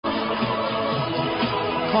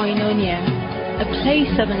Koinonia, a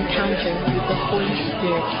place of encounter with the Holy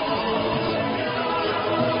Spirit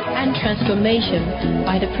and transformation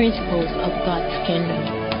by the principles of God's kingdom.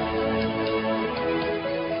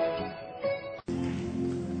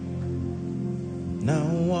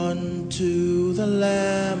 Now unto the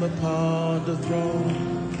Lamb upon the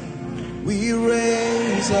throne, we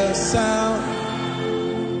raise a sound,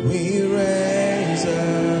 we raise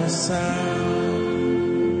a sound,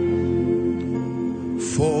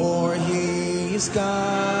 for He is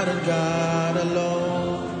God and God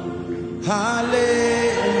alone.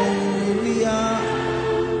 Hallelujah,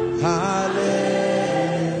 hallelujah.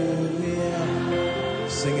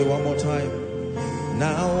 Sing it one more time.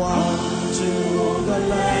 Now unto the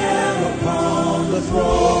Lamb upon the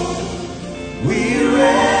throne, we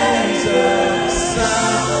raise a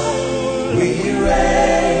sound, we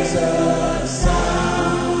raise a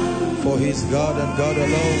sound, for He's God and God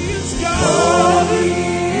alone. For He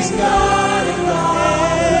is God and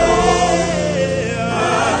God alone.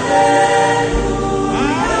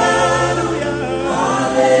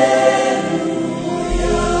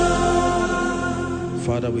 Hallelujah.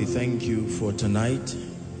 Father, we thank you for tonight.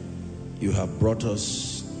 You have brought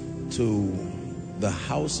us to the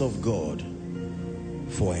house of God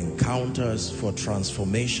for encounters, for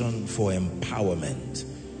transformation, for empowerment.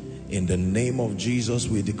 In the name of Jesus,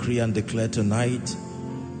 we decree and declare tonight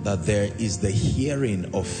that there is the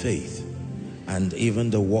hearing of faith and even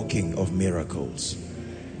the working of miracles.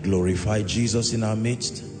 Glorify Jesus in our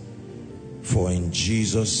midst, for in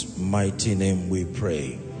Jesus' mighty name we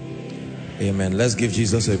pray. Amen. Let's give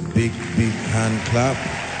Jesus a big, big hand clap.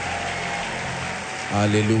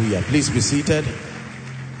 Hallelujah. Please be seated.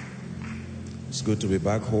 It's good to be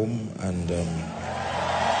back home, and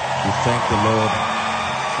we thank the Lord.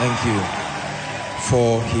 Thank you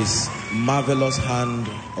for His marvelous hand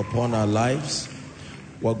upon our lives.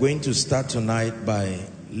 We're going to start tonight by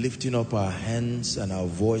lifting up our hands and our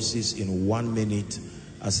voices in 1 minute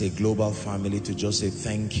as a global family to just say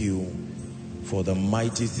thank you for the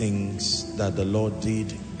mighty things that the Lord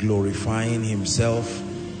did, glorifying Himself.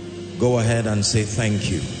 Go ahead and say thank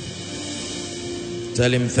you.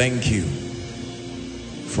 Tell Him thank you.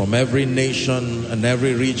 From every nation and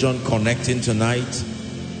every region connecting tonight,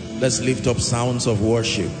 let's lift up sounds of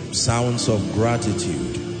worship, sounds of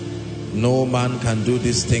gratitude. No man can do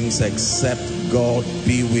these things except God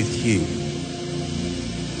be with you.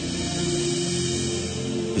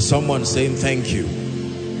 Is someone saying thank you?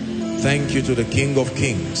 Thank you to the King of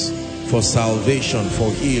Kings for salvation,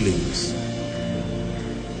 for healings.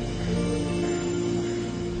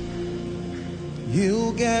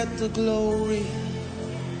 You get the glory,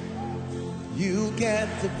 you get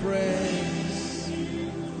the praise,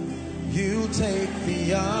 you take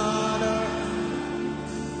the honor.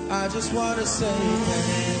 I just want to say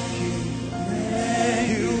thank you.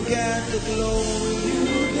 You get the glory, you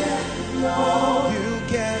get the glory, you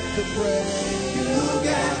get the praise, you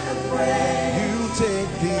get the praise, you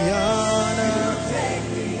take the honor, you take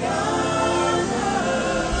the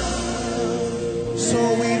honor. So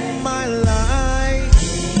in my life,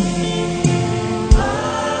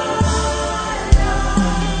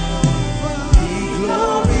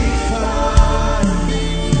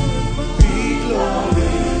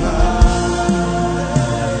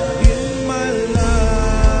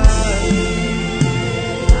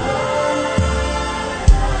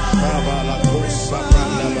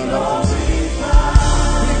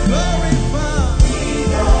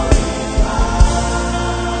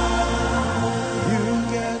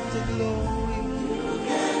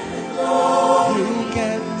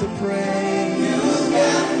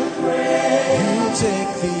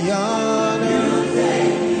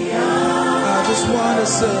 to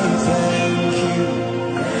say thank you.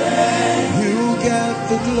 You get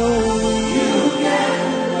the glory,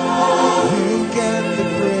 you get the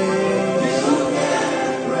praise,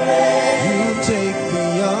 you take the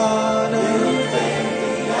honor,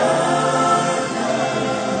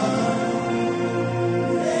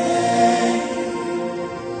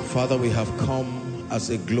 Father, we have come as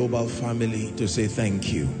a global family to say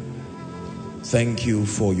thank you. Thank you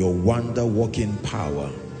for your wonder-working power.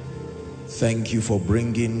 Thank you for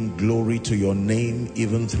bringing glory to your name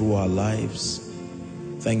even through our lives.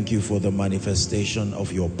 Thank you for the manifestation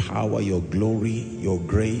of your power, your glory, your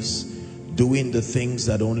grace, doing the things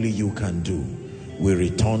that only you can do. We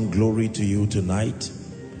return glory to you tonight.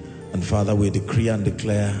 And Father, we decree and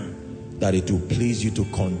declare that it will please you to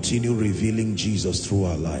continue revealing Jesus through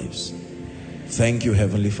our lives. Thank you,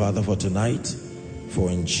 Heavenly Father, for tonight. For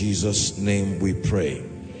in Jesus' name we pray.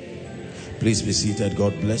 Please be seated.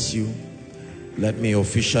 God bless you. Let me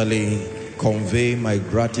officially convey my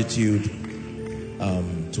gratitude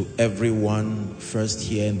to everyone, first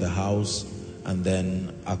here in the house and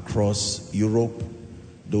then across Europe,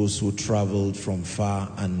 those who traveled from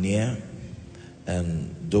far and near,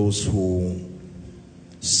 and those who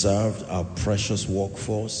served our precious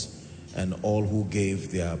workforce, and all who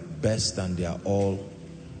gave their best and their all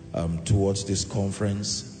towards this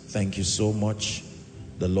conference. Thank you so much.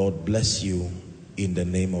 The Lord bless you in the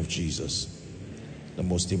name of Jesus. The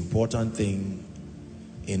most important thing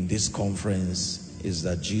in this conference is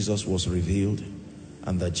that Jesus was revealed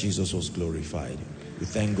and that Jesus was glorified. We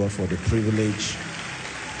thank God for the privilege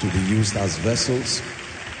to be used as vessels,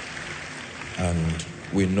 and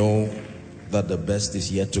we know that the best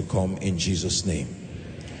is yet to come in Jesus' name.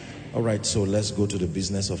 All right, so let's go to the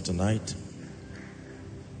business of tonight.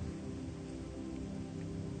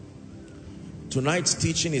 Tonight's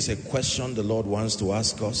teaching is a question the Lord wants to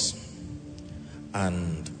ask us,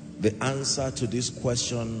 and the answer to this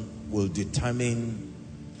question will determine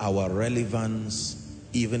our relevance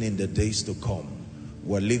even in the days to come.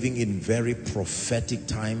 We're living in very prophetic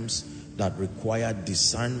times that require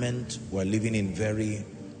discernment. We're living in very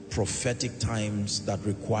prophetic times that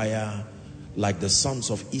require, like the sons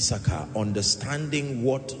of Issachar, understanding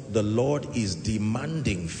what the Lord is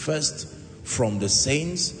demanding first from the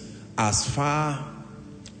saints as far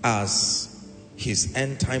as his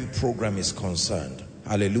end time program is concerned.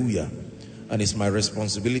 Hallelujah. And it's my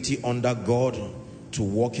responsibility under God to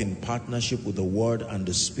walk in partnership with the Word and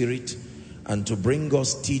the Spirit, and to bring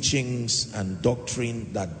us teachings and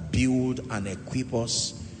doctrine that build and equip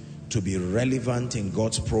us to be relevant in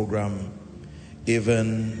God's program,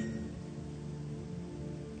 even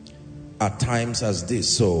at times as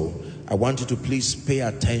this. So I want you to please pay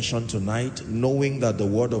attention tonight, knowing that the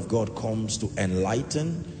Word of God comes to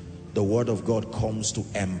enlighten, the Word of God comes to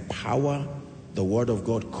empower, the Word of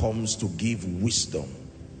God comes to give wisdom.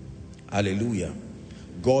 Hallelujah.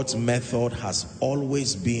 God's method has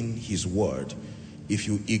always been his word. If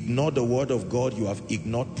you ignore the word of God, you have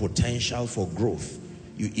ignored potential for growth.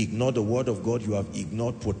 You ignore the word of God, you have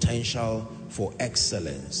ignored potential for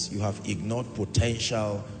excellence. You have ignored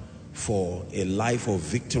potential for a life of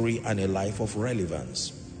victory and a life of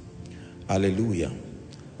relevance. Hallelujah.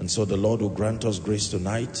 And so the Lord will grant us grace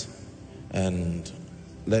tonight. And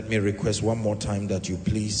let me request one more time that you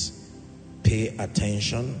please pay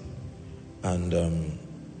attention and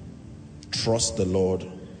trust the Lord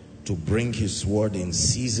to bring his word in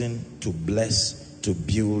season, to bless, to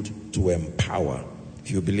build, to empower.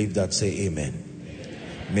 If you believe that, say amen. Amen.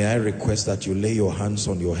 May I request that you lay your hands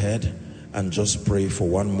on your head and just pray for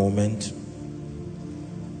one moment.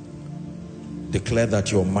 Declare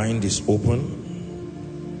that your mind is open.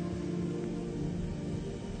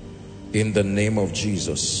 In the name of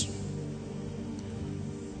Jesus.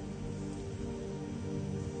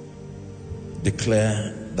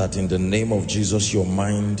 Declare that in the name of Jesus your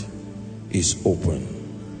mind is open.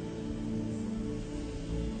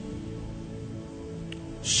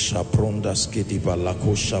 Shapronda sketi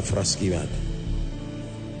balako shafraskivad.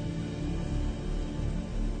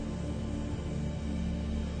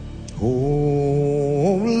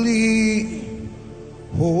 Holy,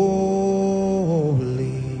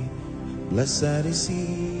 holy, blessed is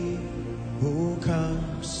he who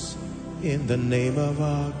comes in the name of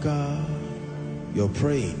our God. You're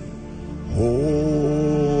praying. Holy,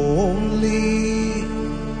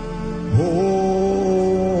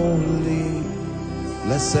 holy,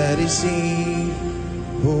 blessed is he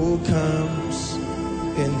who comes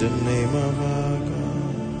in the name of our God.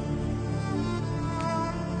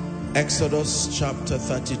 Exodus chapter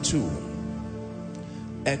 32.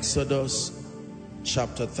 Exodus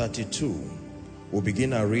chapter 32. We'll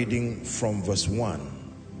begin our reading from verse 1.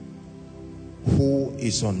 Who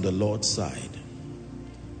is on the Lord's side?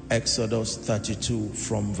 Exodus 32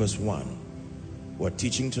 from verse 1. We're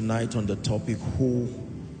teaching tonight on the topic, who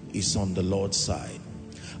is on the Lord's side?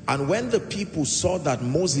 And when the people saw that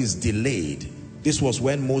Moses delayed, this was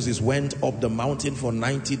when Moses went up the mountain for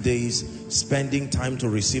 90 days, spending time to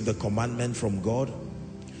receive the commandment from God.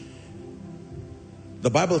 The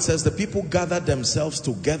Bible says the people gathered themselves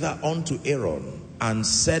together unto Aaron and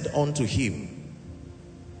said unto him,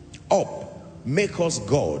 Up, make us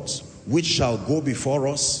gods, which shall go before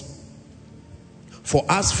us. For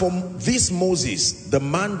as from this Moses, the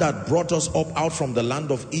man that brought us up out from the land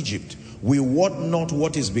of Egypt, we wot not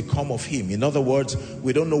what is become of him. In other words,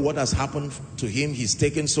 we don't know what has happened to him. He's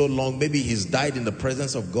taken so long. Maybe he's died in the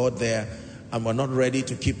presence of God there, and we're not ready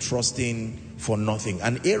to keep trusting for nothing.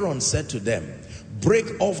 And Aaron said to them, break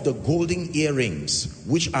off the golden earrings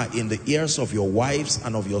which are in the ears of your wives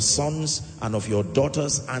and of your sons and of your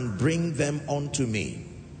daughters, and bring them unto me.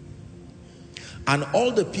 And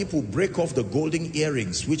all the people break off the golden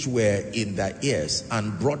earrings which were in their ears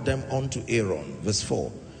and brought them unto Aaron. Verse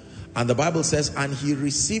 4. And the Bible says, and he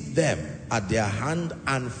received them at their hand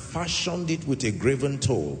and fashioned it with a graven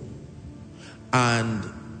tool. And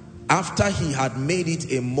after he had made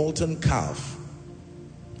it a molten calf,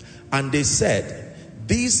 and they said,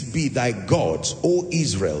 these be thy gods, O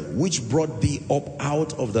Israel, which brought thee up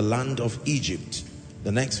out of the land of Egypt.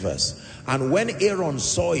 The next verse. And when Aaron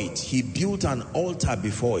saw it, he built an altar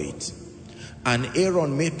before it. And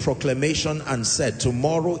Aaron made proclamation and said,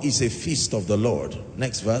 tomorrow is a feast of the Lord.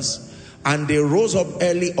 Next verse. And they rose up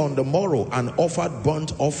early on the morrow and offered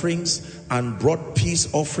burnt offerings and brought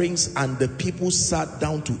peace offerings. And the people sat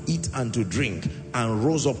down to eat and to drink and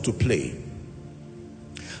rose up to play.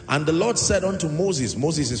 And the Lord said unto Moses,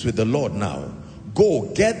 Moses is with the Lord now,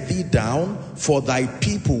 go, get thee down, for thy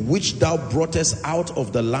people which thou broughtest out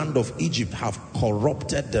of the land of Egypt have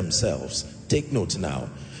corrupted themselves. Take note now.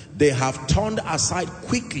 They have turned aside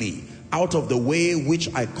quickly out of the way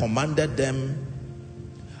which I commanded them,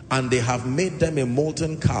 and they have made them a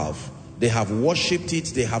molten calf. They have worshipped it,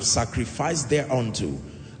 they have sacrificed thereunto,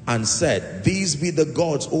 and said, these be the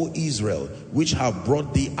gods, O Israel, which have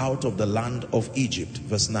brought thee out of the land of Egypt.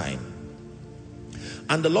 Verse 9.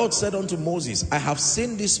 And the Lord said unto Moses, I have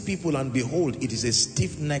seen this people, and behold, it is a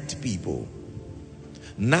stiff-necked people.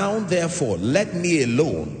 Now therefore let me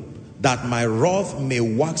alone, that my wrath may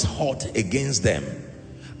wax hot against them,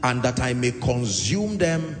 and that I may consume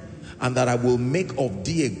them, and that I will make of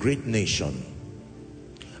thee a great nation.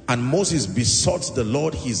 And Moses besought the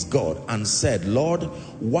Lord his God and said, Lord,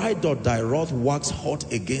 why doth thy wrath wax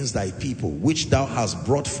hot against thy people, which thou hast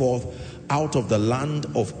brought forth out of the land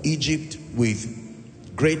of Egypt with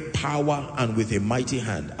great power and with a mighty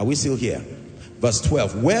hand? Are we still here? Verse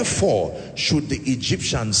 12. Wherefore should the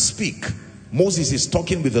Egyptians speak? Moses is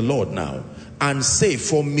talking with the Lord now, and say,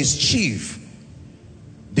 for mischief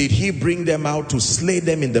did he bring them out, to slay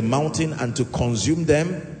them in the mountain and to consume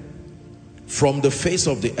them from the face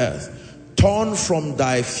of the earth. Turn from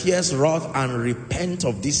thy fierce wrath and repent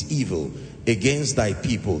of this evil against thy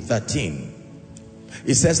people. 13.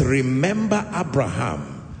 It says, remember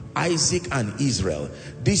Abraham, Isaac, and Israel.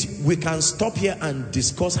 This, we can stop here and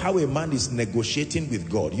discuss how a man is negotiating with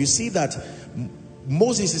God. You see that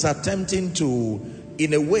Moses is attempting to,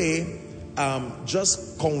 in a way,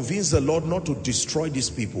 just convince the Lord not to destroy these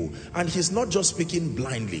people. And he's not just speaking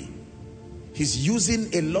blindly. He's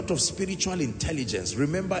using a lot of spiritual intelligence.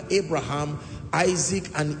 Remember Abraham, Isaac,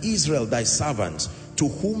 and Israel, thy servants, to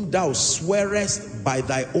whom thou swearest by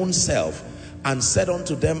thy own self, and said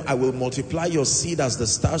unto them, I will multiply your seed as the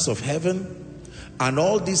stars of heaven, and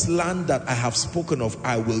all this land that I have spoken of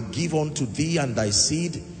I will give unto thee and thy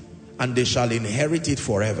seed, and they shall inherit it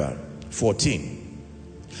forever. 14.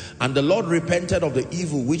 And the Lord repented of the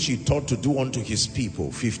evil which he thought to do unto his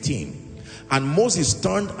people. 15. And Moses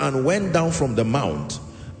turned and went down from the mount,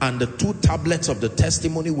 and the 2 tablets of the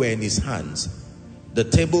testimony were in his hands. The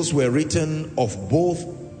tables were written of both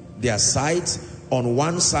their sides, on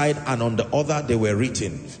one side and on the other they were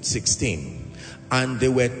written. 16. And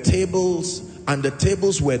there were tables, and the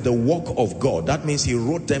tables were the work of God. That means he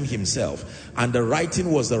wrote them himself. And the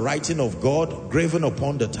writing was the writing of God, graven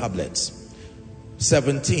upon the tablets.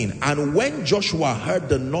 17. And when Joshua heard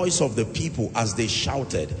the noise of the people as they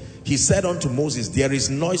shouted, he said unto Moses, there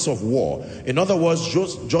is noise of war. In other words,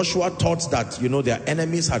 Joshua thought that, their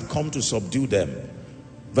enemies had come to subdue them.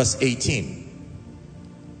 Verse 18.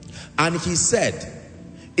 And he said,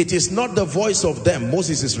 it is not the voice of them,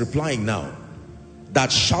 Moses is replying now,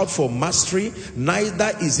 that shout for mastery,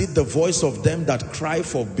 neither is it the voice of them that cry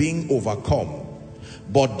for being overcome,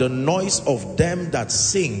 but the noise of them that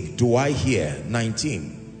sing do I hear.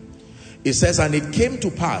 19. It says, and it came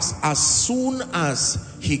to pass, as soon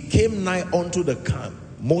as he came nigh unto the camp,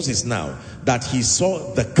 Moses now, that he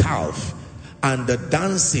saw the calf and the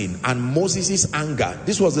dancing and Moses' anger.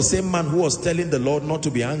 This was the same man who was telling the Lord not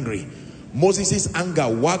to be angry. Moses' anger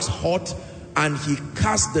waxed hot, and he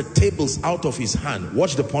cast the tables out of his hand.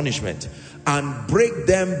 Watch the punishment. And break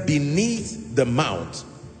them beneath the mount.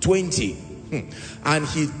 20. And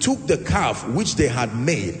he took the calf which they had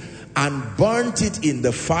made and burnt it in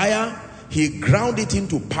the fire. He ground it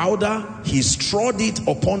into powder. He strawed it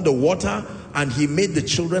upon the water, and he made the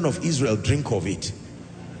children of Israel drink of it.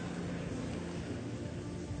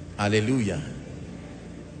 Hallelujah.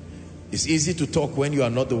 It's easy to talk when you are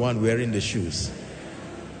not the one wearing the shoes.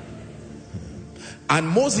 And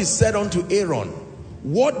Moses said unto Aaron,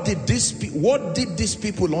 What did these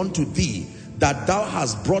people unto thee, that thou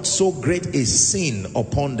hast brought so great a sin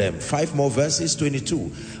upon them? 5 more verses,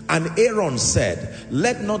 22. And Aaron said,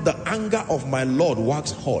 let not the anger of my Lord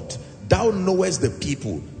wax hot. Thou knowest the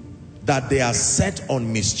people, that they are set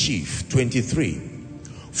on mischief. 23.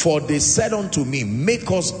 For they said unto me, make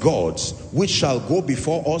us gods which shall go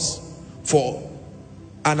before us.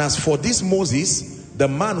 And as for this Moses, the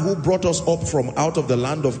man who brought us up from out of the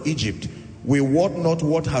land of Egypt, we wot not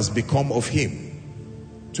what has become of him.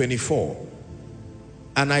 24.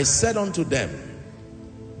 And I said unto them,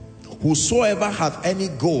 whosoever hath any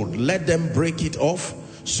gold, let them break it off.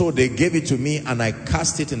 So they gave it to me, and I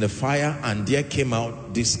cast it in the fire, and there came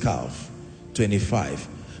out this calf. 25.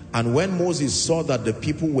 And when Moses saw that the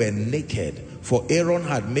people were naked, for Aaron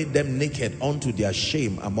had made them naked unto their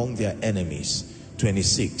shame among their enemies.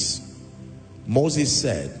 26. Moses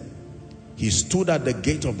said, he stood at the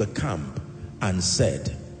gate of the camp and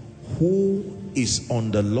said, who is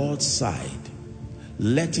on the Lord's side?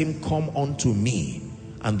 Let him come unto me.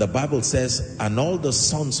 And the Bible says, and all the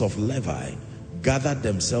sons of Levi gathered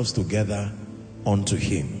themselves together unto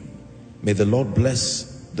him. May the Lord bless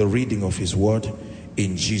the reading of his word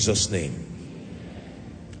in Jesus' name.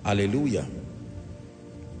 Hallelujah.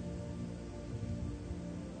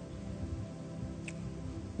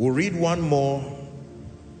 We'll read one more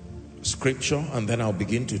scripture and then I'll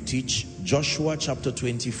begin to teach. Joshua chapter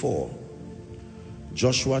 24.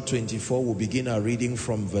 Joshua 24, we'll begin our reading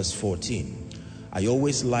from verse 14. I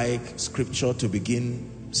always like scripture to begin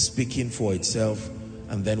speaking for itself,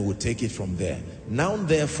 and then we'll take it from there. Now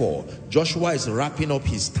therefore, Joshua is wrapping up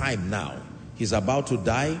his time now. He's about to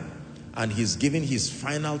die, and he's giving his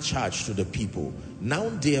final charge to the people. Now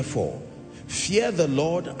therefore, fear the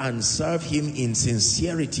Lord and serve him in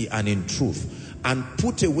sincerity and in truth, and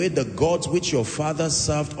put away the gods which your fathers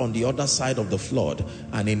served on the other side of the flood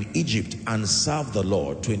and in Egypt, and serve the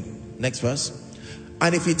Lord. Next verse.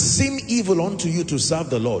 And if it seem evil unto you to serve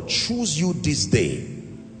the Lord, choose you this day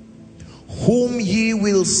whom ye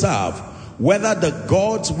will serve, whether the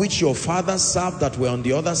gods which your fathers served that were on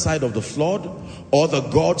the other side of the flood, or the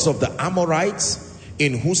gods of the Amorites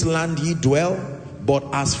in whose land ye dwell. But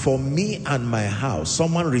as for me and my house,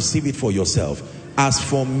 someone receive it for yourself. As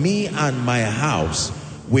for me and my house,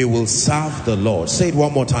 we will serve the Lord. Say it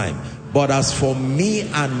one more time. But as for me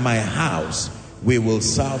and my house, we will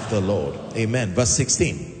serve the Lord. Amen. Verse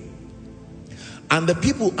 16. And the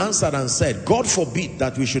people answered and said, God forbid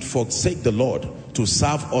that we should forsake the Lord to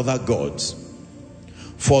serve other gods.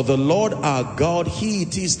 For the Lord our God, he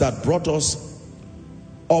it is that brought us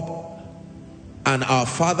up and our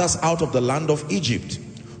fathers out of the land of Egypt,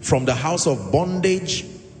 from the house of bondage,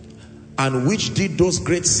 and which did those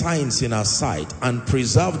great signs in our sight, and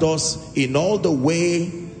preserved us in all the way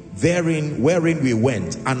wherein we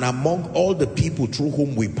went, and among all the people through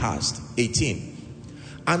whom we passed. 18.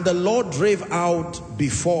 And the Lord drave out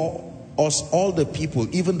before us all the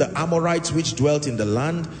people, even the Amorites which dwelt in the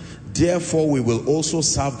land. Therefore we will also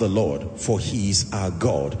serve the Lord, for he is our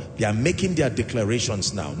God. They are making their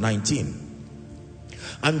declarations now. 19.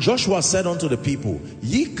 And Joshua said unto the people,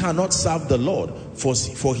 ye cannot serve the Lord,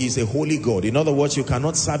 for he is a holy God. In other words, you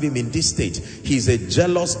cannot serve him in this state. He is a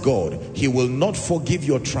jealous God. He will not forgive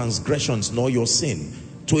your transgressions nor your sin.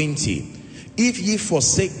 20. If ye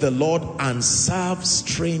forsake the Lord and serve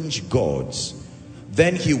strange gods,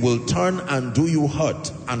 then he will turn and do you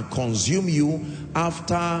hurt and consume you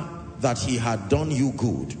after that he had done you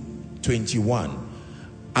good. 21.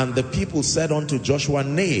 And the people said unto Joshua,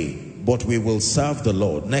 nay, but we will serve the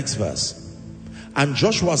Lord. Next verse. And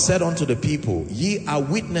Joshua said unto the people, ye are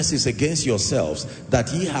witnesses against yourselves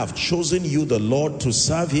that ye have chosen you the Lord to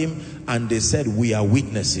serve him. And they said, we are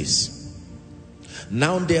witnesses.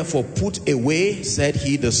 Now therefore put away, said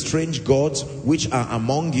he, the strange gods which are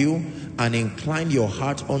among you, and incline your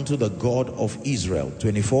heart unto the God of Israel.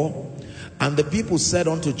 24. And the people said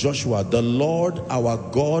unto Joshua, the Lord our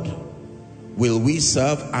God will we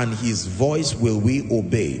serve, and his voice will we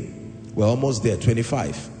obey. We're almost there.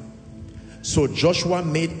 25. So Joshua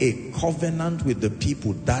made a covenant with the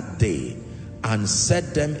people that day, and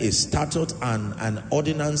set them a statute and an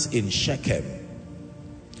ordinance in Shechem.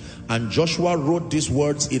 And Joshua wrote these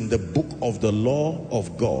words in the book of the law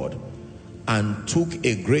of God, and took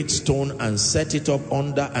a great stone and set it up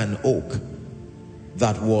under an oak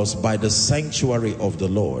that was by the sanctuary of the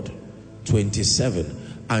Lord. 27.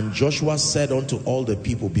 And Joshua said unto all the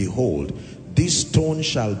people, behold, this stone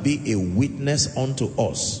shall be a witness unto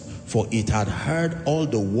us, for it had heard all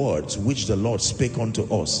the words which the Lord spake unto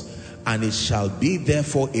us. And it shall be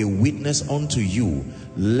therefore a witness unto you,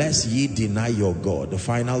 lest ye deny your God. The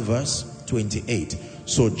final verse, 28.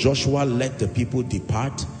 So Joshua let the people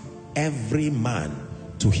depart, every man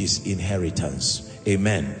to his inheritance.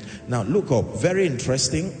 Amen. Now look up, very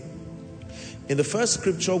interesting. In the first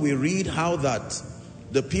scripture we read how that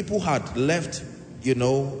the people had left,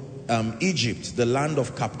 Egypt, the land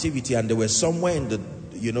of captivity, and they were somewhere in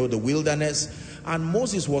the wilderness, and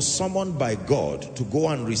Moses was summoned by God to go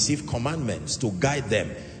and receive commandments to guide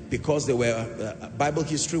them, because they were, Bible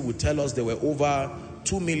history would tell us there were over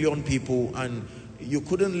 2 million people, and you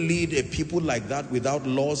couldn't lead a people like that without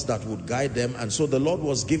laws that would guide them. And so the Lord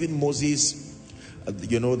was giving Moses,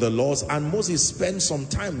 the laws, and Moses spent some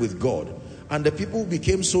time with God, and the people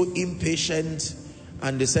became so impatient,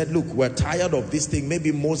 and they said, look, we're tired of this thing.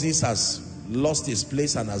 Maybe Moses has lost his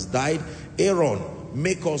place and has died. Aaron,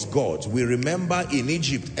 make us gods. We remember in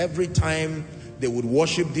Egypt, every time they would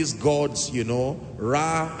worship these gods,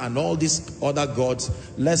 Ra and all these other gods.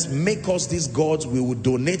 Let's make us these gods. We would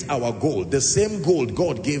donate our gold, the same gold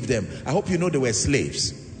God gave them. I hope you know they were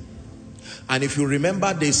slaves. And if you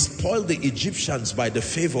remember, they spoiled the Egyptians by the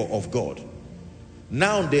favor of God.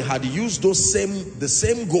 Now they had used the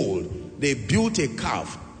same gold. They built a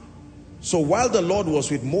calf. So while the Lord was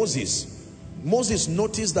with Moses, Moses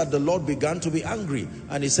noticed that the Lord began to be angry,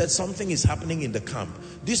 and he said, something is happening in the camp.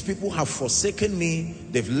 These people have forsaken me.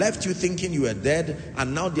 They've left you thinking you are dead,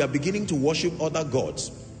 and now they are beginning to worship other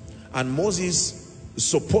gods. And Moses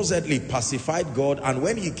supposedly pacified God, and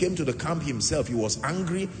when he came to the camp himself, he was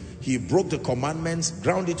angry. He broke the commandments,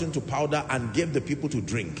 ground it into powder, and gave the people to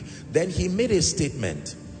drink. Then he made a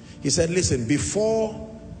statement. He said, listen, before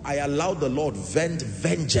I allow the Lord vent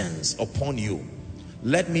vengeance upon you,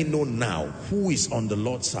 let me know now who is on the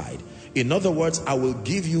Lord's side. In other words, I will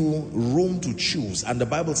give you room to choose. And the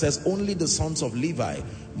Bible says only the sons of Levi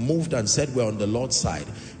moved and said, we're on the Lord's side.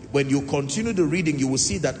 When you continue the reading, you will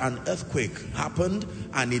see that an earthquake happened,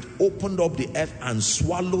 and it opened up the earth and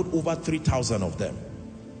swallowed over 3,000 of them.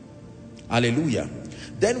 Hallelujah.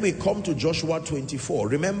 Then we come to Joshua 24.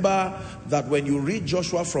 Remember that when you read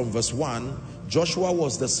Joshua from verse 1, Joshua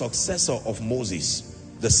was the successor of Moses,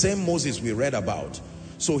 the same Moses we read about.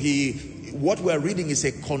 So what we're reading is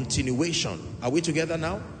a continuation. Are we together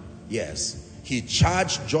now? Yes. He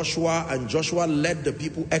charged Joshua, and Joshua led the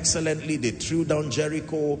people excellently. They threw down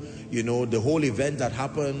Jericho, the whole event that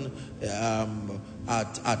happened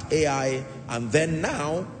at Ai. And then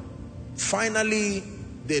now, finally,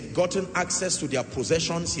 they'd gotten access to their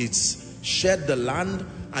possessions. He's shared the land,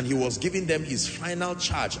 and he was giving them his final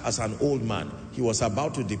charge as an old man. He was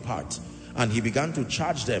about to depart, and he began to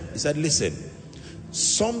charge them. He said, listen,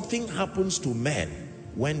 something happens to men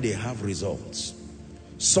when they have results.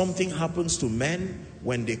 Something happens to men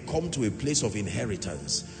when they come to a place of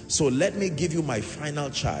inheritance. So let me give you my final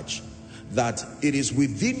charge, that it is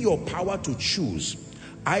within your power to choose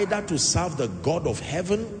either to serve the God of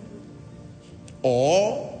heaven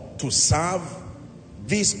or to serve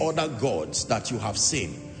these other gods that you have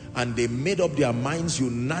seen. And they made up their minds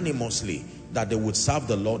unanimously that they would serve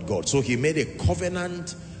the Lord God. So he made a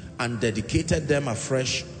covenant and dedicated them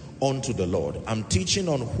afresh unto the Lord. I'm teaching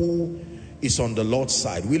on who is on the Lord's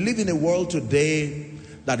side. We live in a world today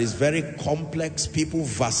that is very complex. People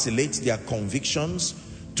vacillate their convictions.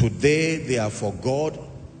 Today they are for God,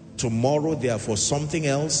 tomorrow they are for something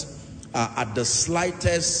else. At the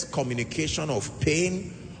slightest communication of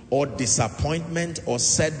pain or disappointment or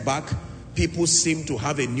setback, people seem to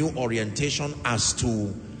have a new orientation as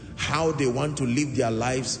to how they want to live their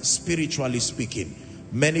lives, spiritually speaking.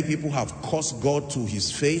 Many people have cursed God to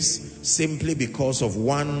his face simply because of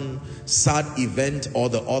one sad event or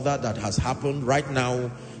the other that has happened. Right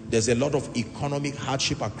now, there's a lot of economic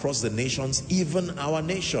hardship across the nations, even our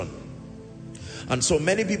nation. And so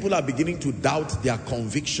many people are beginning to doubt their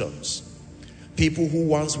convictions. People who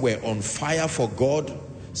once were on fire for God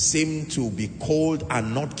seem to be cold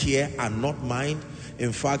and not care and not mind.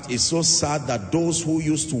 In fact, it's so sad that those who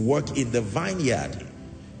used to work in the vineyard,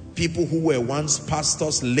 people who were once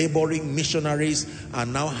pastors, laboring missionaries, are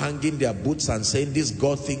now hanging their boots and saying this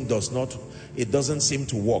God thing it doesn't seem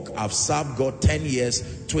to work. I've served God 10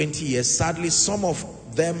 years, 20 years. Sadly, some of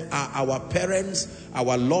them are our parents,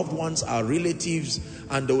 our loved ones, our relatives,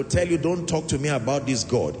 and they will tell you, don't talk to me about this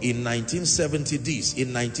God. In 1970 this,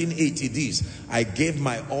 in 1980 this, I gave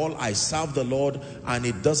my all, I served the Lord, and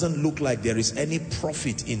it doesn't look like there is any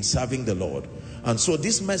profit in serving the Lord. And so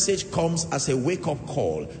this message comes as a wake-up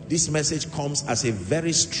call. This message comes as a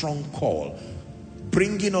very strong call,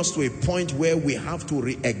 bringing us to a point where we have to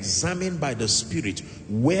re-examine by the Spirit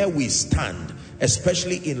where we stand,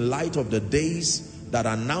 especially in light of the days that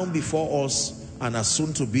are now before us and are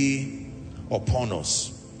soon to be upon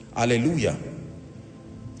us. Hallelujah.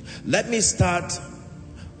 Let me start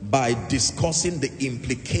by discussing the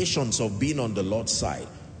implications of being on the Lord's side.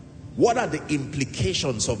 What are the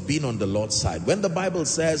implications of being on the Lord's side? When the Bible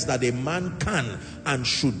says that a man can and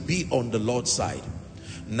should be on the Lord's side.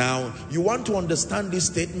 Now, you want to understand this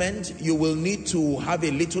statement, you will need to have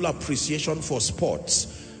a little appreciation for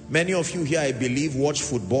sports. Many of you here, I believe, watch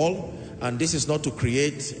football, and this is not to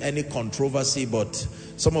create any controversy, but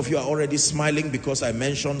some of you are already smiling because I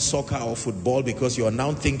mentioned soccer or football, because you are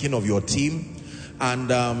now thinking of your team. And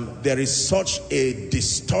there is such a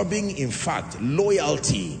disturbing, in fact,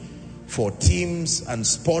 loyalty for teams and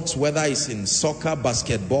sports, whether it's in soccer,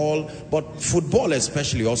 basketball, but football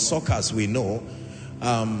especially, or soccer as we know.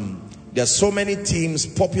 There's so many teams,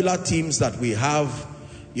 popular teams that we have,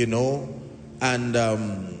 you know, and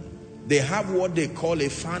they have what they call a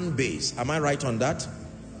fan base. Am I right on that?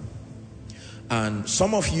 And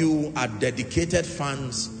some of you are dedicated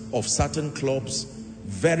fans of certain clubs,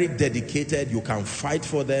 very dedicated. You can fight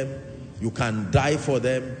for them, you can die for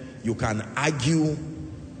them, you can argue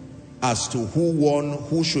as to who won,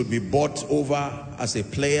 who should be bought over as a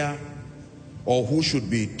player, or who should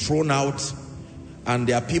be thrown out. And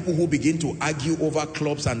there are people who begin to argue over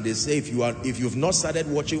clubs, and they say, if you've not started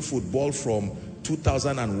watching football from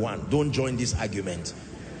 2001, don't join this argument,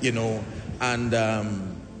 you know. And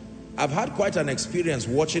I've had quite an experience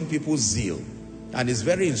watching people's zeal, and it's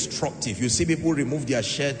very instructive. You see people remove their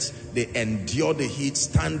shirts, they endure the heat,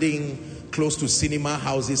 standing close to cinema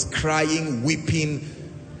houses, crying, weeping,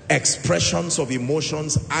 expressions of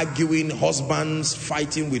emotions, arguing, husbands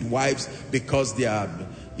fighting with wives because they are,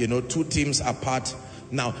 you know, two teams apart.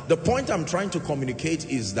 Now, the point I'm trying to communicate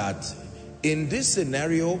is that in this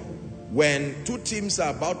scenario, when two teams are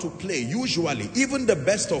about to play, usually, even the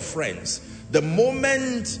best of friends, the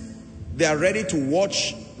moment they are ready to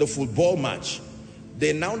watch the football match,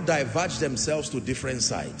 they now diverge themselves to different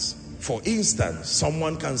sides. For instance,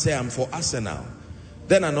 someone can say, I'm for Arsenal.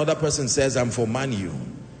 Then another person says, I'm for Man U.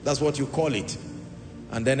 That's what you call it.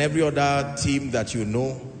 And then every other team that you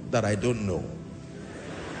know that I don't know.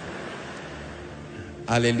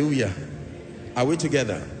 Hallelujah. Are we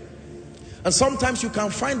together? And sometimes you can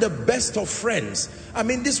find the best of friends. I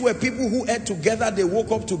mean, these were people who ate together, they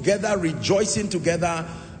woke up together, rejoicing together,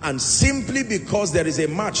 and simply because there is a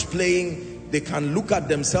match playing, they can look at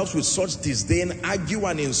themselves with such disdain, argue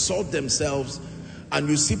and insult themselves. And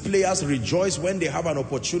you see players rejoice when they have an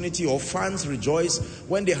opportunity, or fans rejoice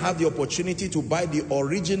when they have the opportunity to buy the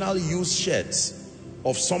original used shirts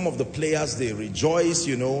of some of the players. They rejoice,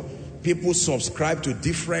 you know. People subscribe to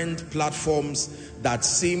different platforms that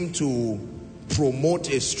seem to promote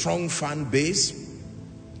a strong fan base.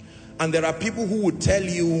 And there are people who would tell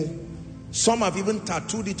you, some have even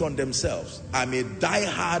tattooed it on themselves, I'm a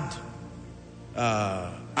die-hard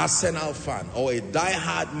Arsenal fan, or a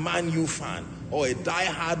die-hard Man U fan, or a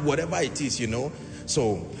die-hard whatever it is, you know.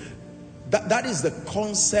 So that is the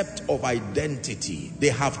concept of identity. They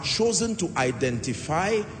have chosen to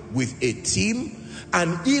identify with a team,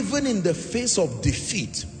 and even in the face of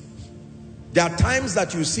defeat, there are times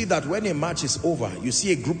that you see that when a match is over, you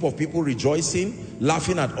see a group of people rejoicing,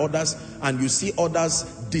 laughing at others, and you see others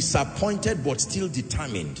disappointed but still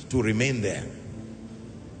determined to remain there.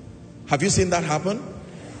 Have you seen that happen?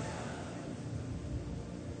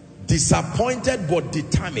 Disappointed but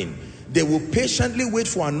determined. They will patiently wait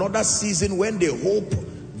for another season when they hope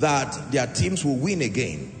that their teams will win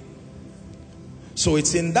again. So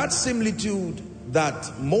it's in that similitude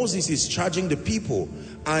that Moses is charging the people.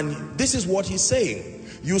 And this is what he's saying.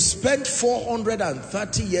 You spent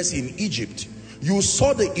 430 years in Egypt. You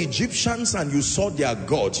saw the Egyptians and you saw their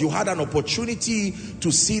gods. You had an opportunity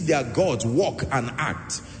to see their gods walk and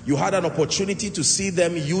act. You had an opportunity to see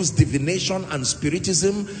them use divination and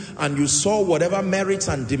spiritism, and you saw whatever merits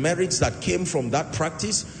and demerits that came from that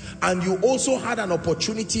practice. And you also had an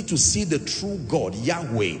opportunity to see the true God,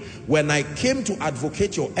 Yahweh. When I came to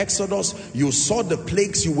advocate your exodus, you saw the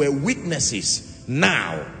plagues, you were witnesses.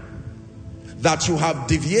 Now that you have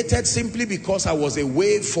deviated simply because I was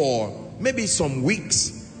away for maybe some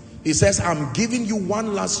weeks, he says, I'm giving you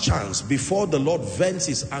one last chance before the Lord vents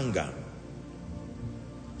his anger.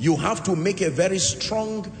 You have to make a very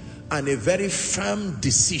strong and a very firm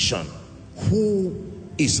decision. Who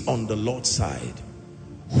is on the Lord's side?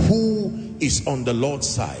 Who is on the Lord's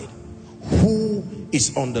side? Who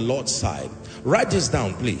is on the Lord's side? Write this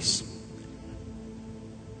down, please.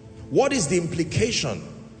 What is the implication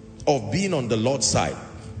of being on the Lord's side?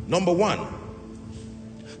 Number one,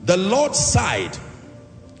 the Lord's side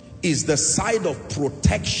is the side of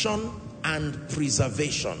protection and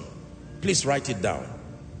preservation. Please write it down.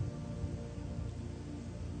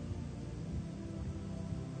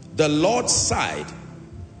 The Lord's side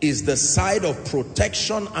is the side of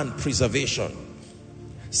protection and preservation.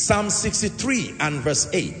 Psalm 63 and verse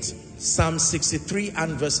 8. Psalm 63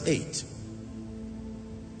 and verse 8.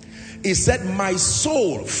 He said, my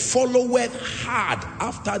soul followeth hard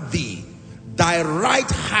after thee, thy right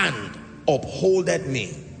hand upholdeth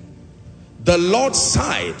me. The Lord's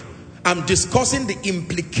side. I'm discussing the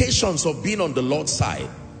implications of being on the Lord's side.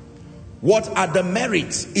 What are the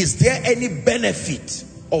merits? Is there any benefit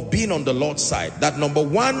of being on the Lord's side? That number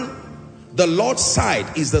one, the Lord's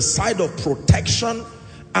side is the side of protection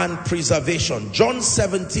and preservation. John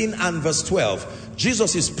 17 and verse 12.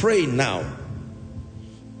 Jesus is praying now.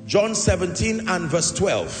 John 17 and verse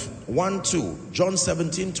 12. 1, 2. John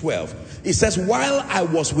 17, 12. It says, while I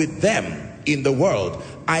was with them in the world,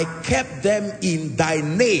 I kept them in thy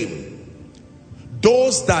name.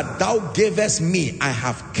 Those that thou gavest me, I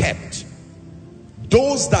have kept.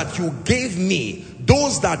 Those that you gave me,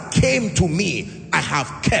 those that came to me, I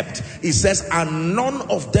have kept. It says, and none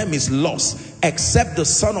of them is lost, except the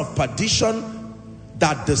son of perdition,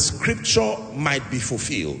 that the scripture might be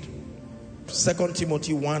fulfilled. 2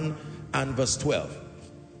 Timothy 1 and verse 12.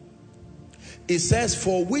 It says,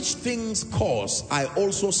 for which things cause I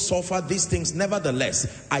also suffer these things,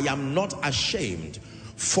 nevertheless I am not ashamed,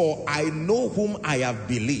 for I know whom I have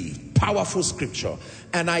believed. Powerful scripture.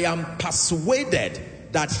 And I am persuaded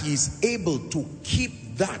that he is able to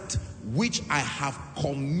keep that which I have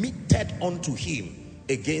committed unto him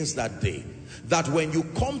against that day. That when you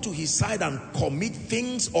come to his side and commit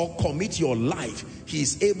things or commit your life, he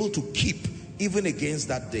is able to keep even against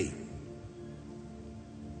that day.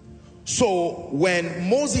 So when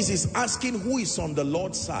Moses is asking who is on the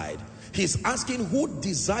Lord's side, he's asking who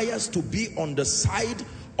desires to be on the side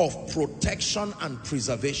of protection and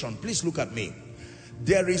preservation. Please look at me.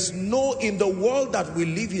 There is no, in the world that we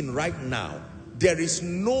live in right now, there is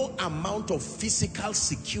no amount of physical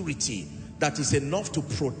security that is enough to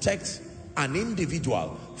protect an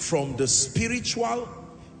individual from the spiritual,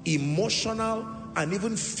 emotional, and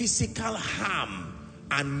even physical harm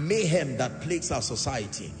and mayhem that plagues our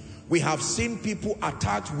society. We have seen people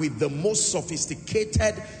attacked with the most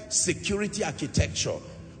sophisticated security architecture.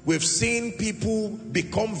 We've seen people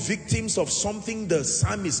become victims of something the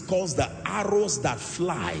psalmist calls the arrows that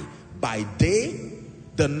fly by day,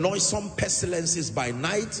 the noisome pestilences by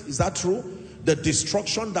night. Is that true? The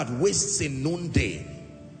destruction that wastes in noonday.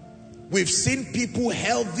 We've seen people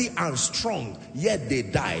healthy and strong, yet they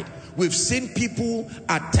died. We've seen people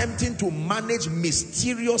attempting to manage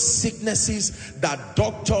mysterious sicknesses that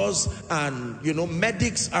doctors and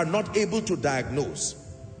medics are not able to diagnose.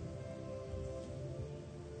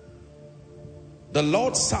 The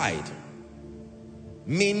Lord's side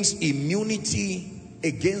means immunity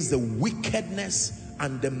against the wickedness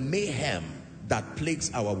and the mayhem that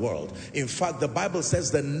plagues our world. In fact, the Bible says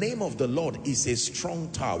the name of the Lord is a strong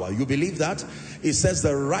tower. You believe that? It says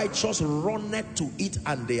the righteous runneth to it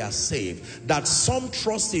and they are saved. That some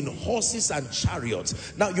trust in horses and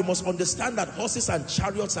chariots. Now you must understand that horses and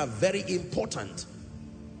chariots are very important.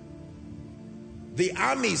 The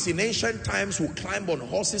armies in ancient times would climb on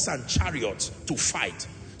horses and chariots to fight.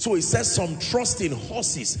 So it says some trust in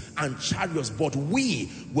horses and chariots, but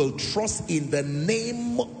we will trust in the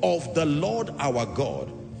name of the Lord our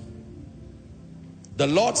God. The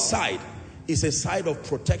Lord's side is a side of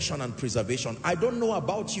protection and preservation. I don't know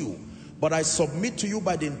about you, but I submit to you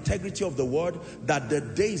by the integrity of the word that the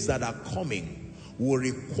days that are coming will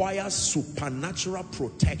require supernatural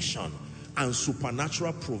protection and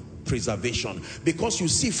supernatural preservation. Because you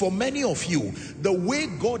see, for many of you, the way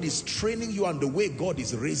God is training you and the way God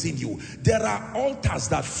is raising you, there are altars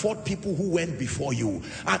that fought people who went before you.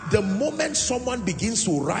 At the moment someone begins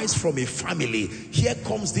to rise from a family, here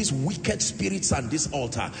comes these wicked spirits and this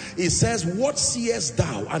altar. It says, what seest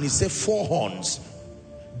thou? And it says 4 horns.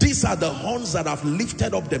 These are the horns that have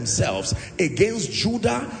lifted up themselves against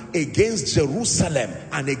Judah, against Jerusalem,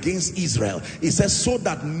 and against Israel. It says, so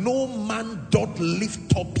that no man doth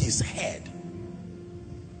lift up his head.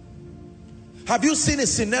 Have you seen a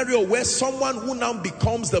scenario where someone who now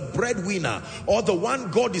becomes the breadwinner or the one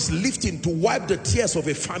God is lifting to wipe the tears of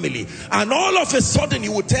a family, and all of a sudden he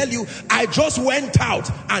will tell you, I just went out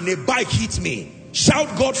and a bike hit me?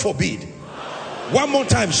 Shout, God forbid. One more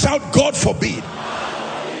time, shout, God forbid.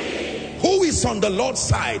 Who is on the Lord's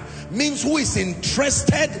side means who is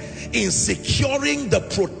interested in securing the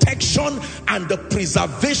protection and the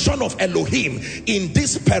preservation of Elohim in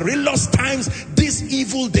these perilous times, these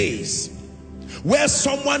evil days, where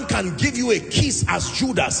someone can give you a kiss as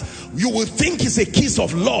Judas. You will think it's a kiss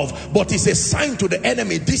of love, but it's a sign to the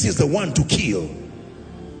enemy, this is the one to kill.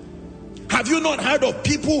 Have you not heard of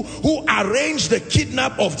people who arrange the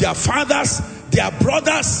kidnap of their fathers, their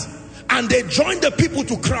brothers, and they join the people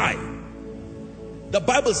to cry? The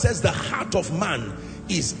Bible says the heart of man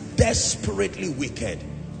is desperately wicked.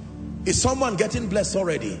 Is someone getting blessed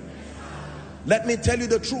already? Let me tell you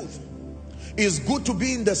the truth. It's good to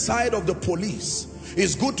be in the side of the police.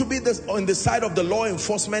 It's good to be on the side of the law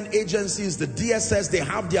enforcement agencies, the DSS. They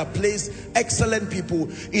have their place, excellent people.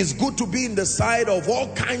 It's good to be in the side of all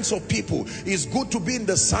kinds of people. It's good to be in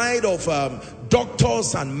the side of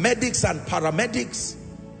doctors and medics and paramedics.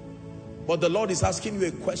 But the Lord is asking you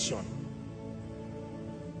a question.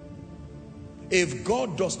 If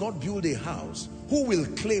God does not build a house, who will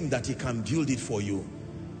claim that he can build it for you?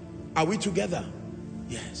 Are we together?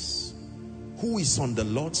 Yes. Who is on the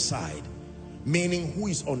Lord's side? Meaning, who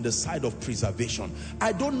is on the side of preservation?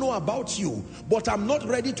 I don't know about you, but I'm not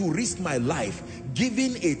ready to risk my life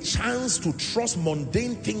giving a chance to trust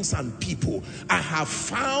mundane things and people. I have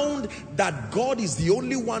found that God is the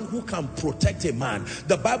only one who can protect a man.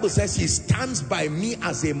 The Bible says he stands by me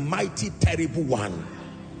as a mighty, terrible one.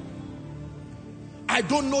 I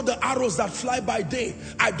don't know the arrows that fly by day.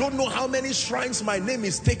 I don't know how many shrines my name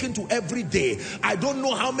is taken to every day. I don't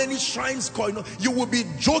know how many shrines going. You will be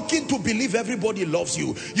joking to believe everybody loves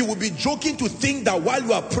you. You will be joking to think that while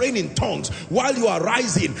you are praying in tongues, while you are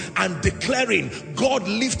rising and declaring, God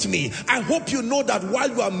lift me. I hope you know that while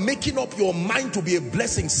you are making up your mind to be a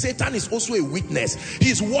blessing, Satan is also a witness.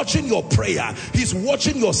 He's watching your prayer. He's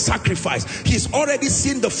watching your sacrifice. He's already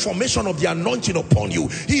seen the formation of the anointing upon you.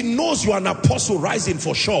 He knows you are an apostle rising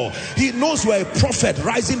for sure. He knows you are a prophet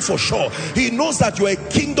rising for sure. He knows that you are a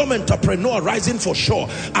kingdom entrepreneur rising for sure.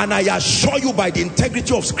 And I assure you by the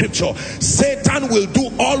integrity of scripture, Satan will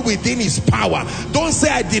do all within his power. Don't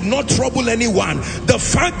say I did not trouble anyone. The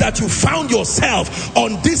fact that you found yourself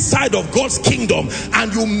on this side of God's kingdom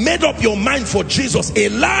and you made up your mind for Jesus, a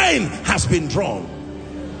line has been drawn.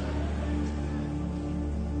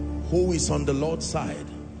 Who is on the Lord's side?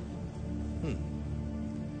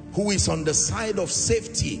 Who is on the side of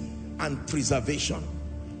safety and preservation?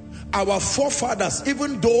 Our forefathers,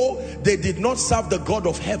 even though they did not serve the God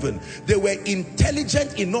of heaven, they were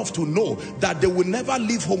intelligent enough to know that they would never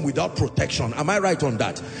leave home without protection. Am I right on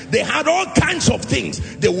that? They had all kinds of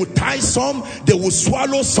things. They would tie some, they would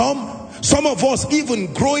swallow some. Some of us,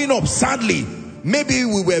 even growing up, sadly, maybe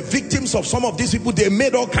we were victims of some of these people. They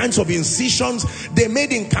made all kinds of incisions. They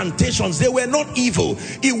made incantations. They were not evil.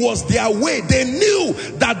 It was their way. They knew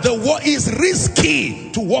that the war is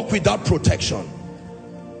risky to walk without protection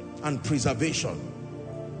and preservation.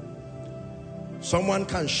 Someone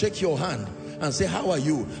can shake your hand and say, how are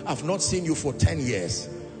you? I've not seen you for 10 years.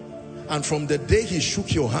 And from the day he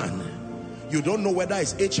shook your hand, you don't know whether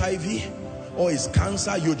it's HIV or it's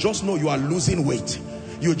cancer. You just know you are losing weight.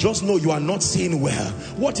 You just know you are not seeing well.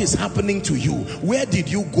 What is happening to you? Where did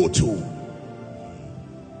you go to?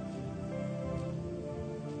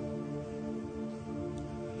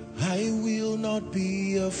 I will not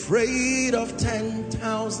be afraid of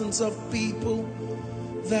 10,000s of people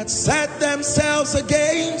that set themselves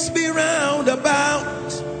against me round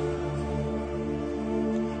about.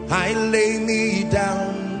 I lay me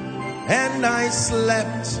down and I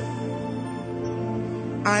slept.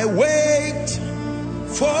 I waked,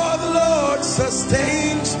 for the Lord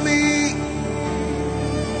sustains me.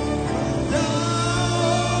 The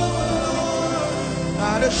Lord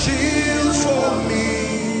had a shield for me,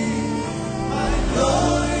 my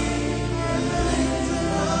glory,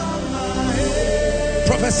 my head.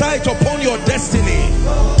 Prophesy it upon your destiny.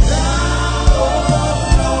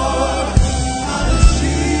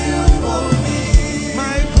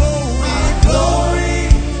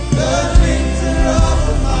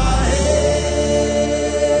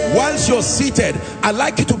 Whilst you're seated, I'd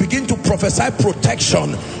like you to begin to prophesy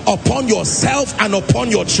protection upon yourself and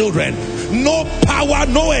upon your children. No power,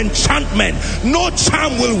 no enchantment, no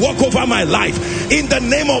charm will walk over my life. In the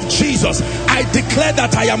name of Jesus, I declare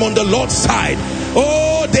that I am on the Lord's side.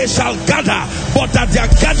 Oh, they shall gather, but that their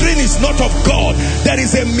gathering is not of God. There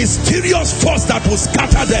is a mysterious force that will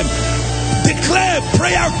scatter them. Declare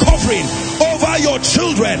prayer covering over your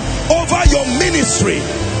children, over your ministry.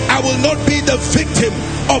 I will not be the victim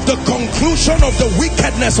of the conclusion of the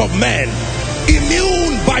wickedness of men,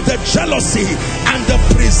 immune by the jealousy and the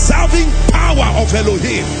preserving power of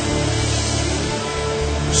Elohim.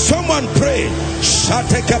 Someone pray.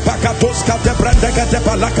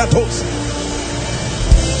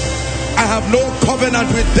 I have no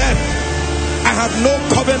covenant with death. I have no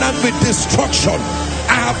covenant with destruction.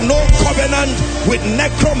 I have no covenant with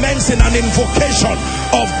necromancy and invocation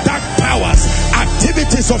of dark powers,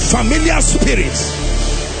 activities of familiar spirits.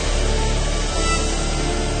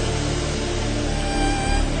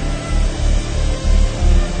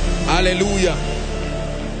 Hallelujah.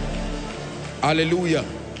 Hallelujah.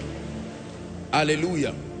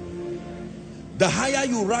 Hallelujah. The higher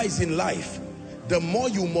you rise in life, the more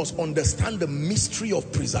you must understand the mystery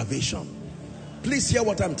of preservation. Please hear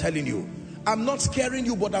what I'm telling you. I'm not scaring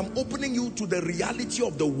you, but I'm opening you to the reality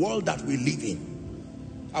of the world that we live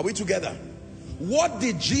in. Are we together? What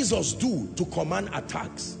did Jesus do to command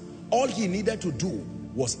attacks? All he needed to do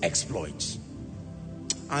was exploits.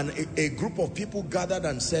 And a group of people gathered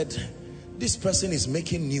and said, this person is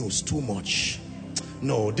making news too much.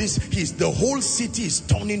 No, the whole city is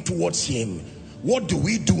turning towards him. What do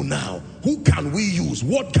we do now? Who can we use?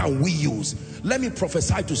 What can we use? Let me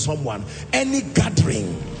prophesy to someone. Any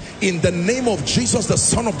gathering in the name of Jesus, the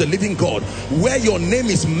Son of the living God, where your name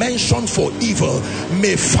is mentioned for evil,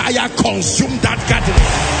 may fire consume that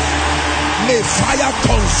gathering. May fire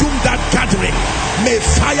consume that gathering. May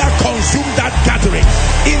fire consume that gathering.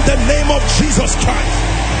 In the name of Jesus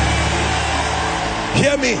Christ.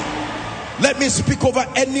 Hear me. Let me speak over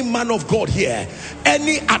any man of God here.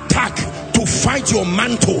 Any attack to fight your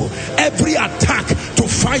mantle, every attack to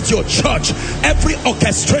fight your church, every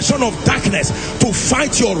orchestration of darkness to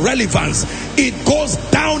fight your relevance, it goes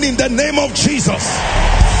down in the name of Jesus.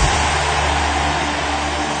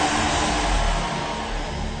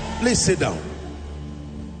 Please sit down.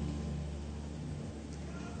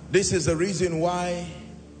 This is the reason why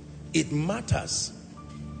it matters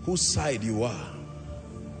whose side you are.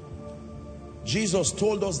 Jesus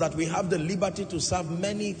told us that we have the liberty to serve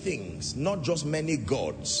many things, not just many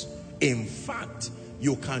gods. In fact,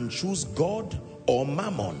 you can choose God or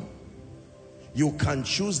Mammon. You can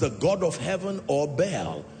choose the God of heaven or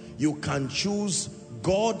Baal. You can choose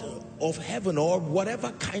God of heaven or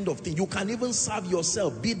whatever kind of thing. You can even serve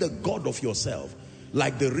yourself, be the God of yourself.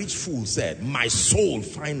 Like the rich fool said, my soul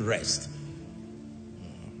find rest.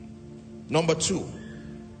 Number two,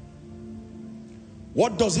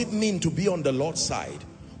 what does it mean to be on the Lord's side?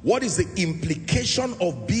 What is the implication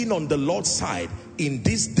of being on the Lord's side in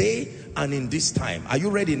this day and in this time? Are you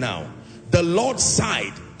ready now? The Lord's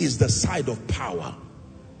side is the side of power.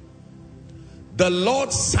 The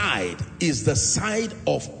Lord's side is the side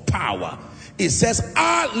of power. It says,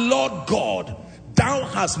 our Lord God, thou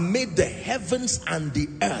hast made the heavens and the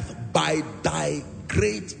earth by thy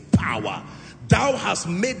great power. Thou hast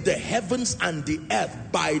made the heavens and the earth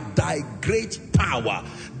by thy great power.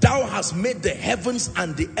 Thou hast made the heavens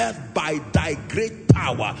and the earth by thy great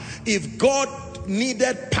power. If God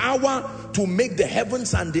needed power to make the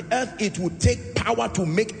heavens and the earth, it would take power to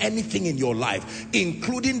make anything in your life,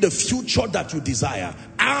 including the future that you desire.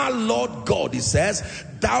 Our Lord God, he says,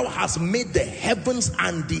 thou hast made the heavens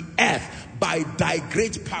and the earth by thy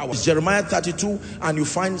great power. It's Jeremiah 32, and you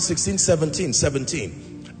find 16, 17.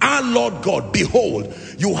 Our Lord God, behold,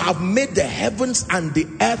 you have made the heavens and the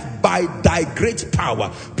earth by thy great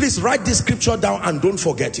power. Please write this scripture down and don't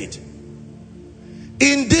forget it.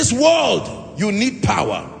 In this world, you need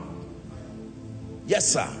power.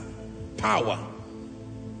 Yes, sir. Power.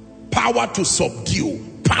 Power to subdue.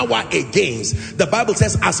 Power against. The Bible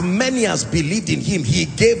says, as many as believed in him, he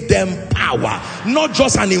gave them power. Not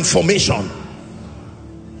just an information.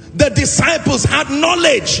 The disciples had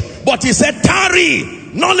knowledge, but he said, tarry.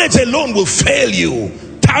 Knowledge alone will fail you.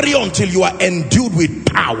 Tarry until you are endued with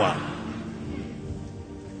power.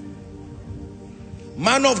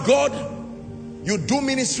 Man of God, you do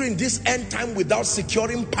ministry in this end time without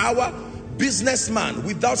securing power. Businessman,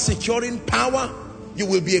 without securing power, you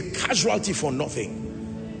will be a casualty for nothing.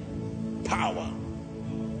 Power.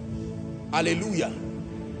 Hallelujah.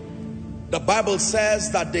 The Bible says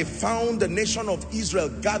that they found the nation of Israel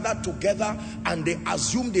gathered together and they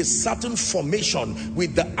assumed a certain formation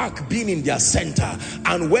with the ark being in their center.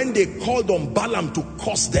 And when they called on Balaam to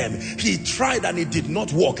curse them, he tried and it did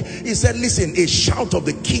not work. He said, listen, a shout of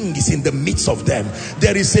the king is in the midst of them.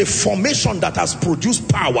 There is a formation that has produced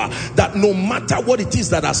power that no matter what it is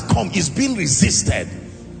that has come is being resisted.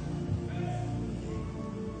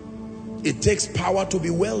 It takes power to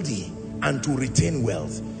be wealthy and to retain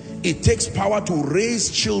wealth. It takes power to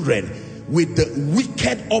raise children with the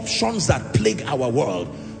wicked options that plague our world.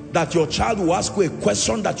 That your child will ask you a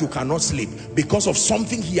question that you cannot sleep because of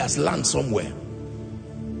something he has learned somewhere.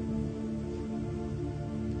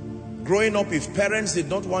 Growing up, if parents did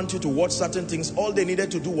not want you to watch certain things, all they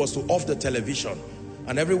needed to do was to off the television.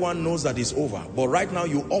 And everyone knows that it's over. But right now,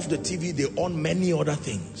 you off the TV, they on many other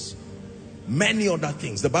things. Many other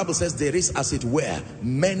things. The Bible says there is, as it were,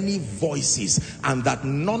 many voices, and that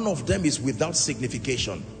none of them is without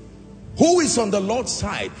signification. Who is on the Lord's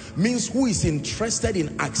side means who is interested in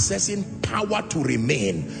accessing power to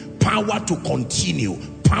remain, power to continue,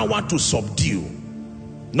 power to subdue.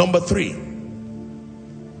 Number 3,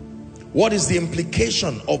 what is the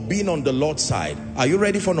implication of being on the Lord's side? Are you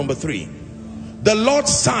ready for number 3? The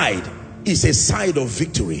Lord's side is a side of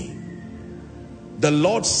victory. The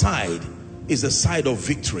Lord's side is a side of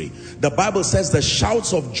victory. The Bible says the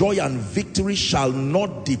shouts of joy and victory shall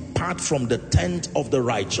not depart from the tent of the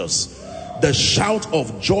righteous. The shout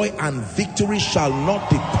of joy and victory shall not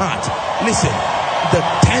depart. Listen, the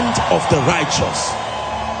tent of the righteous.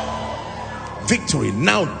 Victory.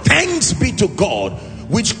 Now thanks be to God,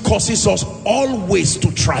 which causes us always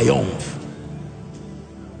to triumph.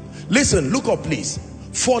 Listen, look up please.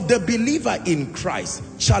 For the believer in Christ,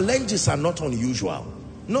 challenges are not unusual.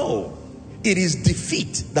 No, it is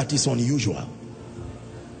defeat that is unusual.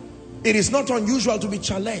 It is not unusual to be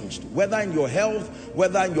challenged, whether in your health,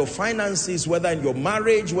 whether in your finances, whether in your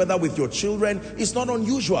marriage, whether with your children. It's not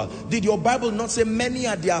unusual. Did your Bible not say many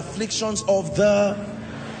are the afflictions of the...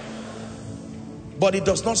 But it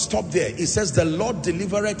does not stop there. It says the Lord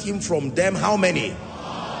delivered him from them. How many?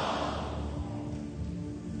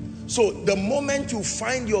 So the moment you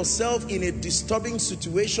find yourself in a disturbing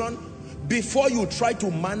situation, before you try to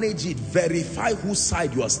manage it, verify whose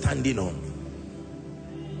side you are standing on.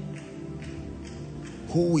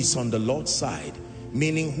 Who is on the Lord's side?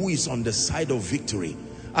 Meaning who is on the side of victory.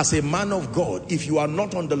 As a man of God, if you are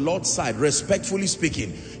not on the Lord's side, respectfully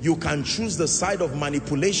speaking, you can choose the side of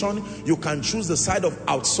manipulation. You can choose the side of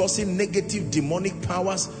outsourcing negative demonic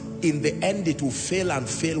powers. In the end, it will fail and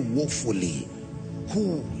fail woefully.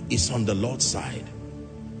 Who is on the Lord's side?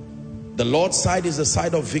 The Lord's side is the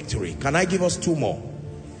side of victory. Can I give us 2 more?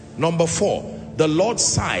 Number 4, the Lord's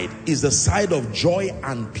side is the side of joy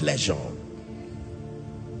and pleasure.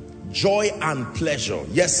 Joy and pleasure.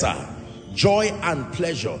 Yes, sir. Joy and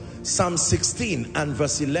pleasure. Psalm 16 and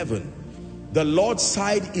verse 11. The Lord's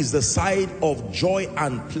side is the side of joy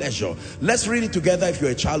and pleasure. Let's read it together if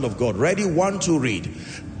you're a child of God. Ready? 1, 2, read.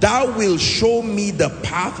 Thou wilt show me the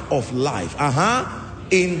path of life.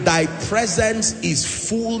 In thy presence is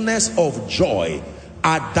fullness of joy.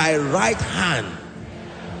 At thy right hand.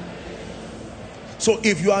 So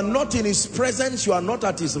if you are not in his presence, you are not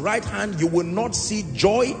at his right hand, you will not see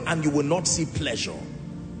joy and you will not see pleasure.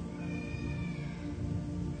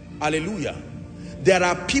 Hallelujah. There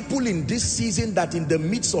are people in this season that in the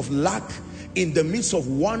midst of lack, in the midst of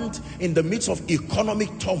want, in the midst of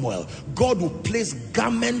economic turmoil, God will place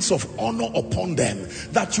garments of honor upon them,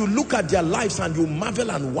 that you look at their lives and you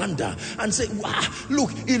marvel and wonder and say, wow,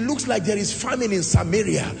 look, it looks like there is famine in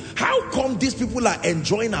Samaria. How come these people are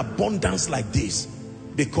enjoying abundance like this?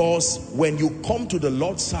 Because when you come to the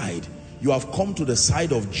Lord's side, you have come to the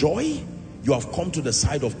side of joy. You have come to the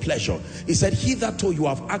side of pleasure. He said, hitherto you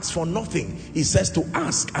have asked for nothing. He says to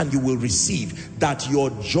ask and you will receive, that your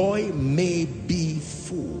joy may be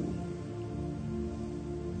full.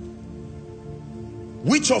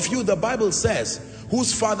 Which of you, the Bible says,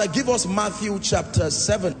 whose father, give us Matthew chapter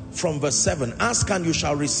 7 from verse 7. Ask and you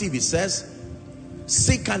shall receive. It says,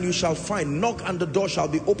 seek and you shall find. Knock and the door shall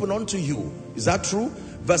be opened unto you. Is that true?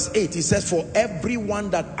 Verse 8, he says, for everyone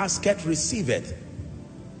that asketh receiveth.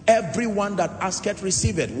 Everyone that asketh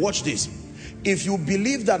receiveth. Watch this. If you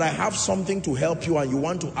believe that I have something to help you and you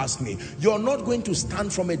want to ask me, you're not going to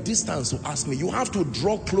stand from a distance to ask me. You have to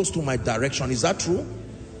draw close to my direction. Is that true?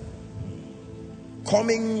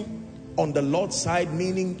 Coming on the Lord's side,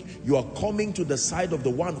 meaning you are coming to the side of the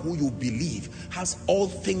one who you believe has all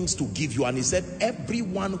things to give you. And he said,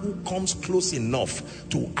 everyone who comes close enough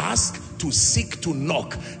to ask, to seek, to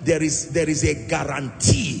knock, there is a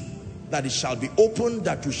guarantee that it shall be opened,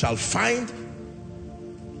 that you shall find.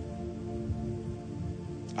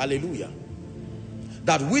 Hallelujah.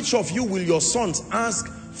 That which of you will your sons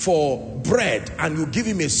ask for bread and you give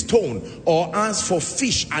him a stone, or ask for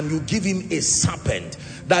fish and you give him a serpent?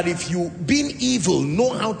 That if you, being evil, know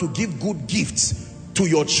how to give good gifts to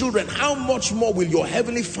your children, how much more will your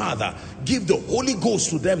heavenly Father give the Holy Ghost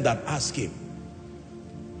to them that ask him?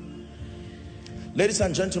 Ladies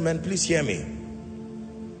and gentlemen, please hear me.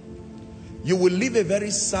 You will live a very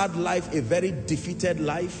sad life, a very defeated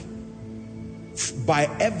life, by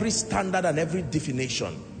every standard and every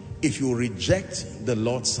definition, if you reject the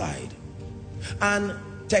Lord's side. And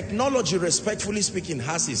technology, respectfully speaking,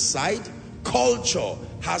 has his side. Culture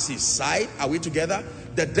has his side. Are we together?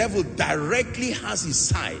 The devil directly has his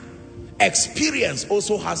side. Experience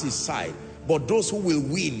also has his side. But those who will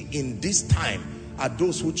win in this time are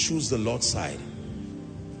those who choose the Lord's side.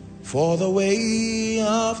 For the way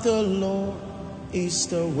of the Lord is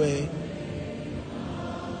the way.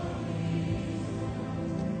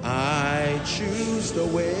 I choose the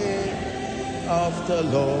way of the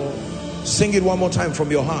Lord. Sing it one more time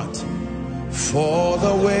from your heart. For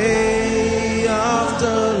the way of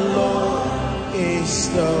the Lord is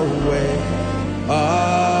the way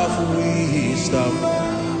of wisdom.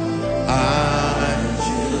 I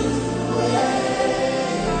choose the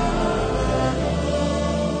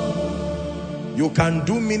way. You can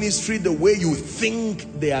do ministry the way you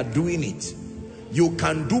think they are doing it. You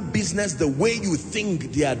can do business the way you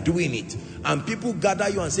think they are doing it. And people gather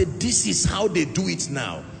you and say, this is how they do it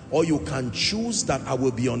now. Or you can choose that I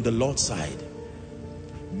will be on the Lord's side.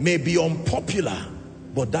 May be unpopular,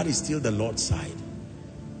 but that is still the Lord's side.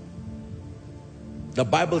 The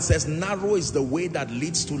Bible says narrow is the way that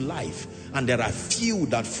leads to life, and there are few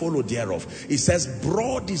that follow thereof. It says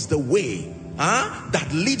broad is the way that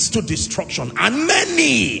leads to destruction, and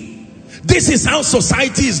many. This is how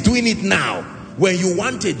society is doing it now. When you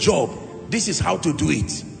want a job, this is how to do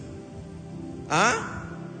it.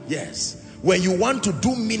 Yes. When you want to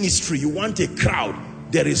do ministry, you want a crowd,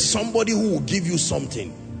 there is somebody who will give you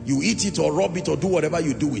something. You eat it or rub it or do whatever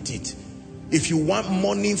you do with it. If you want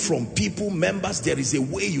money from people, members, there is a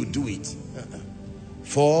way you do it.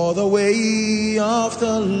 For the way of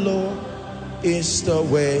the Lord is the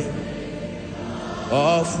way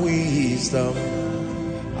of wisdom.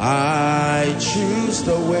 I choose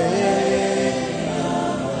the way.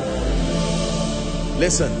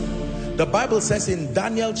 Listen, the Bible says in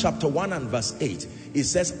Daniel chapter 1 and verse 8, it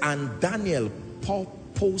says, and Daniel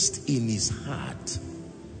purposed in his heart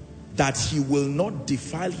that he will not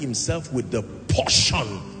defile himself with the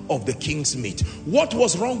portion of the king's meat. What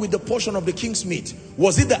was wrong with the portion of the king's meat?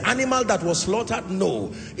 Was it the animal that was slaughtered?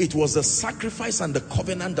 No, it was the sacrifice and the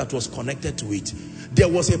covenant that was connected to it. There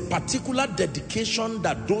was a particular dedication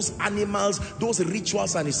that those animals, those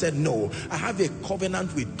rituals, and he said, no, I have a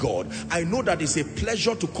covenant with God. I know that it's a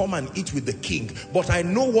pleasure to come and eat with the king, but I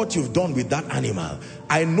know what you've done with that animal.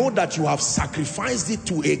 I know that you have sacrificed it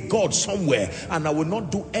to a God somewhere, and I will not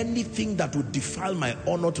do anything that would defile my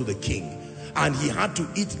honor to the king. And he had to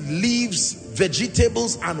eat leaves,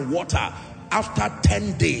 vegetables, and water. After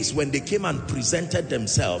 10 days, when they came and presented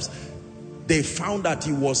themselves, they found that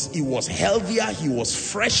he was healthier, he was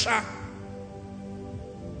fresher.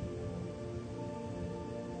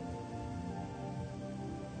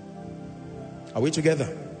 Are we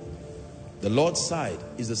together? The Lord's side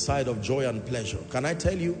is the side of joy and pleasure. Can I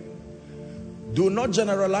tell you? Do not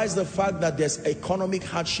generalize the fact that there's economic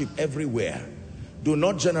hardship everywhere. Do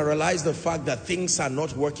not generalize the fact that things are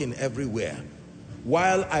not working everywhere.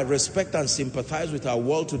 While I respect and sympathize with our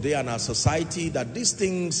world today and our society, that these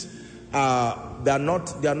things they are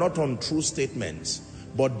not untrue statements,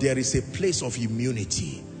 but there is a place of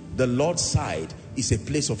immunity. The Lord's side is a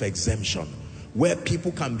place of exemption, where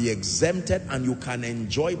people can be exempted and you can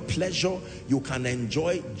enjoy pleasure, you can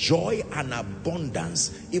enjoy joy and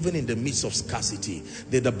abundance even in the midst of scarcity.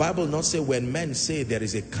 Did the Bible not say when men say there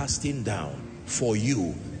is a casting down for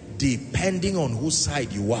you, depending on whose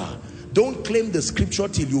side you are? Don't claim the scripture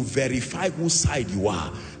till you verify whose side you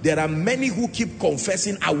are. There are many who keep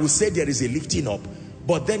confessing, I will say there is a lifting up,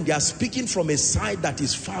 but then they are speaking from a side that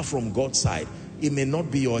is far from God's side. It may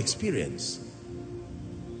not be your experience.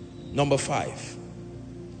 Number 5.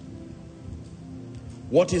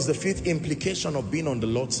 What is the fifth implication of being on the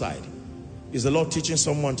Lord's side? Is the Lord teaching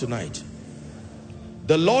someone tonight?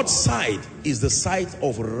 The Lord's side is the side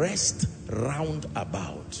of rest round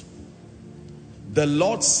about. The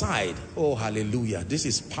Lord's side, oh hallelujah, this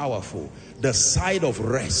is powerful. The side of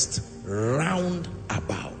rest round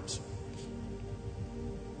about.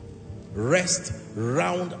 Rest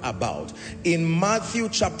round about. In Matthew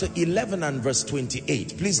chapter 11 and verse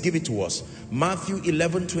 28, please give it to us. Matthew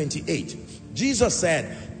 11:28. Jesus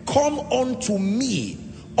said, come unto me,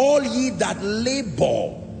 all ye that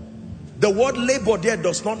labor. The word labor there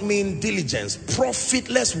does not mean diligence,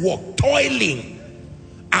 profitless work, toiling,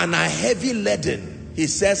 and are heavy laden. He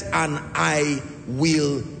says, and I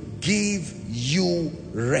will give you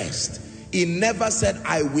rest. He never said,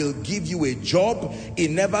 I will give you a job. He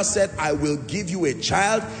never said, I will give you a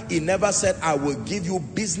child. He never said, I will give you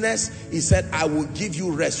business. He said, I will give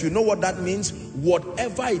you rest. You know what that means?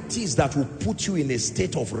 Whatever it is that will put you in a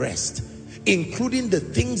state of rest, including the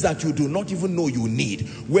things that you do not even know you need.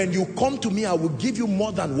 When you come to me, I will give you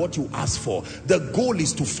more than what you ask for. The goal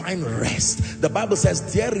is to find rest. The Bible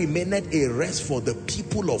says, there remaineth a rest for the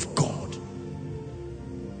people of God.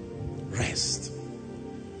 Rest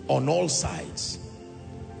on all sides.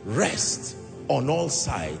 Rest on all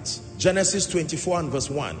sides. Genesis 24 and verse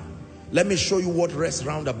 1. Let me show you what rest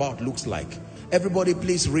roundabout looks like. Everybody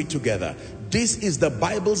please read together. This is the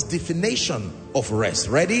Bible's definition of rest.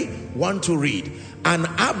 Ready? 1 to read. And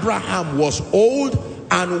Abraham was old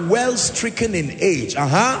and well stricken in age.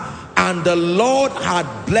 And And the Lord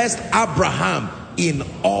had blessed Abraham in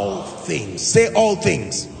all things. Say all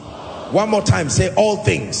things. One more time, say all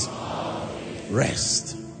things.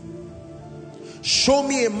 Rest. Show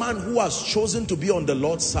me a man who has chosen to be on the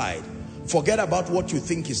Lord's side. Forget about what you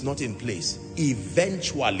think is not in place.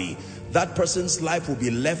 Eventually, that person's life will be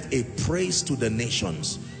left a praise to the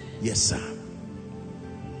nations. Yes, sir.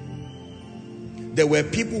 There were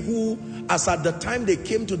people who, as at the time they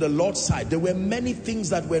came to the Lord's side, there were many things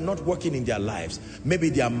that were not working in their lives. Maybe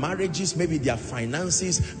their marriages, maybe their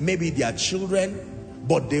finances, maybe their children,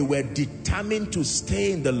 but they were determined to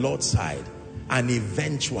stay in the Lord's side. And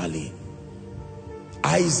eventually,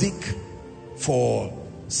 Isaac for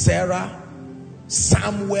Sarah,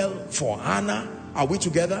 Samuel for Hannah. Are we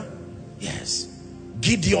together? Yes.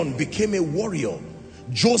 Gideon became a warrior.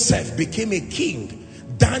 Joseph became a king.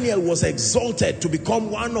 Daniel was exalted to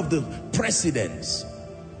become one of the presidents.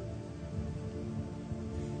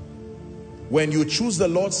 When you choose the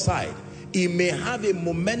Lord's side, it may have a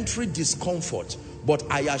momentary discomfort, but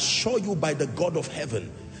I assure you by the God of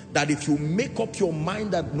heaven that if you make up your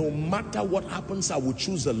mind that no matter what happens, I will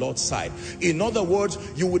choose the Lord's side. In other words,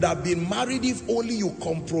 you would have been married if only you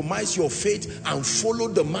compromise your faith and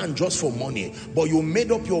followed the man just for money. But you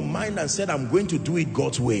made up your mind and said, I'm going to do it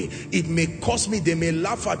God's way. It may cost me, they may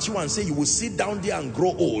laugh at you and say you will sit down there and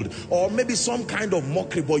grow old, or maybe some kind of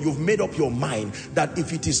mockery, but you've made up your mind that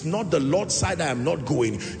if it is not the Lord's side, I am not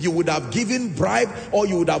going. You would have given bribe, or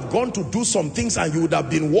you would have gone to do some things and you would have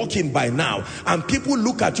been walking by now. And people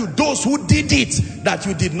look at you. Those who did it that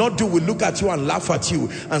you did not do will look at you and laugh at you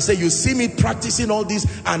and say, you see me practicing all this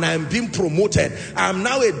and I am being promoted. I am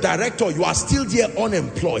now a director. You are still there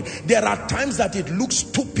unemployed. There are times that it looks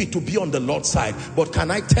stupid to be on the Lord's side. But can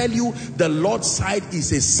I tell you, the Lord's side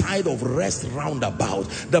is a side of rest roundabout.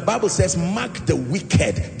 The Bible says, mark the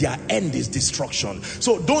wicked, their end is destruction.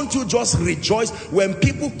 So don't you just rejoice when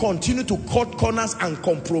people continue to cut corners and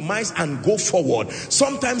compromise and go forward.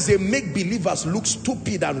 Sometimes they make believers look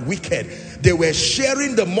stupid and wicked. They were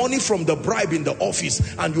sharing the money from the bribe in the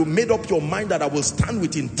office, and you made up your mind that I will stand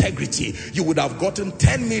with integrity. You would have gotten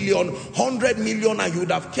 10 million, 100 million, and you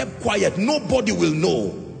would have kept quiet. Nobody will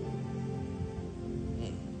know.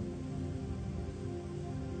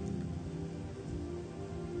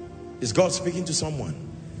 Is God speaking to someone?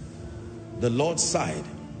 The Lord's side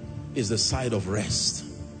is the side of rest.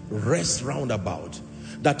 Rest roundabout.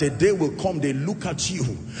 That a day will come, they look at you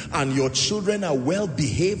and your children are well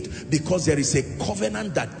behaved because there is a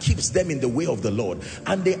covenant that keeps them in the way of the Lord.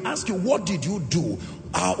 And they ask you, what did you do?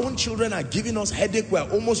 Our own children are giving us headache, we're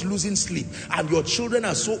almost losing sleep. And your children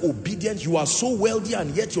are so obedient, you are so wealthy,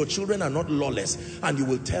 and yet your children are not lawless. And you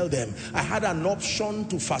will tell them, I had an option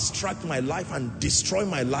to fast track my life and destroy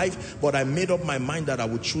my life, but I made up my mind that I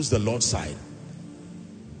would choose the Lord's side.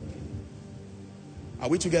 Are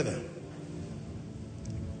we together?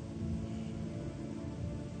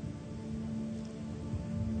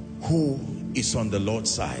 Who is on the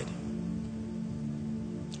Lord's side?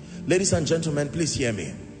 Ladies and gentlemen, please hear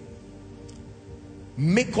me.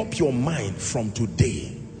 Make up your mind from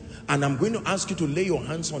today, and I'm going to ask you to lay your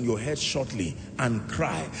hands on your head shortly and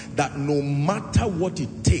cry that no matter what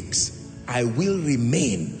it takes, I will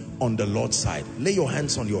remain on the Lord's side. Lay your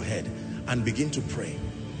hands on your head and begin to pray.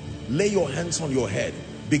 Lay your hands on your head.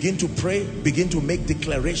 Begin to pray. Begin to make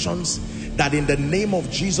declarations that in the name of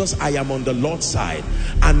Jesus, I am on the Lord's side.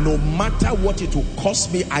 And no matter what it will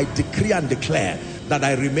cost me, I decree and declare that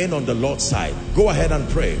I remain on the Lord's side. Go ahead and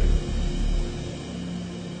pray.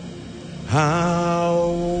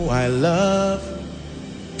 How I love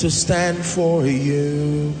to stand for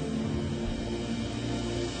you.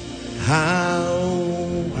 How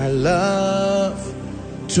I love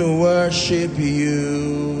to worship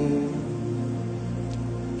you.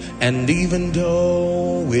 And even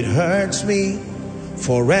though it hurts me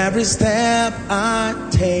for every step I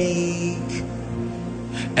take,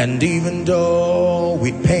 and even though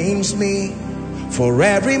it pains me for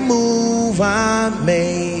every move I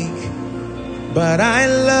make, but I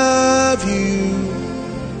love you.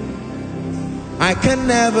 I can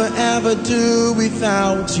never ever do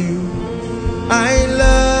without you. I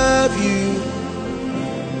love you.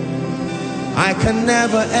 I can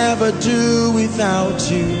never ever do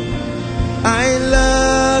without you. I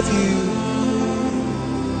love you.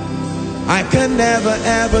 I can never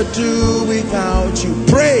ever do without you.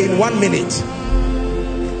 Pray in 1 minute.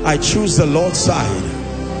 I choose the Lord's side.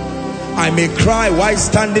 I may cry while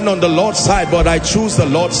standing on the Lord's side, but I choose the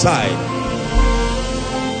Lord's side.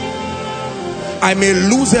 I may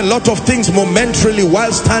lose a lot of things momentarily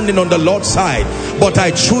while standing on the Lord's side, but I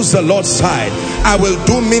choose the Lord's side. I will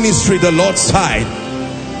do ministry the Lord's side.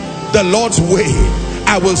 the Lord's way.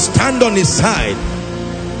 I will stand on his side.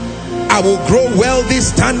 I will grow wealthy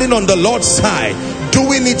standing on the Lord's side,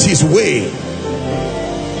 doing it his way.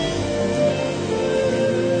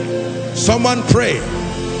 Someone pray.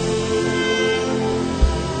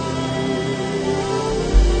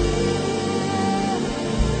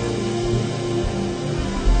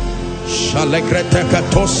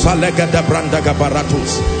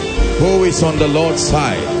 Who is on the Lord's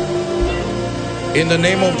side? In the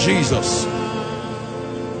name of Jesus.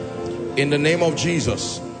 In the name of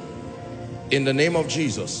Jesus. In the name of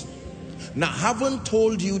Jesus. Now, I haven't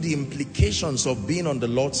told you the implications of being on the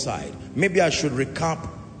Lord's side. Maybe I should recap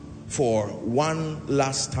for one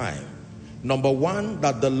last time. Number one,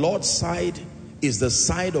 that the Lord's side is the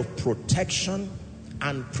side of protection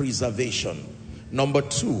and preservation. Number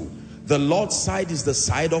two, the Lord's side is the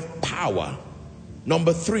side of power.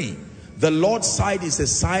 Number three, the Lord's side is a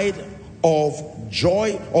side of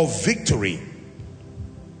joy, of victory.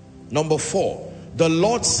 Number four, the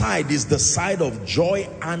Lord's side is the side of joy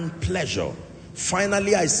and pleasure.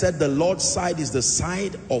 Finally, I said the Lord's side is the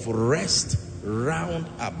side of rest round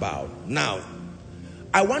about. Now,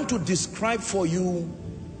 I want to describe for you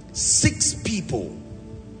 6 people,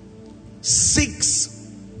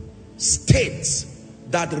 6 states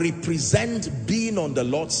that represent being on the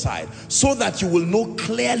Lord's side, so that you will know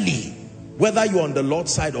clearly whether you're on the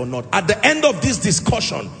Lord's side or not. At the end of this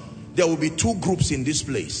discussion, there will be 2 groups in this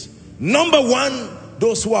place. Number one,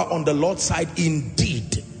 those who are on the Lord's side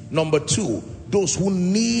indeed. Number two, those who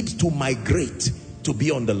need to migrate to be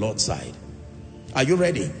on the Lord's side. Are you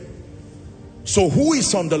ready? So who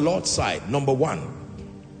is on the Lord's side? Number one,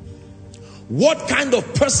 what kind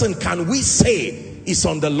of person can we say is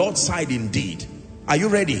on the Lord's side indeed? Are you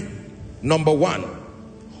ready? Number one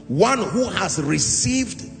who has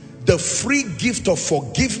received the free gift of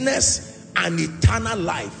forgiveness and eternal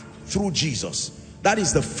life through Jesus. That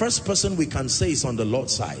is the first person we can say is on the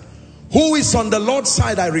Lord's side. Who is on the Lord's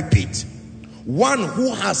side? I repeat, one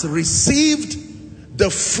who has received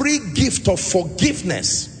the free gift of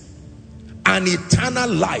forgiveness and eternal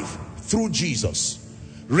life through Jesus.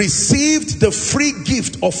 Received the free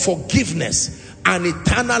gift of forgiveness and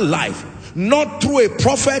eternal life, not through a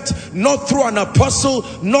prophet, not through an apostle,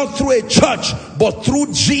 not through a church, but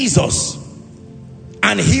through Jesus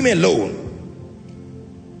and him alone.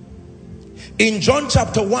 In John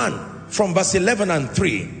chapter 1 from verse 11 and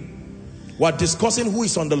 3, we're discussing who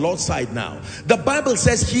is on the Lord's side now. The Bible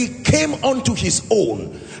says he came unto his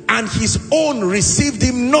own, and his own received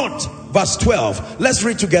him not. Verse 12. Let's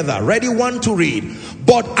read together. Ready? 1 to read.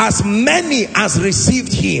 But as many as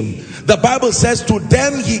received him, the Bible says, to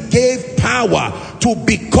them he gave power to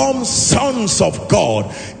become sons of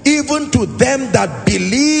God, even to them that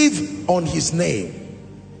believe on his name.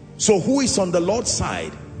 So who is on the Lord's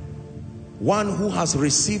side? One who has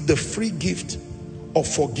received the free gift of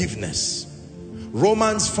forgiveness.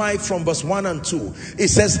 Romans 5 from verse 1 and 2. It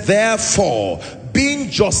says, therefore, being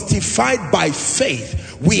justified by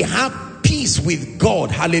faith, we have peace with God,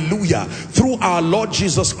 hallelujah, through our Lord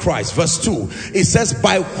Jesus Christ. Verse 2, it says,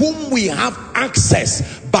 by whom we have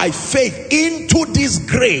access by faith into this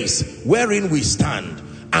grace wherein we stand,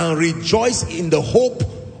 and rejoice in the hope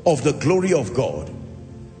of the glory of God.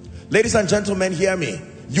 Ladies and gentlemen, hear me.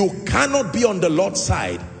 You cannot be on the Lord's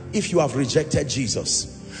side if you have rejected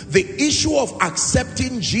Jesus. The issue of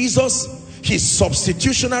accepting Jesus, his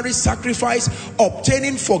substitutionary sacrifice,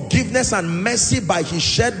 obtaining forgiveness and mercy by his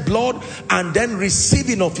shed blood, and then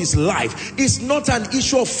receiving of his life, is not an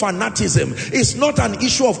issue of fanaticism. It's not an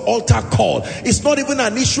issue of altar call. It's not even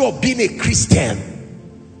an issue of being a Christian.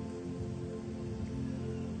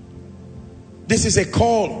 This is a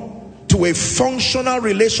call to a functional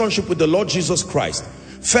relationship with the Lord Jesus Christ.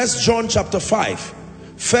 1 John chapter 5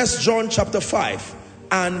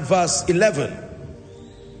 and verse 11.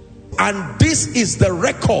 And this is the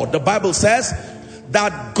record, the Bible says,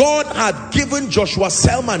 that God had given Joshua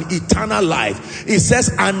Selman eternal life. It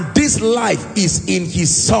says, and this life is in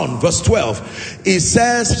his Son. Verse 12, it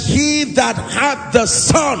says, he that had the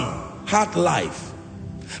Son had life,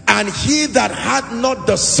 and he that had not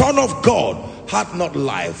the Son of God had not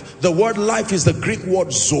life. The word life is the Greek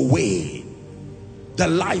word zoe, the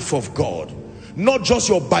life of God, not just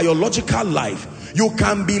your biological life. You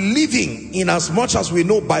can be living in as much as we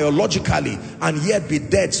know biologically and yet be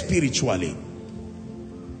dead spiritually.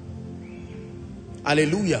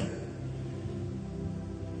 Hallelujah.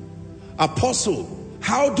 Apostle,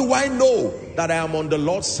 how do I know that I am on the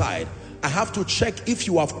Lord's side? I have to check if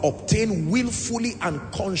you have obtained willfully and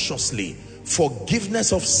consciously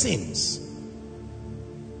forgiveness of sins.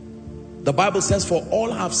 The Bible says, for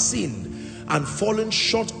all have sinned and fallen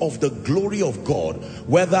short of the glory of God.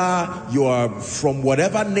 Whether you are from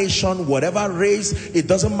whatever nation, whatever race, it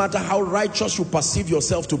doesn't matter how righteous you perceive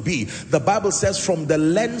yourself to be. The Bible says, from the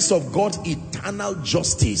lens of God's eternal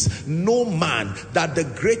justice, no man, that the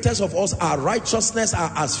greatest of us, our righteousness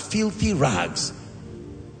are as filthy rags.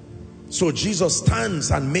 So Jesus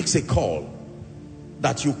stands and makes a call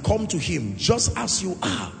that you come to him just as you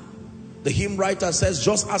are. The hymn writer says,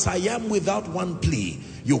 just as I am without one plea,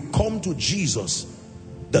 you come to Jesus,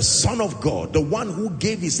 the Son of God, the one who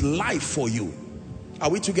gave his life for you.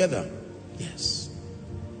 Are we together? Yes.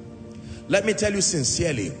 Let me tell you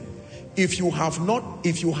sincerely, if you have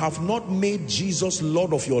not made Jesus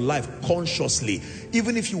Lord of your life consciously,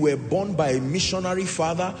 even if you were born by a missionary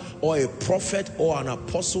father or a prophet or an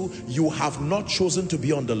apostle, you have not chosen to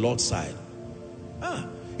be on the Lord's side.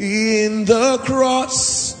 In the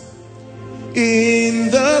cross,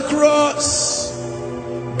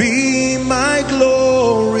 be my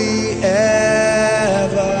glory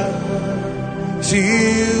ever,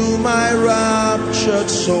 till my raptured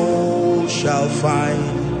soul shall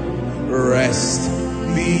find rest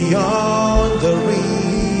beyond the river.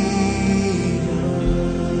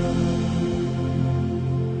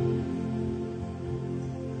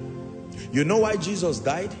 You know why Jesus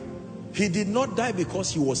died? He did not die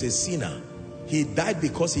because he was a sinner. He died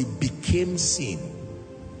because he became sin.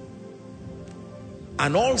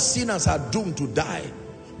 And all sinners are doomed to die.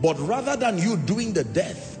 But rather than you doing the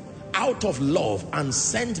death out of love and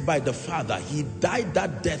sent by the Father, he died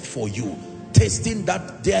that death for you, tasting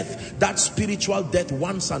that death, that spiritual death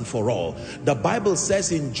once and for all. The Bible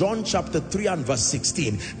says in John chapter 3 and verse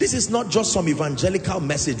 16, this is not just some evangelical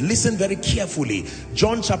message, listen very carefully.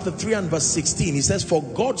 John chapter 3 and verse 16, he says, for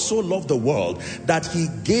God so loved the world that he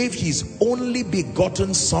gave his only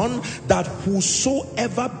begotten Son, that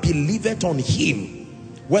whosoever believeth on him,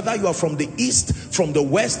 whether you are from the east, from the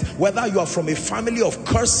west, whether you are from a family of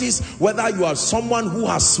curses, whether you are someone who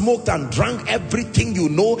has smoked and drank everything you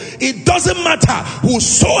know, it doesn't matter.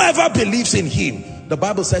 Whosoever believes in him, the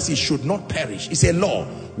Bible says he should not perish. It's a law.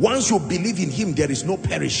 Once you believe in him, there is no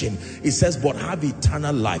perishing. It says, but have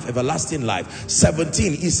eternal life, everlasting life.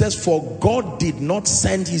 17, it says, for God did not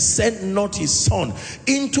send, he sent not his Son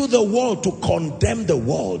into the world to condemn the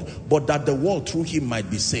world, but that the world through him might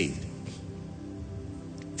be saved.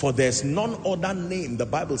 For there's none other name, the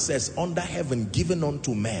Bible says, under heaven given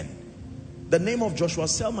unto men. The name of Joshua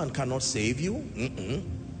Selman cannot save you.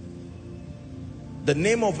 The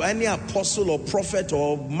name of any apostle or prophet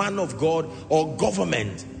or man of God or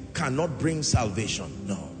government cannot bring salvation.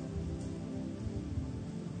 No.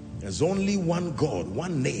 There's only one God,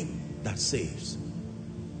 one name that saves.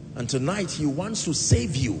 And tonight he wants to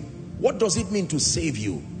save you. What does it mean to save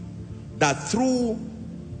you? That through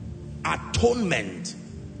atonement,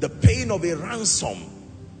 the paying of a ransom,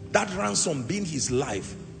 that ransom being his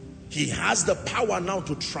life, he has the power now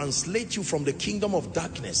to translate you from the kingdom of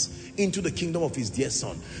darkness into the kingdom of his dear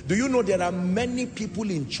Son. Do you know there are many people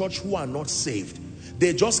in church who are not saved?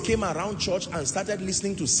 They just came around church and started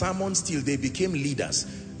listening to sermons till they became leaders.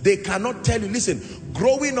 They cannot tell you, listen,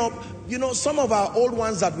 growing up, you know, some of our old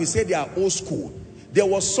ones that we say they are old school, there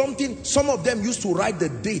was something, some of them used to write the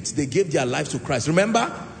dates they gave their lives to Christ.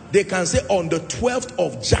 Remember? They can say on the 12th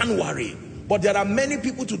of January. But there are many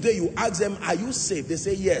people today, you ask them, are you saved? They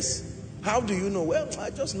say yes. How do you know? Well, I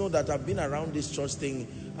just know that I've been around this church thing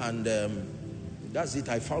and that's it.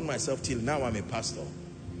 I found myself till now I'm a pastor.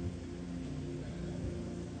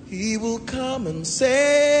 He will come and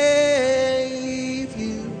save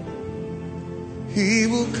you. He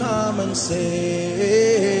will come and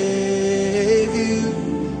save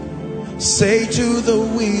you. Say to the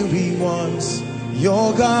weary ones,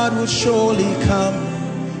 your God will surely come.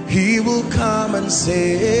 He will come and save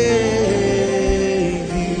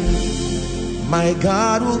you. My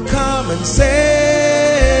God will come and save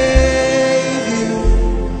you.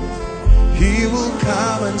 He will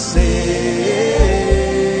come and save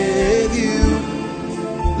you.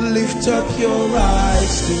 Lift up your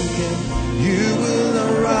eyes to him. You will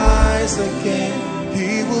arise again.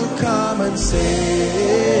 He will come and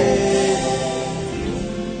save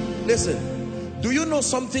you. Listen. Do you know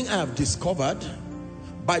something I have discovered?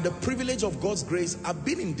 By the privilege of God's grace, I've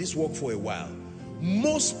been in this work for a while.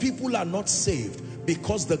 Most people are not saved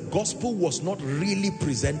because the gospel was not really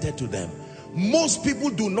presented to them. Most people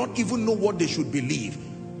do not even know what they should believe.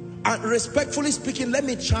 And respectfully speaking, let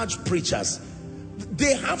me charge preachers.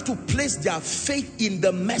 They have to place their faith in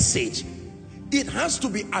the message. It has to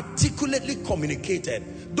be articulately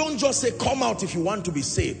communicated. Don't just say, come out if you want to be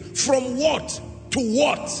saved. From what to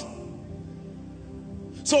what?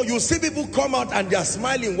 So you see people come out and they are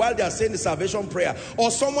smiling while they are saying the salvation prayer,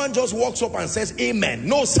 or someone just walks up and says amen.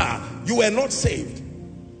 No sir, you were not saved.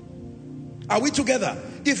 Are we together?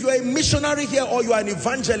 If you are a missionary here or you are an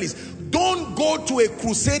evangelist, don't go to a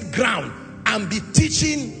crusade ground and be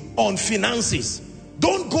teaching on finances.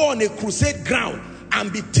 Don't go on a crusade ground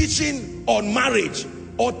and be teaching on marriage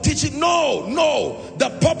or teaching. No. The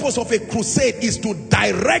purpose of a crusade is to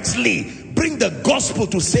directly bring the gospel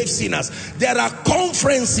to save sinners. There are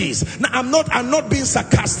conferences. Now, I'm not being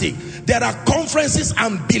sarcastic. There are conferences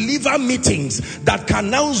and believer meetings that can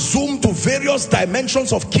now zoom to various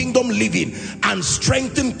dimensions of kingdom living and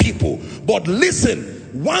strengthen people. But listen,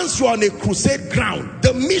 once you're on a crusade ground,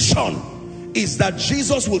 the mission is that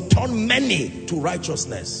Jesus will turn many to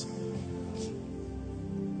righteousness.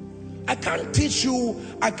 I can't teach you,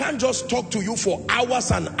 I can't just talk to you for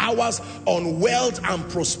hours and hours on wealth and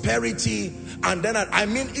prosperity. And then,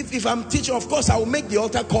 if I'm teaching, of course, I will make the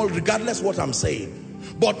altar call regardless what I'm saying.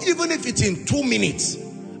 But even if it's in 2 minutes,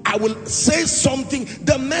 I will say something.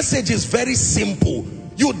 The message is very simple.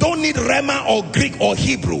 You don't need Rema or Greek or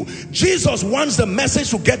Hebrew. Jesus wants the message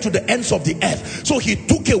to get to the ends of the earth. So he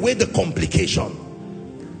took away the complication.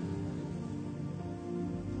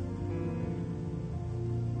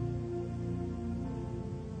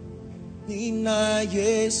 Nina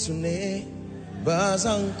Yesune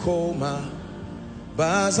Bazankoma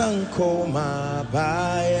Bayama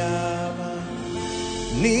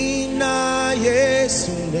Nina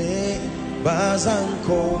Yesune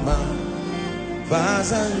Bazankoma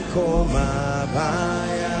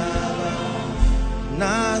Bayama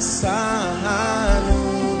Nasahanu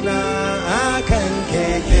na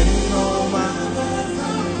Akanke Noma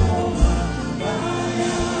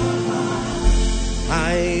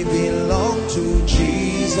I belong to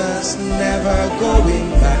Jesus, never going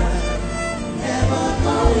back.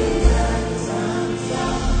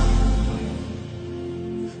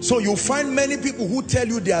 So you find many people who tell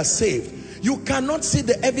you they are saved. You cannot see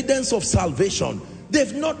the evidence of salvation.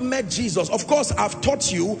 They've not met Jesus. Of course, I've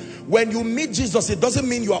taught you, when you meet Jesus, it doesn't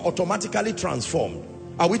mean you are automatically transformed.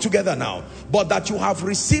 Are we together now? But that you have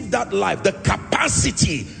received that life, the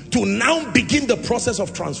capacity to now begin the process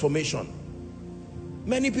of transformation.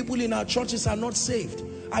 Many people in our churches are not saved.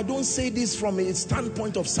 I don't say this from a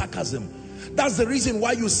standpoint of sarcasm. That's the reason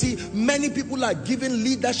why you see many people are given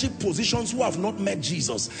leadership positions who have not met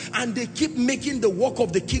Jesus. And they keep making the work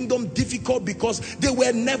of the kingdom difficult because they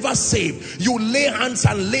were never saved. You lay hands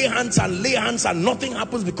and lay hands and lay hands and nothing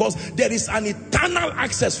happens, because there is an eternal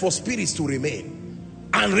access for spirits to remain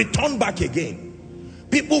and return back again.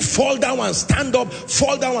 People fall down and stand up,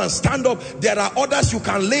 fall down and stand up. There are others you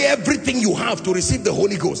can lay everything you have to receive the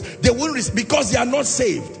Holy Ghost. They won't receive because they are not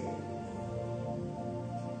saved.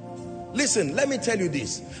 Listen, let me tell you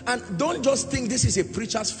this. And don't just think this is a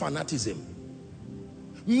preacher's fanaticism.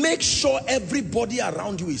 Make sure everybody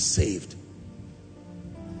around you is saved.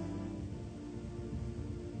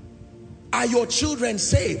 Are your children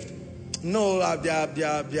saved? No, they are,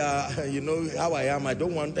 you know how I am. I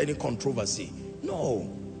don't want any controversy. No.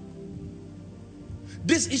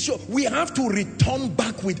 This issue, we have to return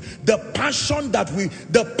back with the passion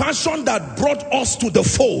that brought us to the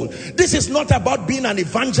fold. This is not about being an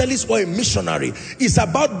evangelist or a missionary. It's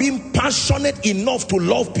about being passionate enough to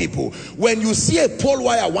love people. When you see a pole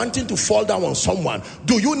wire wanting to fall down on someone,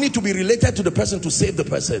 do you need to be related to the person to save the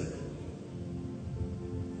person?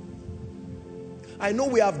 I know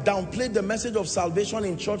we have downplayed the message of salvation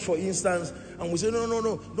in church, for instance, and we say,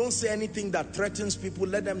 no, don't say anything that threatens people.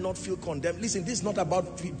 Let them not feel condemned. Listen, this is not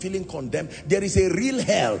about feeling condemned. There is a real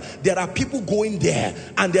hell. There are people going there,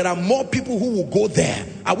 and there are more people who will go there.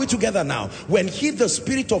 Are we together now? When he, the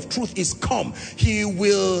Spirit of truth, is come, he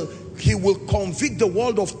will convict the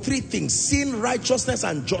world of 3 things: sin, righteousness,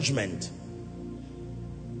 and judgment.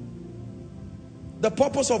 The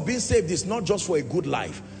purpose of being saved is not just for a good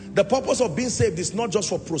life. The purpose of being saved is not just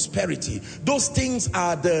for prosperity. Those things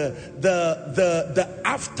are the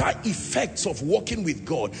after effects of walking with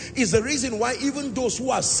God. Is the reason why even those who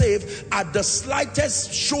are saved, at the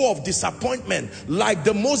slightest show of disappointment, like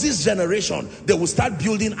the Moses generation, they will start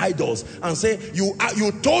building idols and say,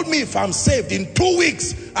 you told me if I'm saved, in 2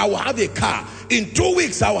 weeks I will have a car. In 2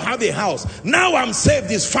 weeks I will have a house. Now I'm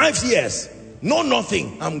saved, it's 5 years. No,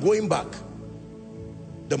 nothing. I'm going back.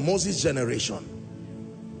 The Moses generation.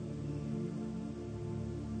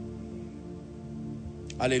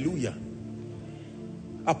 Hallelujah.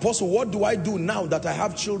 Apostle, what do I do now that I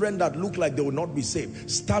have children that look like they will not be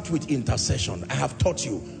saved? Start with intercession. I have taught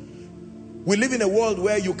you. We live in a world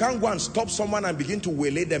where you can't go and stop someone and begin to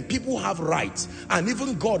waylay them. People have rights, and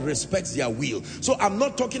even God respects their will. So I'm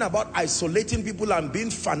not talking about isolating people and being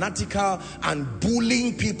fanatical and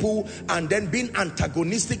bullying people and then being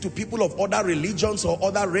antagonistic to people of other religions or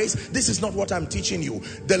other race. This is not what I'm teaching you.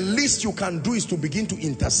 The least you can do is to begin to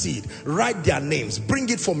intercede. Write their names. Bring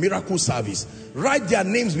it for miracle service. Write their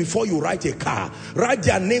names before you write a car. Write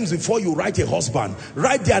their names before you write a husband.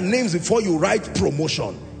 Write their names before you write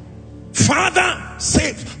promotion. Father,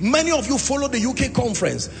 save. Many of you follow the UK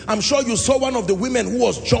conference. I'm sure you saw one of the women who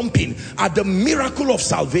was jumping at the miracle of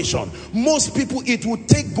salvation. Most people, it would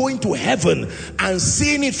take going to heaven and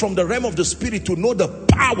seeing it from the realm of the spirit to know the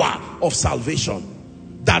power of salvation.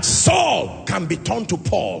 That Saul can be turned to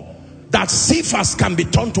Paul. That Cephas can be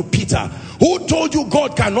turned to Peter. Who told you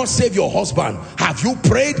God cannot save your husband? Have you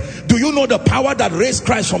prayed? Do you know the power that raised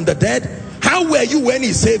Christ from the dead? How were you when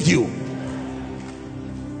he saved you?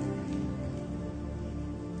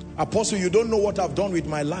 Apostle, you don't know what I've done with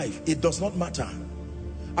my life. It does not matter.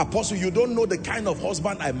 Apostle, you don't know the kind of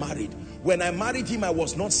husband I married. When I married him, I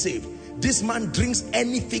was not saved. This man drinks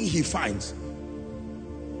anything he finds.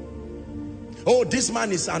 Oh, this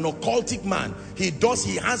man is an occultic man.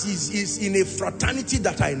 He's in a fraternity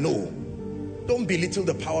that I know. Don't belittle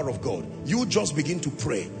the power of God. You just begin to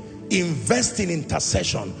pray. Invest in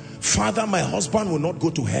intercession. Father, my husband will not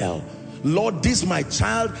go to hell. Lord, this my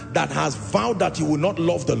child that has vowed that he will not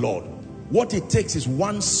love the Lord. What it takes is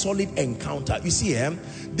one solid encounter. You see,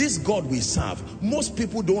 this God we serve, most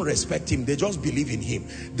people don't respect him. They just believe in him.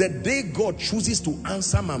 The day God chooses to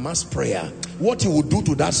answer Mama's prayer, what he will do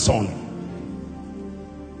to that son.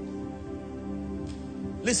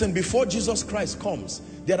 Listen, before Jesus Christ comes,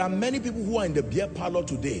 there are many people who are in the beer parlor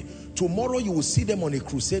today. Tomorrow you will see them on a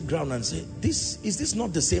crusade ground and say, is this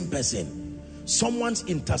not the same person? Someone's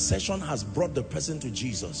intercession has brought the person to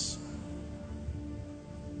Jesus.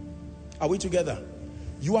 Are we together?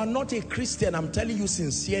 You are not a Christian, I'm telling you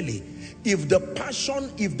sincerely. If the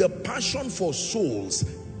passion for souls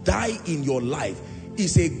die in your life,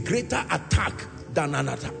 is a greater attack than an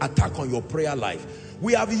attack on your prayer life.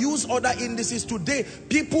 We have used other indices today.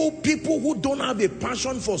 People who don't have a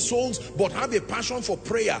passion for souls but have a passion for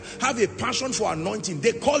prayer, have a passion for anointing,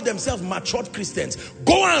 they call themselves matured Christians.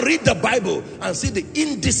 Go and read the Bible and see the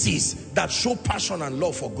indices that show passion and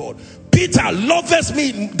love for God. Peter, lovest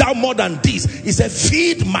me thou more than this? He said,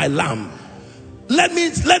 feed my lamb. Let me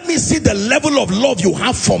see the level of love you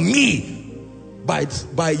have for me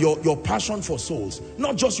by your passion for souls.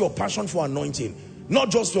 Not just your passion for anointing. Not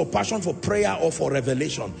just your passion for prayer or for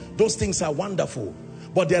revelation. Those things are wonderful.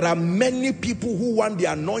 But there are many people who want the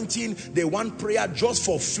anointing, they want prayer just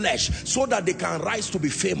for flesh, so that they can rise to be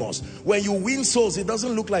famous. When you win souls, it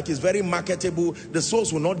doesn't look like it's very marketable. The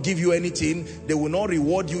souls will not give you anything. They will not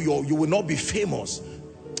reward you. You will not be famous.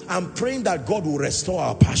 I'm praying that God will restore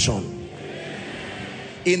our passion.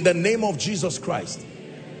 In the name of Jesus Christ.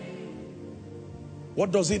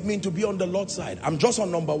 What does it mean to be on the Lord's side? I'm just on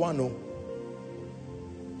number one. No.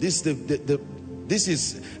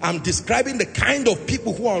 I'm describing the kind of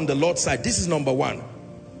people who are on the Lord's side. This is number one.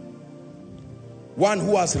 One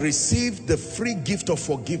who has received the free gift of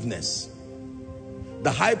forgiveness. The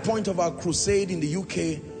high point of our crusade in the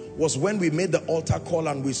UK was when we made the altar call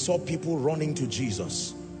and we saw people running to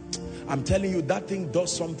Jesus. I'm telling you, that thing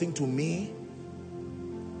does something to me.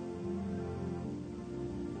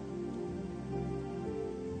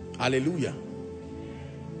 Hallelujah.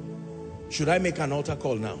 Should I make an altar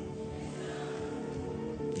call now?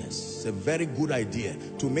 Yes, it's a very good idea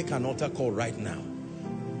to make an altar call right now.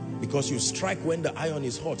 Because you strike when the iron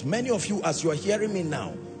is hot. Many of you, as you are hearing me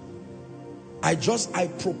now, I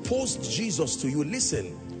proposed Jesus to you.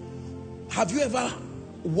 Listen, have you ever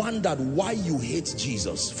wondered why you hate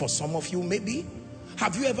Jesus? For some of you, maybe.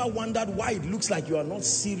 Have you ever wondered why it looks like you are not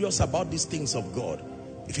serious about these things of God?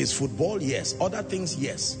 If it's football, yes. Other things,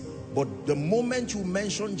 yes. But the moment you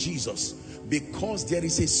mention Jesus, because there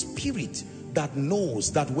is a spirit that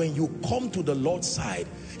knows that when you come to the Lord's side,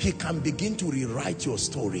 he can begin to rewrite your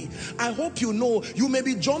story. I hope you know, you may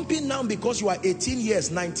be jumping now because you are 18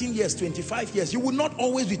 years, 19 years, 25 years. You will not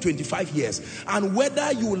always be 25 years. And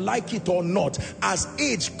whether you like it or not, as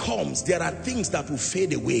age comes, there are things that will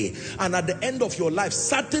fade away. And at the end of your life,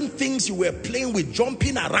 certain things you were playing with,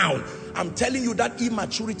 jumping around, I'm telling you that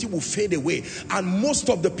immaturity will fade away. And most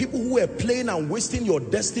of the people who are playing and wasting your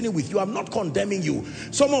destiny with you, I'm not condemning you.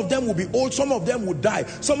 Some of them will be old, some of them will die.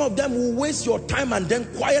 Some of them will waste your time and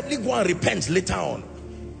then quietly go and repent later on.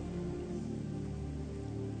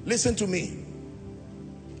 Listen to me.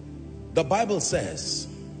 The Bible says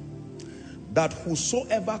that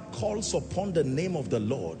whosoever calls upon the name of the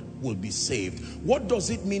Lord will be saved. What does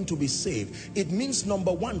it mean to be saved? It means,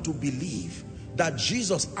 number one, to believe that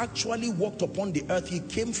Jesus actually walked upon the earth. He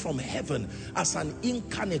came from heaven as an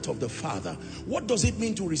incarnate of the Father. What does it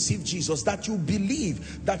mean to receive Jesus? That you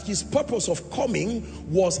believe that his purpose of coming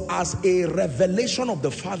was as a revelation of the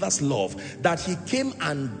Father's love, that he came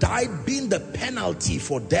and died, being the penalty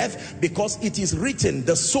for death, because it is written,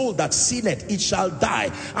 the soul that sinneth, it shall die.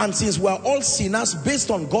 And since we are all sinners, based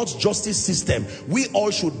on God's justice system, we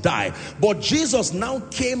all should die. But Jesus now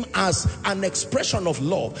came as an expression of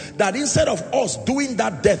love, that instead of us doing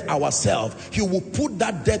that death ourselves, he will put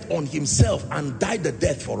that death on himself and die the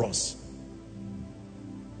death for us.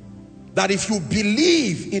 That if you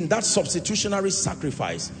believe in that substitutionary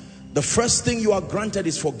sacrifice, the first thing you are granted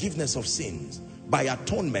is forgiveness of sins by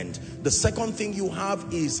atonement. The second thing you have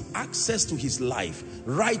is access to his life,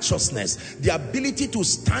 righteousness, the ability to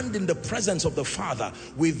stand in the presence of the Father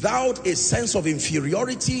without a sense of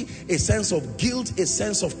inferiority, a sense of guilt, a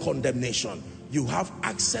sense of condemnation. You have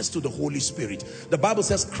access to the Holy Spirit. The Bible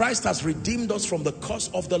says Christ has redeemed us from the curse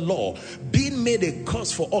of the law, being made a curse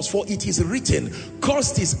for us. For it is written,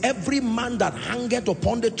 cursed is every man that hangeth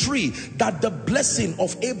upon the tree, that the blessing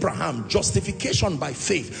of Abraham, justification by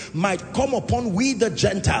faith, might come upon we the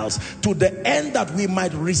Gentiles, to the end that we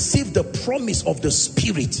might receive the promise of the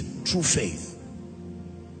Spirit through faith.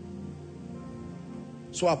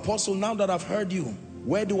 So, Apostle, now that I've heard you,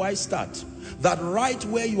 where do I start? That right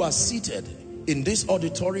where you are seated, in this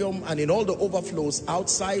auditorium and in all the overflows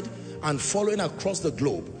outside and following across the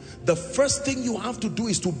globe, the first thing you have to do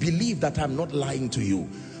is to believe that I'm not lying to you.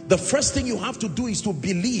 The first thing you have to do is to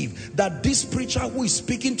believe that this preacher who is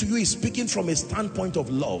speaking to you is speaking from a standpoint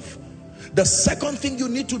of love. The second thing you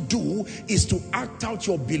need to do is to act out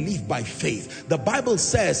your belief by faith. The Bible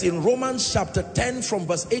says in Romans chapter 10 from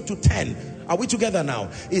verse 8 to 10, are we together now?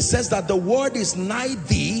 It says that the word is nigh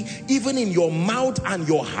thee, even in your mouth and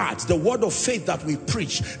your heart. The word of faith that we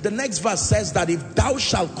preach. The next verse says that if thou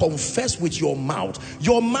shalt confess with your mouth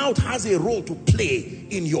has a role to play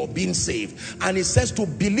in your being saved. And it says to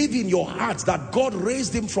believe in your heart that God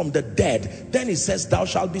raised him from the dead. Then it says thou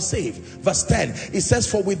shalt be saved. Verse 10, it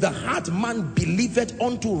says, for with the heart man believeth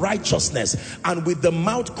unto righteousness, and with the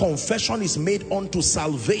mouth confession is made unto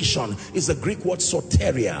salvation. Is the Greek word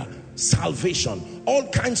soteria. Salvation, all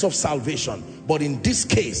kinds of salvation, but in this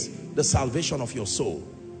case, the salvation of your soul.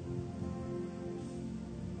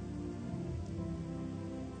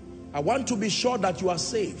 I want to be sure that you are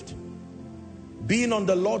saved. Being on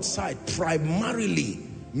the Lord's side primarily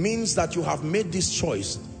means that you have made this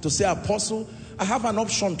choice to say, Apostle, I have an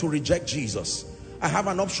option to reject Jesus. I have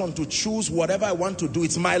an option to choose whatever I want to do.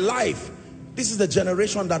 It's my life. This is the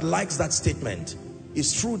generation that likes that statement.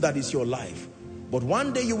 It's true that it's your life. But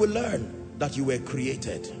one day you will learn that you were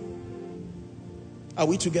created. Are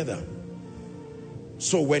we together?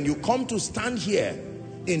 So when you come to stand here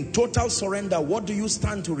in total surrender, what do you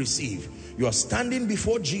stand to receive? You are standing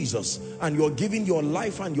before Jesus and you're giving your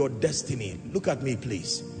life and your destiny. Look at me,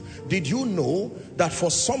 please. Did you know that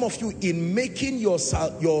for some of you, in making your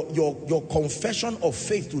confession of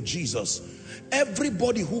faith to Jesus,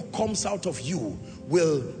 everybody who comes out of you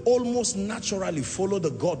will almost naturally follow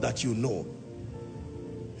the God that you know?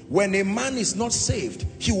 When a man is not saved,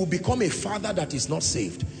 he will become a father that is not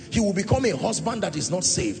saved. He will become a husband that is not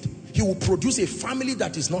saved. He will produce a family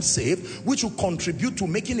that is not saved, which will contribute to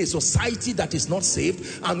making a society that is not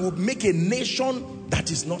saved, and will make a nation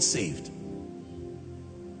that is not saved.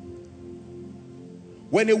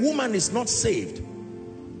 When a woman is not saved,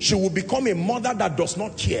 she will become a mother that does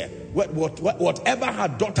not care. Whatever her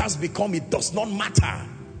daughters become, it does not matter.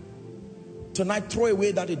 Tonight, throw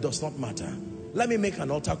away that it does not matter. Let me make an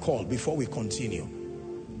altar call before we continue.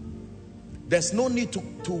 There's no need to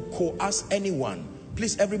coerce anyone.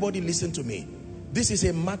 Please, everybody listen to me. This is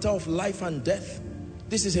a matter of life and death.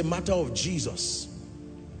 This is a matter of Jesus.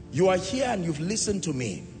 You are here and you've listened to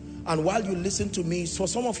me. And while you listen to me, for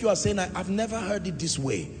some of you are saying, I've never heard it this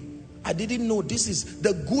way. I didn't know. This is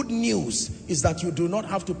the good news, is that you do not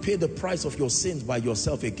have to pay the price of your sins by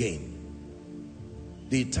yourself again.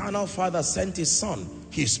 The eternal Father sent his Son.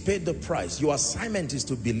 He's paid the price. Your assignment is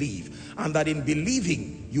to believe, and that in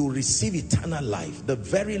believing you receive eternal life, the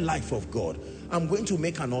very life of God. I'm going to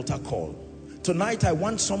make an altar call. Tonight I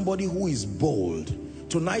want somebody who is bold.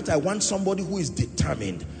 Tonight I want somebody who is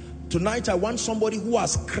determined. Tonight, I want somebody who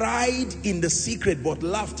has cried in the secret but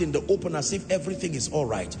laughed in the open as if everything is all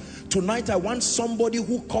right. Tonight, I want somebody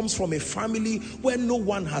who comes from a family where no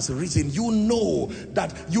one has risen. You know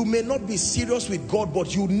that you may not be serious with God,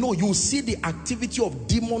 but you know, you see the activity of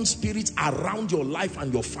demon spirits around your life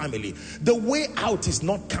and your family. The way out is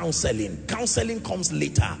not counseling. Counseling comes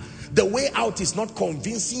later. The way out is not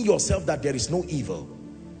convincing yourself that there is no evil.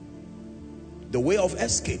 The way of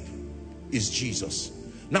escape is Jesus.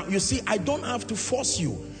 Now, you see, I don't have to force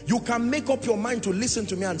you. You can make up your mind to listen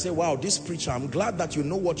to me and say, wow, this preacher, I'm glad that you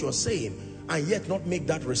know what you're saying, and yet not make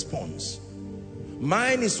that response.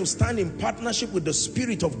 Mine is to stand in partnership with the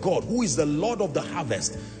Spirit of God, who is the Lord of the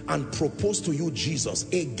harvest, and propose to you Jesus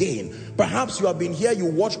again. Perhaps you have been here, you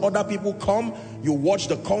watch other people come, you watch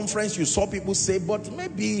the conference, you saw people say, but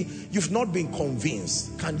maybe you've not been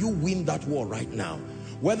convinced. Can you win that war right now?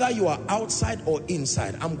 Whether you are outside or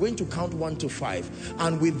inside, I'm going to count 1 to 5.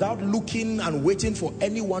 And without looking and waiting for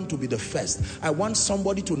anyone to be the first, I want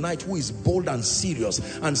somebody tonight who is bold and serious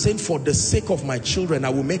and saying, for the sake of my children, I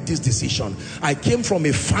will make this decision. I came from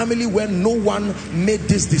a family where no one made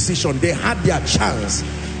this decision. They had their chance.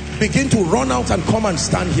 Begin to run out and come and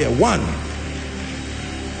stand here. 1,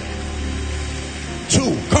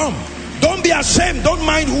 2, come. Don't be ashamed. Don't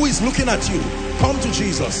mind who is looking at you. Come to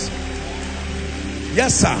Jesus.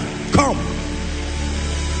 Yes, sir. Come.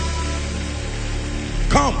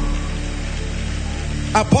 Come.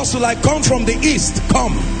 Apostle, I come from the east.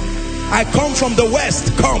 Come. I come from the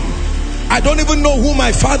west. Come. I don't even know who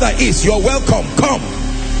my father is. You're welcome. Come.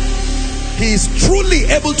 He is truly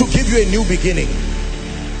able to give you a new beginning.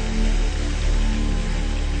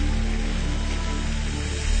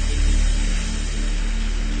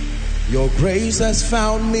 Your grace has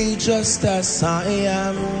found me just as I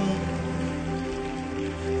am.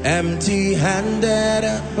 Empty-handed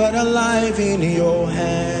but alive in your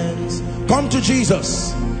hands. Come to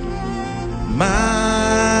Jesus. Majesty,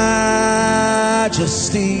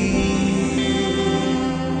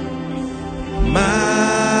 majesty,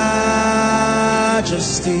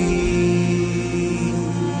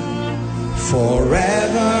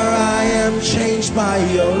 forever I am changed by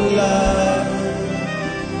your love.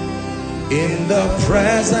 In the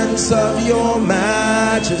presence of your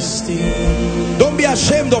majesty. Don't be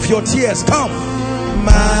ashamed of your tears. Come.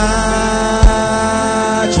 Majesty,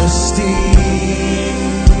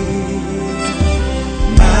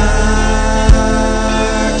 majesty,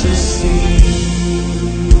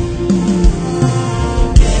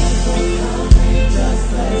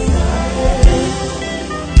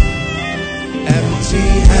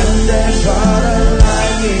 empty-handed but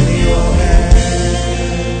alive in your hands.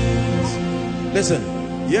 Listen,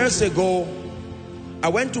 years ago, I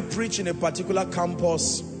went to preach in a particular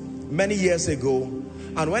campus many years ago,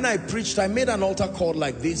 and when I preached, I made an altar call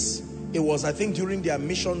like this. It was, I think, during their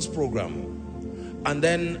missions program. And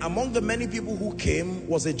then among the many people who came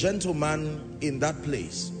was a gentleman in that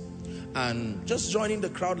place. And just joining the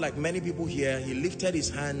crowd like many people here, he lifted his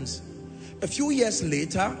hands. A few years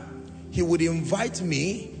later, he would invite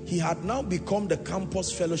me. He had now become the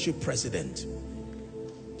campus fellowship president.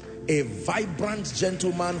 A vibrant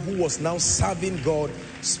gentleman who was now serving God,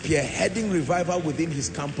 spearheading revival within his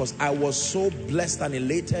campus. I was so blessed and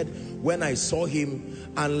elated when I saw him.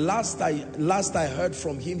 And last I heard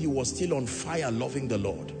from him, he was still on fire loving the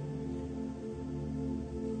Lord.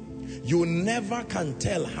 You never can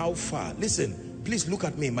tell how far. Listen, please look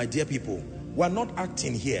at me, my dear people. We're not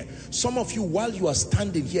acting here. Some of you, while you are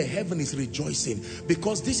standing here, heaven is rejoicing,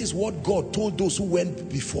 because this is what God told those who went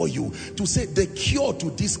before you to say, the cure to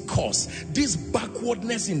this curse, this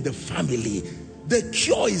backwardness in the family, the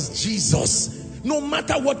cure is Jesus. No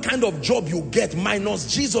matter what kind of job you get,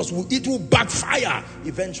 minus Jesus, it will backfire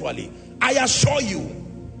eventually. I assure you.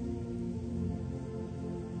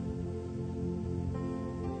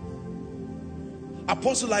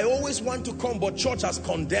 Apostle, I always want to come, but church has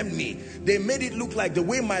condemned me. They made it look like the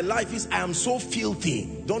way my life is, I am so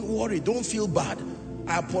filthy. Don't worry, don't feel bad.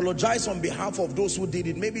 I apologize on behalf of those who did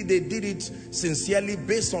it. Maybe they did it sincerely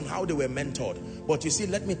based on how they were mentored. But you see,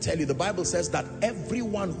 let me tell you, the Bible says that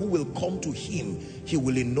everyone who will come to him, he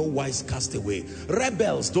will in no wise cast away.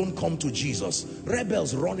 Rebels don't come to Jesus.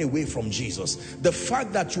 Rebels run away from Jesus. The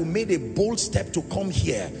fact that you made a bold step to come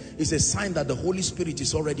here is a sign that the Holy Spirit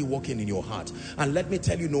is already working in your heart. And let me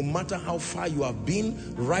tell you, no matter how far you have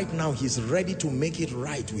been, right now he's ready to make it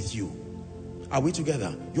right with you. Are we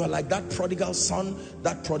together? You are like that prodigal son,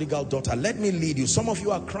 that prodigal daughter. Let me lead you. Some of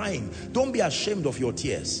you are crying. Don't be ashamed of your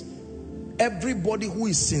tears. Everybody who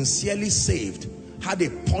is sincerely saved had a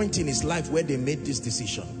point in his life where they made this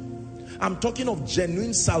decision. I'm talking of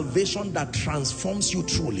genuine salvation that transforms you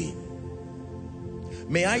truly.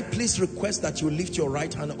 May I please request that you lift your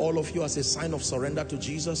right hand, all of you, as a sign of surrender to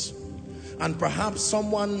Jesus. And perhaps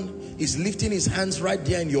someone is lifting his hands right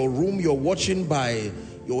there in your room. You're watching by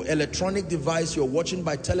your electronic device, you're watching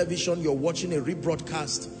by television, you're watching a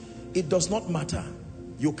rebroadcast. It does not matter.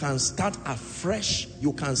 You can start afresh.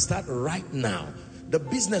 You can start right now. The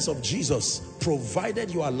business of Jesus,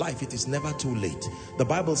 provided you are alive, it is never too late. The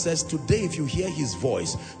Bible says, today if you hear his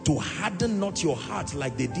voice, to harden not your heart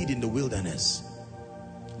like they did in the wilderness.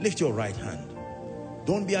 Lift your right hand.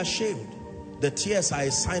 Don't be ashamed. The tears are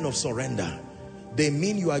a sign of surrender. They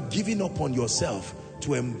mean you are giving up on yourself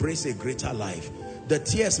to embrace a greater life. The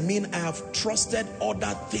tears mean I have trusted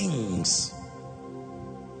other things.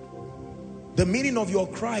 The meaning of your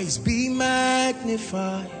cry is, be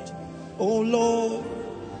magnified, O Lord.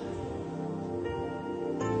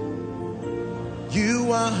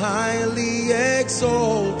 You are highly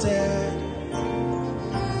exalted,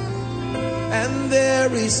 and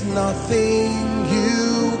there is nothing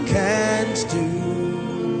you can't do.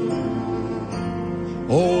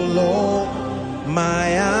 Oh Lord,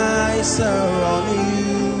 my eyes are on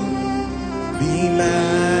you. Be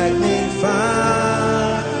magnified,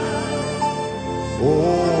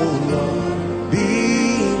 oh Lord, be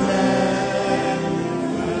magnified.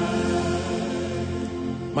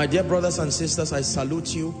 My dear brothers and sisters, I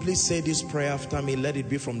salute you. Please say this prayer after me. Let it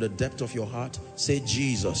be from the depth of your heart. Say,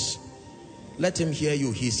 Jesus. Let him hear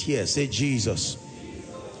you. He's here. Say, Jesus,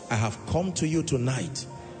 I have come to you tonight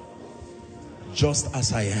just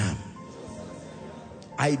as I am.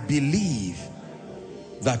 I believe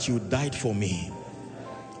that you died for me.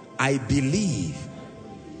 I believe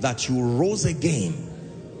that you rose again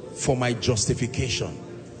for my justification.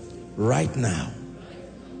 Right now,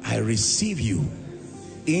 I receive you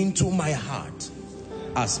into my heart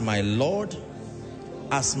as my Lord,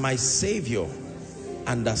 as my Savior,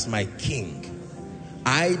 and as my King.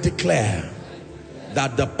 I declare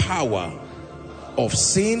that the power of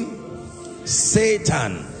sin,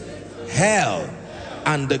 Satan, hell,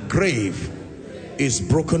 and the grave is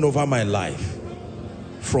broken over my life.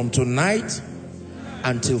 From tonight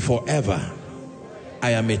until forever,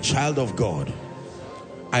 I am a child of God.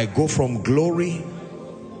 I go from glory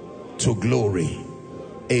to glory.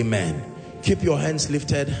 Amen. Keep your hands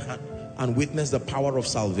lifted and witness the power of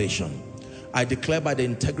salvation. I declare by the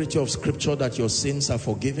integrity of scripture that your sins are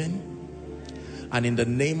forgiven. And in the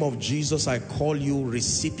name of Jesus, I call you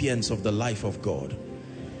recipients of the life of God.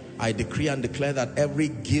 I decree and declare that every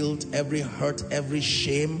guilt, every hurt, every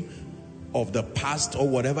shame of the past or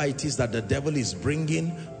whatever it is that the devil is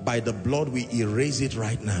bringing, by the blood we erase it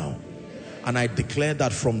right now. And I declare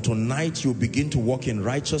that from tonight you begin to walk in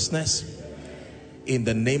righteousness in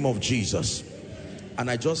the name of Jesus. And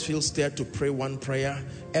I just feel stirred to pray one prayer.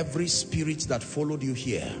 Every spirit that followed you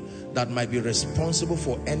here, that might be responsible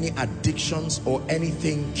for any addictions or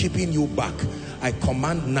anything keeping you back, I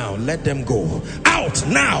command now, let them go out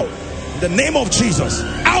now in the name of Jesus,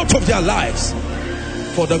 out of their lives.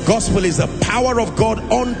 For the gospel is the power of God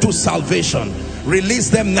unto salvation. Release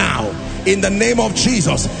them now in the name of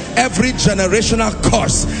Jesus. Every generational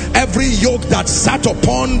curse, every yoke that sat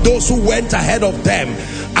upon those who went ahead of them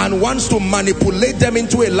and wants to manipulate them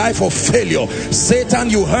into a life of failure. Satan,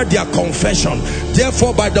 you heard their confession.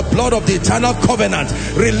 Therefore, by the blood of the eternal covenant,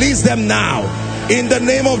 release them now in the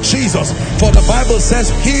name of Jesus. For the Bible says,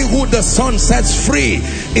 he who the Son sets free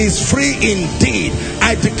is free indeed.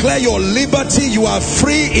 I declare your liberty, you are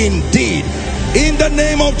free indeed in the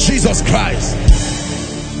name of Jesus Christ.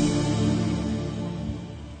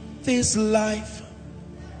 This life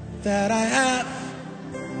that I have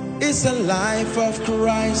is the life of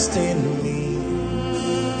Christ in me.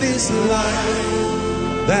 This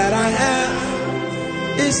life that I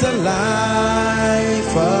have is the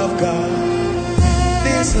life of God.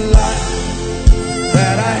 This life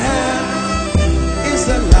that I have is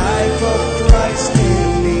the life of Christ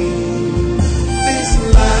in me. This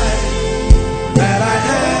life that I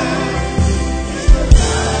have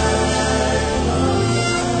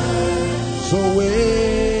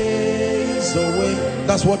is the way.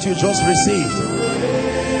 That's what you just received.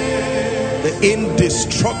 The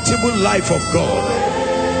indestructible life of God.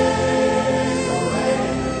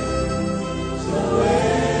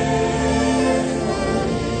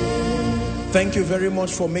 Thank you very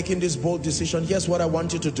much for making this bold decision. Here's what I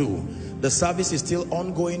want you to do. The service is still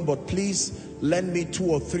ongoing, but please lend me 2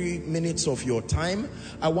 or 3 minutes of your time.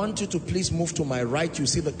 I want you to please move to my right. You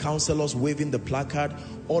see the counselors waving the placard.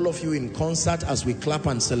 All of you in concert as we clap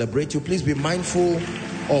and celebrate you. Please be mindful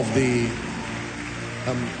of the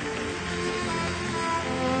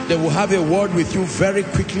They will have a word with you very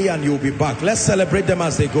quickly and you'll be back. Let's celebrate them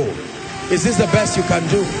as they go. Is this the best you can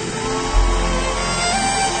do?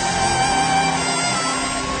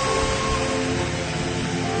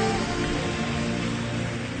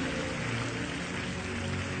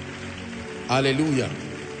 Hallelujah.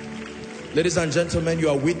 Ladies and gentlemen, you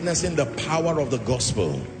are witnessing the power of the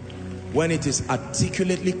gospel when it is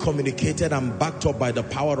articulately communicated and backed up by the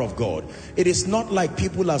power of God. It is not like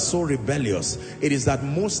people are so rebellious. It is that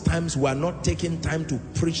most times we are not taking time to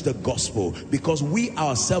preach the gospel because we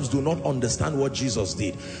ourselves do not understand what Jesus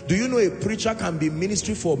did. Do you know a preacher can be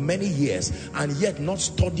ministry for many years and yet not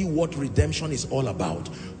study what redemption is all about?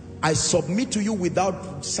 I submit to you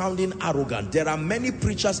without sounding arrogant. There are many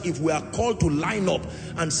preachers, if we are called to line up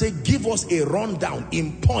and say, give us a rundown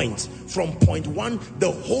in point, from point one,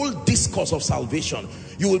 the whole discourse of salvation,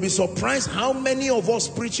 you will be surprised how many of us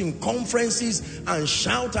preach in conferences and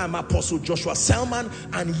shout, I'm Apostle Joshua Selman,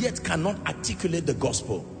 and yet cannot articulate the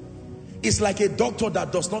gospel. It's like a doctor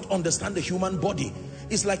that does not understand the human body.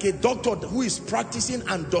 It's like a doctor who is practicing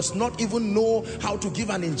and does not even know how to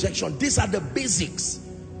give an injection. These are the basics.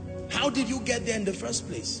 How did you get there in the first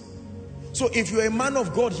place? So if you're a man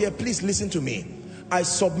of God here, please listen to me. I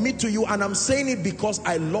submit to you, and I'm saying it because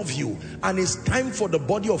I love you, and it's time for the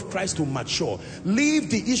body of Christ to mature. Leave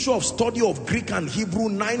the issue of study of Greek and Hebrew,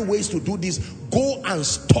 9 ways to do this. Go and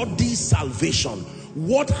study salvation.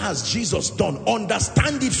 What has Jesus done?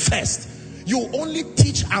 Understand it first. You only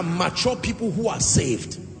teach and mature people who are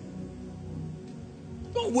saved.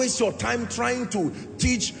 Don't waste your time trying to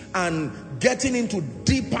teach and getting into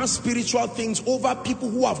deeper spiritual things over people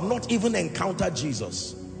who have not even encountered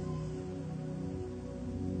Jesus.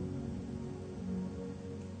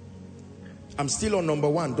 I'm still on number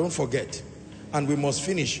 1, don't forget. And we must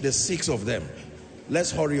finish the 6 of them.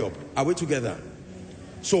 Let's hurry up. Are we together?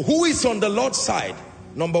 So who is on the Lord's side?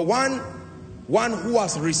 Number 1, one who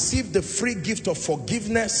has received the free gift of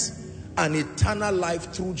forgiveness and eternal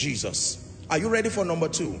life through Jesus. Are you ready for number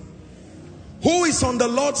 2? Who is on the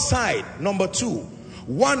Lord's side? Number 2,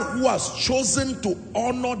 one who has chosen to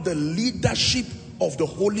honor the leadership of the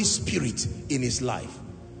Holy Spirit in his life.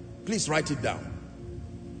 Please write it down.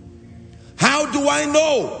 How do I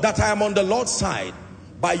know that I am on the Lord's side?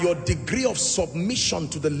 By your degree of submission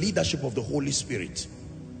to the leadership of the Holy Spirit.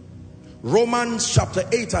 Romans chapter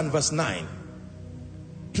 8 and verse 9.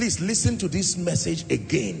 Please listen to this message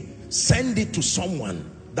again. Send it to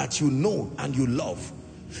someone that you know and you love.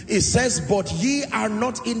 It says, but ye are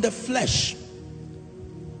not in the flesh,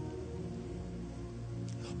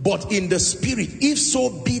 but in the spirit, if so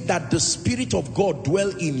be that the Spirit of God dwell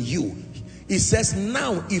in you. It says,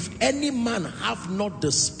 now if any man have not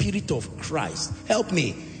the Spirit of Christ, help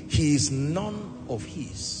me, he is none of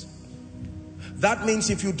his. That means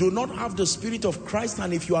if you do not have the Spirit of Christ,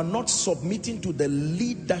 and if you are not submitting to the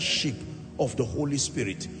leadership of the Holy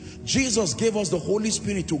Spirit. Jesus gave us the Holy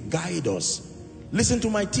Spirit to guide us. Listen to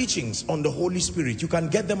my teachings on the Holy Spirit. You can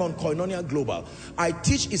get them on Koinonia Global. I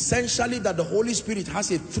teach essentially that the Holy Spirit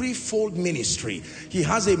has a threefold ministry. He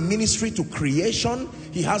has a ministry to creation.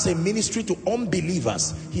 He has a ministry to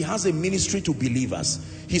unbelievers. He has a ministry to believers.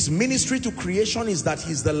 His ministry to creation is that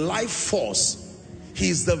he's the life force. He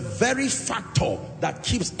is the very factor that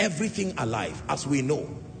keeps everything alive, as we know.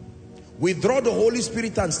 Withdraw the Holy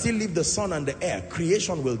Spirit and still leave the sun and the air,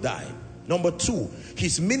 creation will die. Number 2,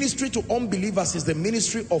 his ministry to unbelievers is the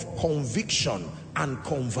ministry of conviction and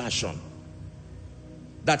conversion.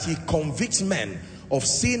 That he convicts men of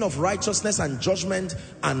sin, of righteousness and judgment,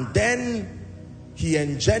 and then he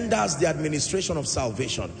engenders the administration of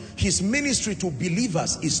salvation. His ministry to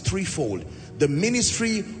believers is threefold. The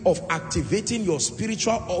ministry of activating your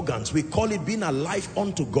spiritual organs, we call it being alive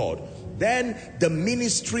unto God. Then the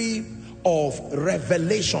ministry of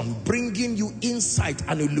revelation, bringing you insight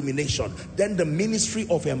and illumination. Then the ministry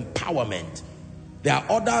of empowerment. There are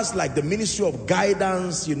others like the ministry of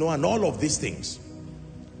guidance, you know, and all of these things.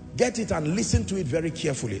 Get it and listen to it very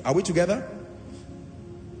carefully. Are we together?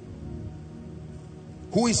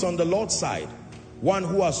 Who is on the Lord's side? One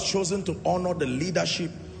who has chosen to honor the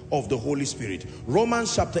leadership of the Holy Spirit.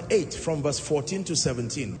 Romans chapter 8 from verse 14 to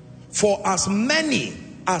 17. For as many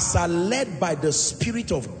as are led by the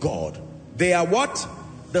Spirit of God, they are what?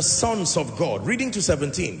 The sons of God. Reading to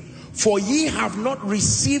 17. For ye have not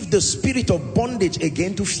received the spirit of bondage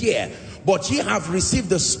again to fear, but ye have received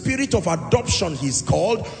the spirit of adoption, he is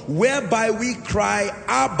called, whereby we cry,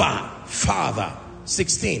 Abba, Father.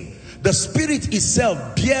 16. The Spirit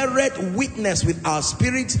itself beareth witness with our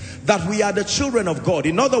spirit that we are the children of God.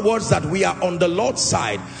 In other words, that we are on the Lord's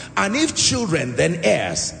side. And if children, then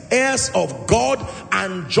heirs, heirs of God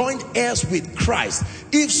and joint heirs with Christ.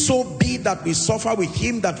 If so be that we suffer with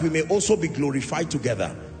him, that we may also be glorified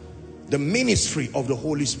together. The ministry of the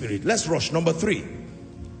Holy Spirit. Let's rush. Number 3.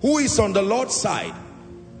 Who is on the Lord's side?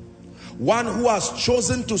 One who has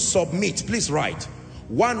chosen to submit. Please write.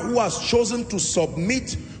 One who has chosen to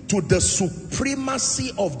submit to the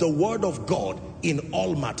supremacy of the word of God in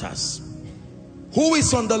all matters. Who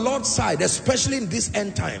is on the Lord's side, especially in these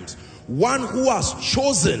end times? One who has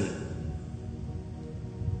chosen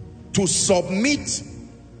to submit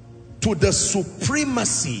to the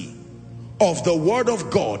supremacy of the word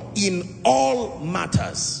of God in all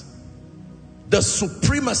matters. The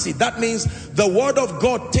supremacy, that means the word of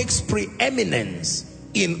God takes preeminence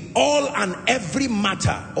in all and every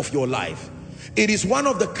matter of your life. It is one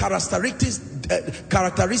of the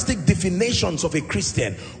characteristic definitions of a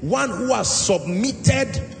Christian. One who has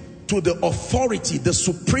submitted to the authority, the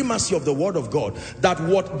supremacy of the word of God. That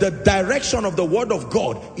what the direction of the word of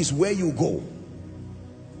God is where you go.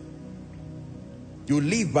 You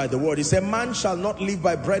live by the word. He said, man shall not live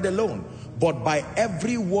by bread alone, but by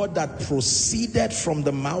every word that proceeded from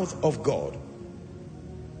the mouth of God.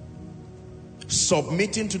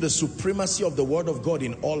 Submitting to the supremacy of the word of God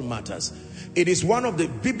in all matters. It is one of the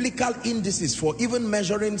biblical indices for even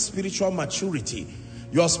measuring spiritual maturity.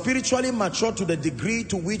 You are spiritually mature to the degree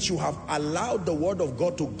to which you have allowed the word of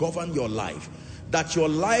God to govern your life. That your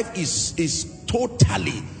life is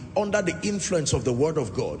totally under the influence of the word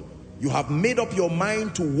of God. You have made up your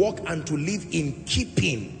mind to walk and to live in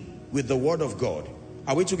keeping with the word of God.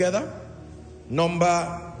 Are we together?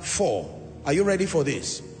 Number 4. Are you ready for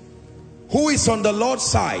this? Who is on the Lord's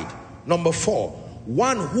side? Number 4.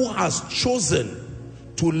 One who has chosen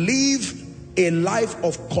to live a life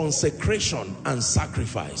of consecration and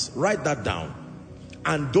sacrifice. Write that down.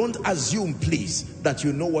 And don't assume, please, that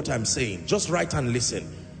you know what I'm saying. Just write and listen.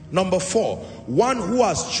 Number 4. One who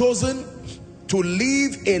has chosen to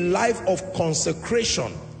live a life of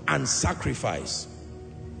consecration and sacrifice.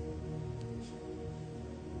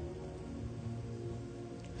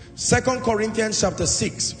 2 Corinthians chapter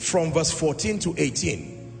 6 from verse 14 to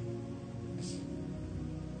 18.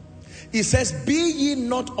 It says, be ye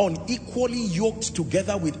not unequally yoked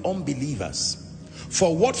together with unbelievers.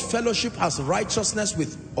 For what fellowship has righteousness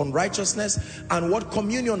with unrighteousness, and what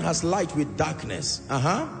communion has light with darkness?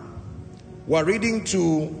 We're reading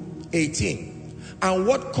to 18. And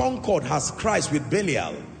what concord has Christ with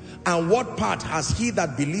Belial? And what part has he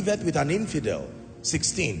that believeth with an infidel?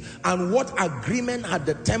 16. And what agreement had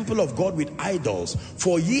the temple of God with idols?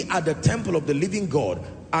 For ye are the temple of the living God.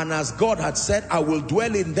 And as God had said, I will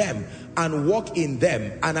dwell in them and walk in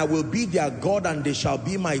them, and I will be their God, and they shall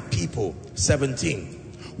be my people.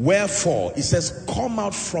 17. Wherefore, it says, come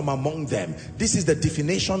out from among them. This is the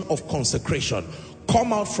definition of consecration.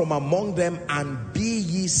 Come out from among them and be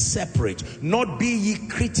ye separate. Not be ye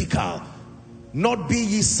critical. Not be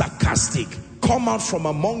ye sarcastic. Come out from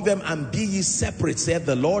among them and be ye separate, saith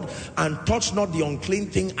the Lord, and touch not the unclean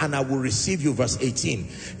thing, and I will receive you. Verse 18.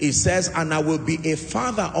 It says, and I will be a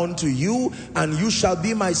father unto you, and you shall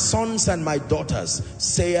be my sons and my daughters,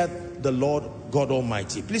 saith the Lord God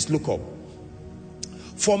Almighty. Please look up.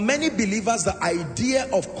 For many believers, the idea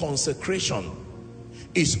of consecration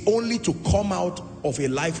is only to come out of a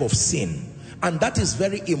life of sin. And that is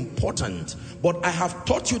very important. But I have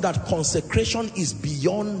taught you that consecration is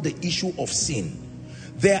beyond the issue of sin.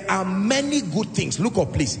 There are many good things. Look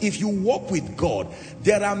up, please. If you walk with God,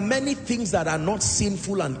 there are many things that are not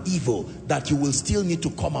sinful and evil that you will still need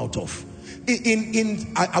to come out of.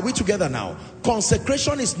 Are we together now?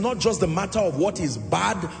 Consecration is not just the matter of what is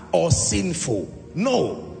bad or sinful.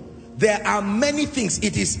 No. There are many things.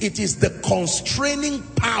 It is the constraining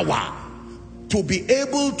power to be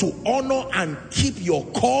able to honor and keep your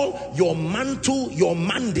call, your mantle, your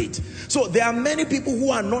mandate. So there are many people who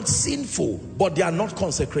are not sinful, but they are not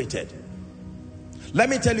consecrated. Let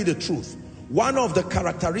me tell you the truth. One of the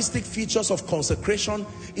characteristic features of consecration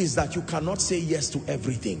is that you cannot say yes to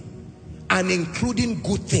everything, and including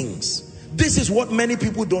good things. This is what many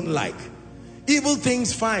people don't like. Evil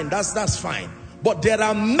things, fine, that's fine. But there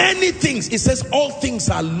are many things. It says all things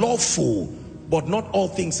are lawful, but not all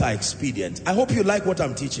things are expedient. I hope you like what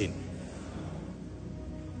I'm teaching.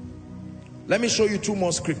 Let me show you 2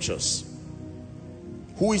 more scriptures.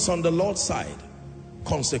 Who is on the Lord's side?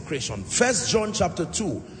 Consecration. 1 John chapter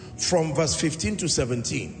 2 from verse 15 to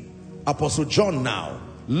 17. Apostle John now.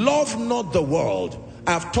 Love not the world.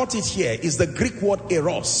 I have taught it here. Is the Greek word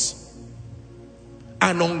eros.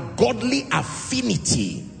 an ungodly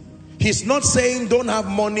affinity. He's not saying don't have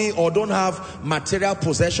money or don't have material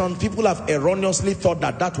possession. People have erroneously thought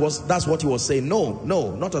that that's what he was saying. No,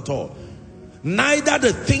 not at all. Neither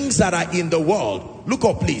the things that are in the world. Look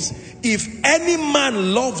up, please. If any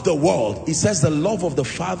man love the world, he says the love of the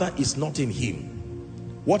Father is not in him.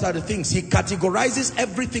 What are the things? He categorizes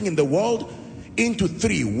everything in the world into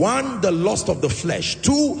three. One, the lust of the flesh.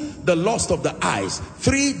 Two, the lust of the eyes.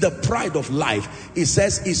 Three, the pride of life. It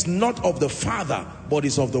says it's not of the Father, but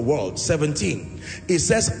is of the world. 17. It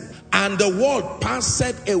says, and the world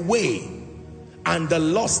passeth away, and the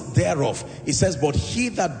lust thereof. It says, but he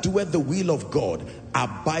that doeth the will of God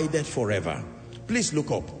abideth forever. Please look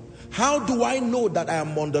up. How do I know that I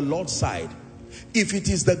am on the Lord's side? If it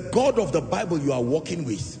is the God of the Bible you are walking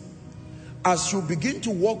with, as you begin to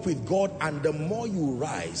walk with God and the more you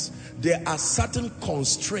rise, there are certain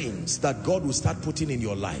constraints that God will start putting in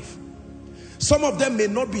your life. Some of them may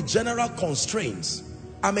not be general constraints.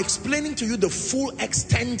 I'm explaining to you the full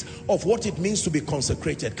extent of what it means to be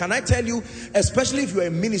consecrated. Can I tell you, especially if you're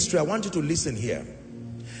in ministry, I want you to listen here.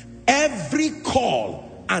 Every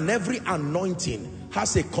call and every anointing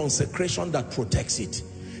has a consecration that protects it.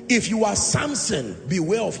 If you are Samson,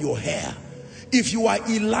 beware of your hair. If you are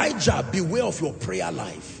Elijah, beware of your prayer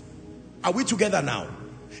life. Are we together now?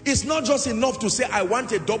 It's not just enough to say, I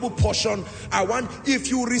want a double portion. If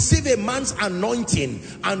you receive a man's anointing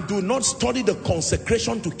and do not study the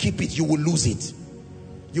consecration to keep it, you will lose it.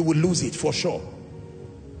 You will lose it for sure.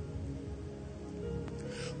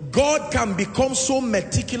 God can become so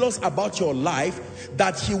meticulous about your life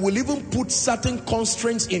that he will even put certain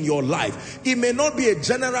constraints in your life. It may not be a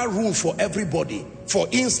general rule for everybody. For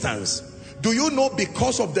instance, do you know,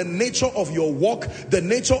 because of the nature of your walk, the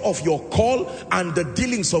nature of your call and the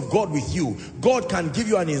dealings of God with you, God can give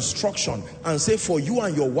you an instruction and say, for you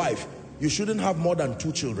and your wife, you shouldn't have more than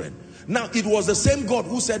 2 children. Now, it was the same God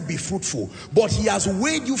who said be fruitful, but he has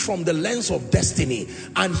weighed you from the lens of destiny,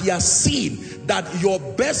 and he has seen that your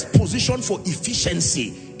best position for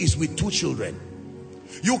efficiency is with 2 children.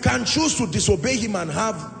 You can choose to disobey him and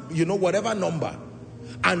have, whatever number,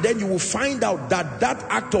 and then you will find out that that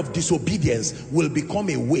act of disobedience will become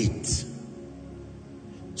a weight.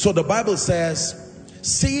 So the Bible says,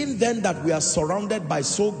 seeing then that we are surrounded by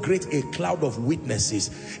so great a cloud of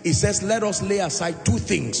witnesses, it says, let us lay aside 2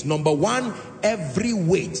 things. Number 1, every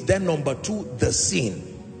weight. Then number 2, the sin.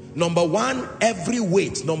 Number 1, every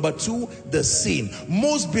weight. Number 2, the sin.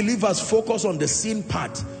 Most believers focus on the sin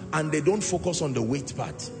part and they don't focus on the weight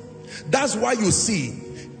part. That's why you see,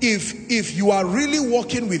 if you are really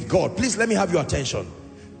walking with God, please let me have your attention.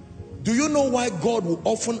 Do you know why God will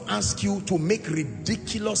often ask you to make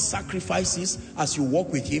ridiculous sacrifices as you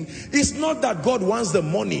walk with him? It's not that God wants the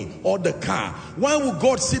money or the car. Why would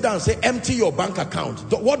God sit down and say, empty your bank account?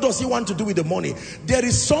 What does he want to do with the money? There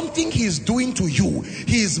is something he's doing to you.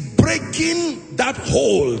 He's breaking that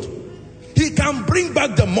hold. He can bring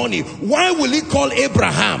back the money. Why will he call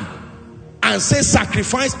Abraham and say,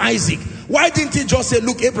 sacrifice Isaac? Why didn't he just say,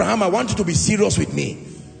 look, Abraham, I want you to be serious with me?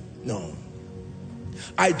 No.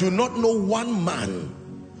 I do not know one man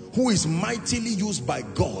who is mightily used by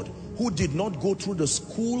God who did not go through the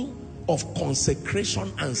school of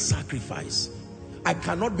consecration and sacrifice. I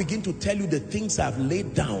cannot begin to tell you the things I've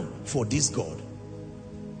laid down for this God.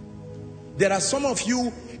 There are some of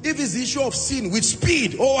you, if it's the issue of sin, with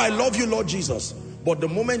speed, oh, I love you, Lord Jesus. But the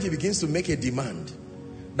moment he begins to make a demand,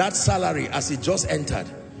 that salary as it just entered,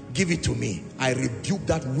 give it to me. I rebuke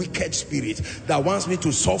that wicked spirit that wants me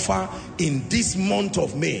to suffer in this month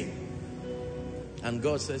of May. And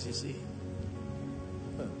God says, you see,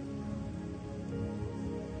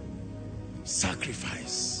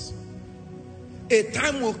 sacrifice. A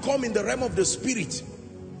time will come in the realm of the spirit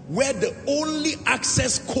where the only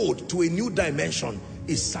access code to a new dimension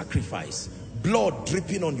is sacrifice. Blood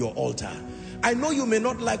dripping on your altar. I know you may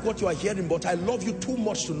not like what you are hearing, but I love you too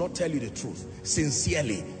much to not tell you the truth.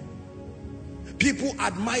 Sincerely. People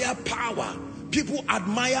admire power. People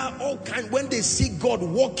admire all kinds when they see God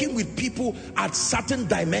walking with people at certain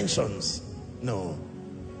dimensions. No.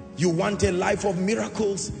 You want a life of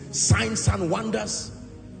miracles, signs and wonders.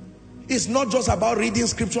 It's not just about reading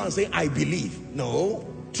scripture and saying, I believe. No.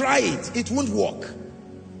 Try it. It won't work.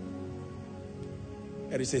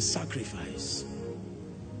 There is a sacrifice.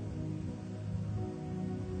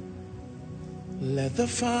 Let the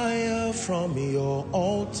fire from your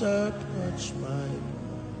altar touch mine.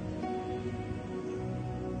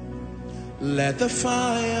 Let the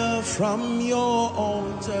fire from your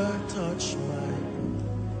altar touch mine.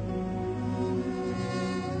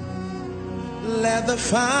 Let the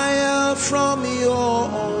fire from your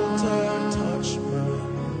altar touch mine.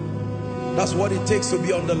 That's what it takes to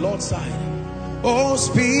be on the Lord's side. Oh,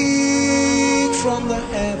 speak from the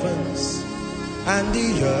heavens and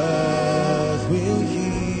the earth will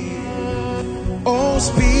hear. Oh,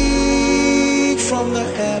 speak from the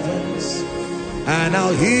heavens and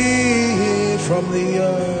I'll hear from the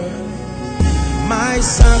earth. My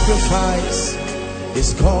sacrifice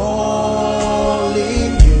is calling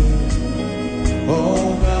you,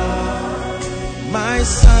 oh God. My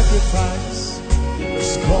sacrifice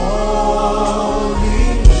is calling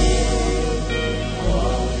you,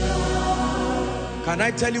 oh God. Can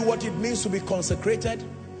I tell you what it means to be consecrated?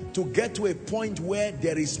 To get to a point where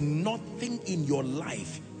there is nothing in your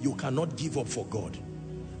life you cannot give up for God.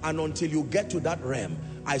 And until you get to that realm,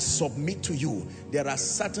 I submit to you, there are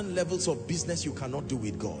certain levels of business you cannot do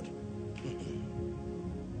with God.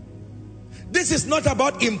 This is not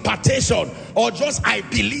about impartation or just I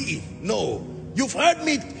believe. No, you've heard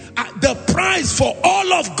me. The price for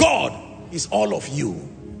all of God is all of you.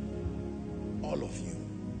 All of you.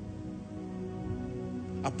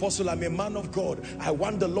 Apostle, I'm a man of God. I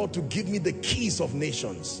want the Lord to give me the keys of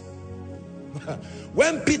nations.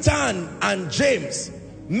 When Peter and James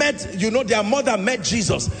met, you know, their mother met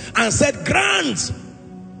Jesus and said, grant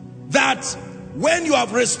that when you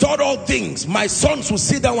have restored all things, my sons will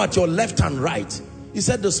sit down at your left and right. He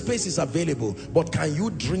said, the space is available, but can you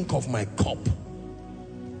drink of my cup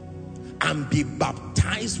and be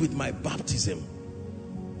baptized with my baptism?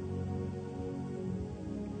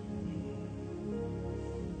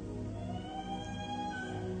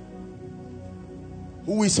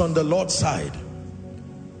 Who is on the Lord's side?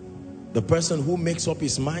 The person who makes up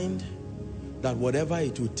his mind that whatever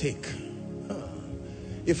it will take,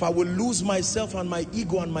 if I will lose myself and my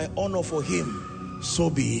ego and my honor for him, so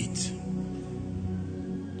be it.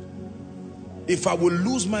 If I will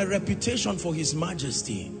lose my reputation for his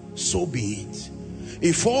majesty, so be it.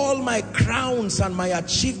 If all my crowns and my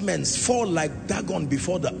achievements fall like Dagon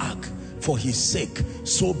before the ark for his sake,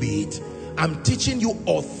 so be it. I'm teaching you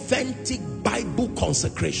authentic Bible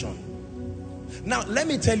consecration. Now, let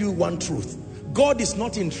me tell you one truth. God is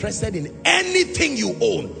not interested in anything you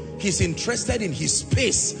own. He's interested in his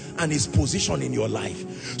space and his position in your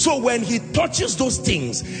life. So when he touches those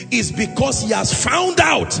things, it's because he has found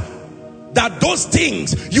out that those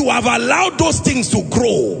things, you have allowed those things to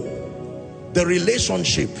grow. The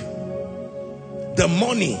relationship, the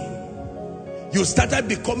money. You started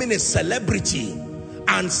becoming a celebrity,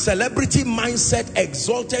 and celebrity mindset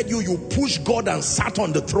exalted you. You pushed God and sat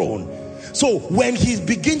on the throne. So when he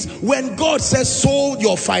begins, when God says sow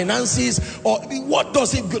your finances, or what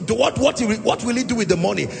does it do? What will he do with the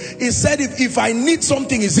money? He said, if I need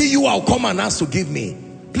something, is it you I'll come and ask to give me?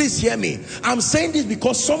 Please hear me. I'm saying this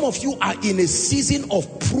because some of you are in a season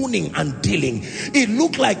of pruning and dealing. It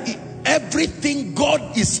looked like everything,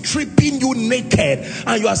 God is stripping you naked,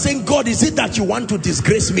 and you are saying, God, is it that you want to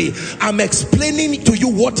disgrace me? I'm explaining to you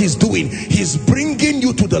what he's doing. He's bringing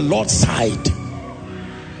you to the Lord's side.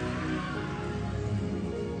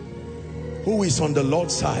 Who is on the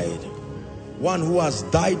Lord's side? One who has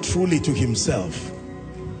died truly to himself,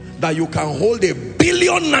 that you can hold £1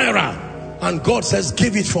 billion and God says,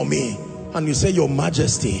 give it for me, and you say, your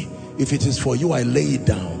majesty, if it is for you, I lay it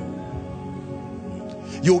down.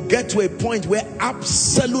 You'll get to a point where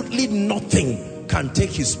absolutely nothing can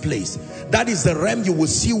take his place. That is the realm you will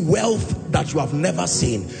see wealth that you have never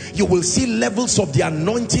seen. You will see levels of the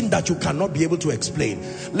anointing that you cannot be able to explain.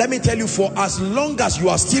 Let me tell you, for as long as you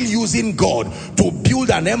are still using God to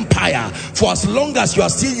build an empire, for as long as you are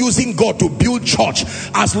still using God to build church,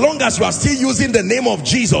 as long as you are still using the name of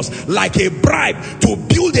Jesus like a bribe to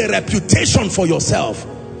build a reputation for yourself,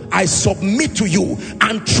 I submit to you,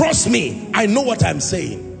 and trust me, I know what I'm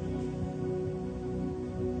saying.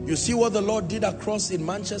 You see what the Lord did across in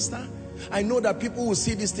Manchester? I know that people will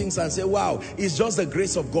see these things and say, wow, it's just the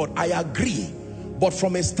grace of God. I agree. But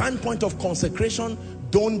from a standpoint of consecration,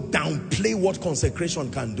 don't downplay what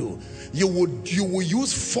consecration can do. You will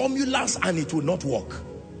use formulas and it will not work.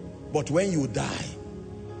 But when you die,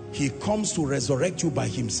 he comes to resurrect you by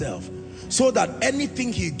himself, so that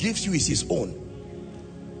anything he gives you is his own.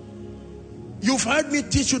 You've heard me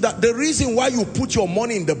teach you that the reason why you put your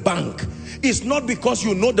money in the bank is not because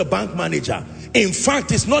you know the bank manager. In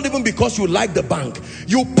fact, it's not even because you like the bank.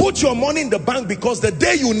 You put your money in the bank because the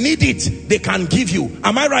day you need it, they can give you.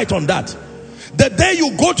 Am I right on that? The day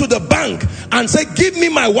you go to the bank and say, give me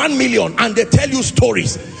my 1 million, and they tell you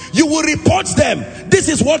stories, you will report them. This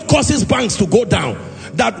is what causes banks to go down.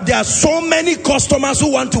 That there are so many customers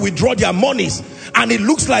who want to withdraw their monies, and it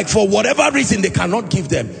looks like for whatever reason they cannot give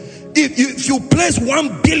them. If you place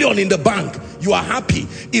 1 billion in the bank, you are happy.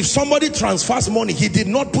 If somebody transfers money, he did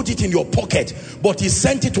not put it in your pocket, but he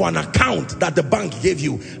sent it to an account that the bank gave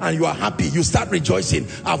you, and you are happy. You start rejoicing.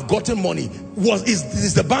 I've gotten money.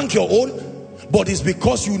 Is the bank your own? But it's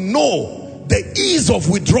because you know the ease of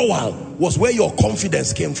withdrawal was where your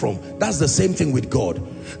confidence came from. That's the same thing with God.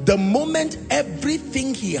 The moment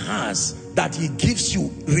everything he has that he gives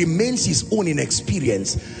you remains his own in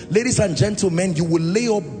experience, ladies and gentlemen, you will lay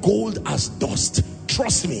up gold as dust.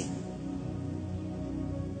 Trust me.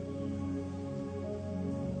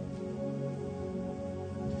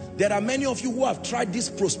 There are many of you who have tried this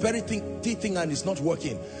prosperity thing and it's not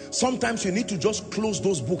working. Sometimes you need to just close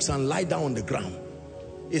those books and lie down on the ground.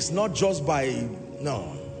 It's not just by,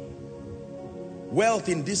 no. Wealth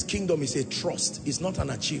in this kingdom is a trust. It's not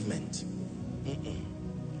an achievement.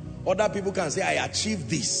 Other people can say, I achieved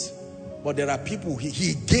this. But there are people,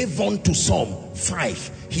 he gave on to some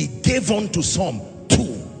 5. He gave on to some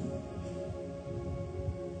 2.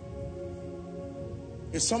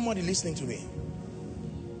 Is somebody listening to me?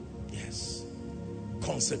 Yes.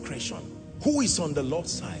 Consecration. Who is on the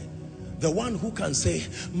Lord's side? The one who can say,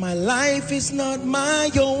 my life is not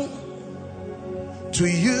my own. To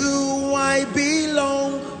you I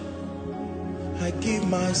belong. I give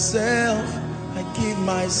myself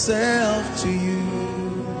to you.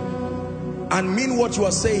 And mean what you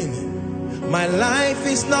are saying. My life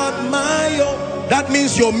is not my own. That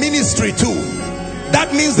means your ministry too.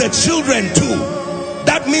 That means the children too.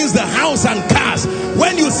 That means the house and cars.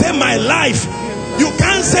 When you say my life, you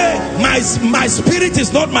can't say my spirit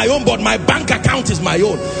is not my own, but my bank account is my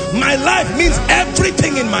own. My life means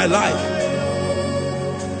everything in my life.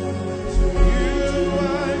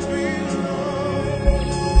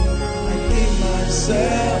 I give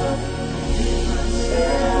myself.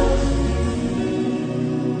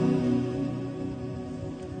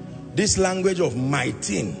 This language of my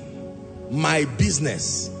thing, my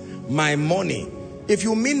business, my money. If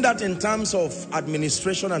you mean that in terms of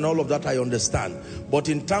administration and all of that, I understand. But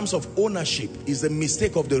in terms of ownership, is the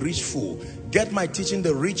mistake of the rich fool. Get my teaching,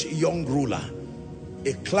 The Rich Young Ruler.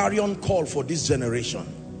 A clarion call for this generation.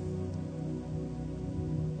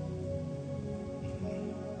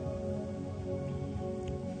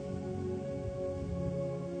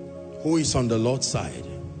 Who is on the Lord's side?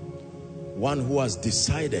 One who has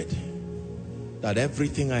decided that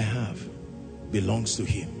everything I have belongs to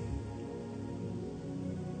him.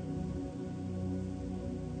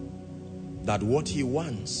 That what he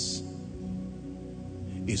wants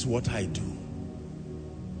is what I do.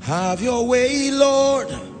 Have your way, Lord.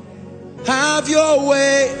 Have your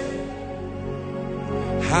way.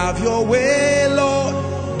 Have your way,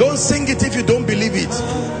 Lord. Don't sing it if you don't believe it.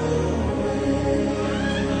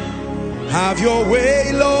 Have your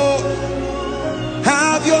way, Lord.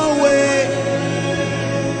 Have your way.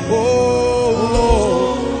 Oh,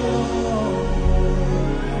 Lord.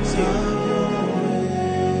 See,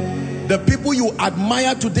 the people you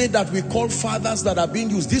admire today that we call fathers that are being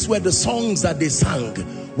used, these were the songs that they sang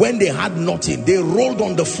when they had nothing. They rolled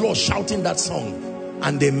on the floor shouting that song,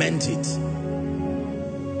 and they meant it.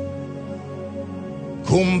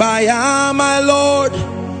 Kumbaya, my Lord.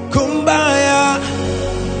 Kumbaya.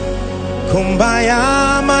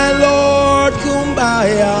 Kumbaya, my Lord.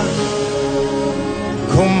 Kumbaya.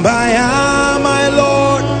 Kumbaya, my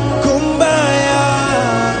Lord. Kumbaya.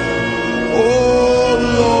 Oh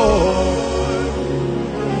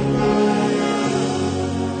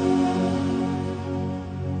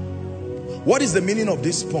Lord. What is the meaning of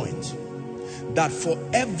this point? That for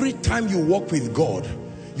every time you walk with God,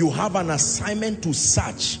 you have an assignment to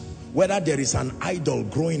search whether there is an idol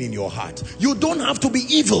growing in your heart. You don't have to be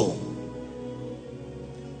evil.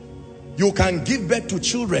 You can give birth to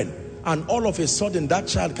children and all of a sudden that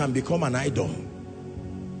child can become an idol.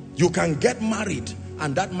 You can get married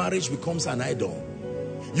and that marriage becomes an idol.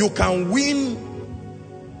 You can win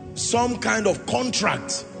some kind of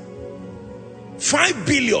contract, 5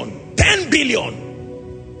 billion, 10 billion,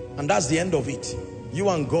 and that's the end of it. You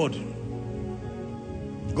and God,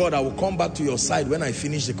 I will come back to your side when I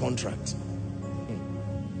finish the contract.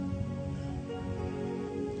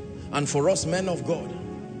 And for us men of God,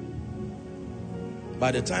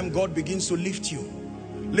 by the time God begins to lift you,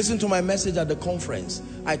 listen to my message at the conference.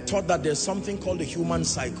 I taught that there's something called the human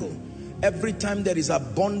cycle. Every time there is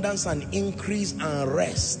abundance and increase and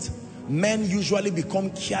rest, men usually become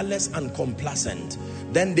careless and complacent.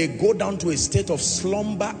 Then they go down to a state of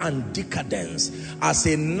slumber and decadence as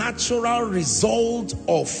a natural result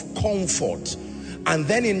of comfort. And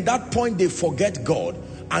then in that point they forget God.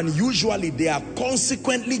 And usually they are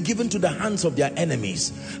consequently given to the hands of their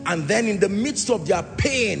enemies. And then in the midst of their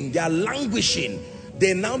pain, their languishing,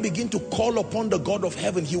 they now begin to call upon the God of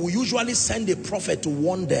heaven. He will usually send a prophet to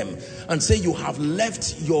warn them and say, you have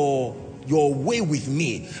left your way with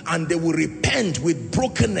me, and they will repent with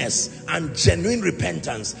brokenness and genuine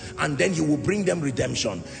repentance, and then he will bring them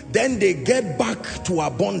redemption. Then they get back to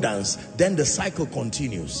abundance. Then the cycle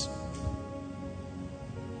continues.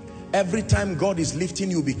 Every time God is lifting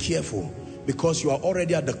you, be careful, because you are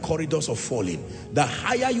already at the corridors of falling. The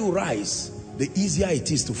higher you rise, the easier it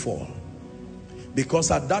is to fall,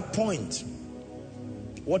 because at that point,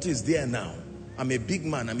 what is there now? I'm a big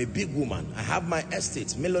man, I'm a big woman, I have my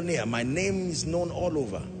estates, millionaire, my name is known all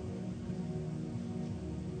over.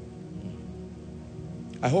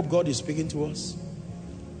 I hope God is speaking to us.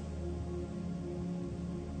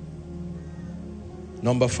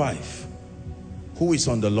 Number 5, who is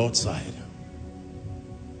on the Lord's side?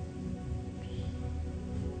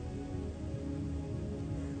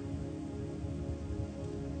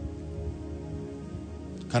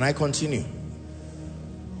 Can I continue?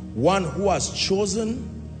 One who has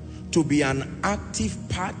chosen to be an active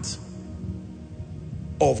part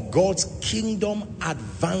of God's kingdom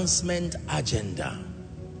advancement agenda.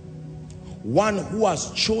 One who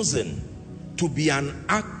has chosen to be an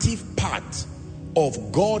active part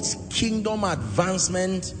of God's kingdom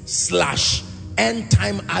advancement / end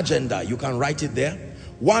time agenda. You can write it there.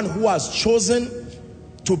 One who has chosen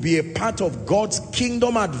to be a part of God's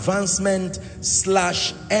kingdom advancement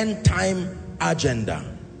 / end time agenda.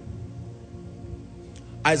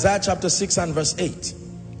 Isaiah chapter 6 and verse 8.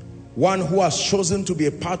 One who has chosen to be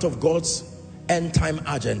a part of God's end time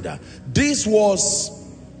agenda. This was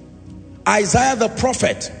Isaiah the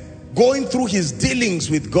prophet going through his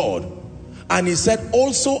dealings with God. And he said,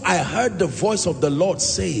 also I heard the voice of the Lord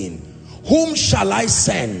saying, whom shall I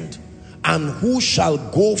send, and who shall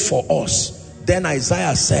go for us? Then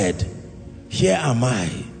Isaiah said, here am I,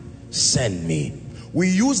 send me. We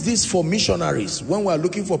use this for missionaries when we are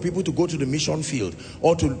looking for people to go to the mission field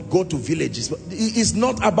or to go to villages. But it's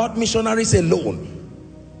not about missionaries alone.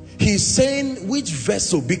 He's saying, which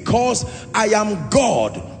vessel? Because I am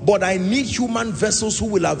God, but I need human vessels who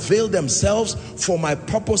will avail themselves for my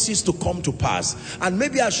purposes to come to pass. And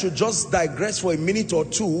maybe I should just digress for a minute or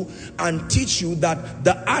two and teach you that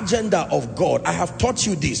the agenda of God, I have taught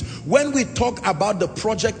you this. When we talk about the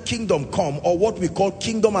project Kingdom Come, or what we call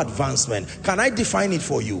kingdom advancement, can I define it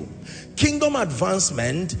for you? Kingdom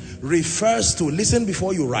advancement refers to, listen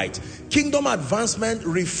before you write, kingdom advancement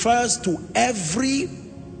refers to every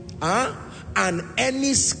and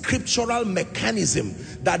any scriptural mechanism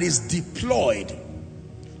that is deployed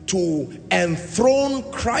to enthrone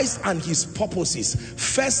Christ and his purposes,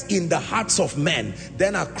 first in the hearts of men,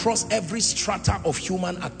 then across every strata of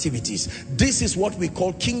human activities. This is what we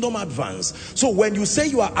call kingdom advance. So when you say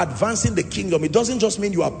you are advancing the kingdom, it doesn't just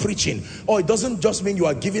mean you are preaching, or it doesn't just mean you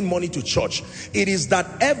are giving money to church. It is that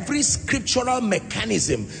every scriptural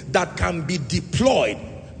mechanism that can be deployed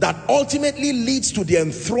that ultimately leads to the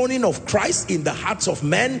enthroning of Christ in the hearts of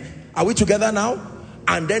men. Are we together now?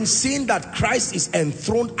 And then seeing that Christ is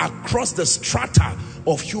enthroned across the strata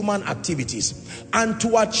of human activities. And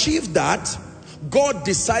to achieve that, God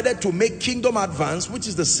decided to make kingdom advance, which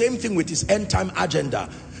is the same thing with his end time agenda.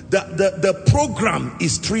 The program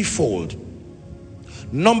is threefold.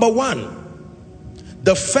 Number one,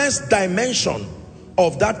 the first dimension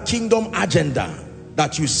of that kingdom agenda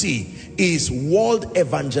that you see is world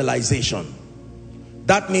evangelization.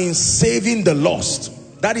 That means saving the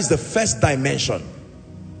lost. That is the first dimension.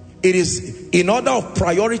 It is in order of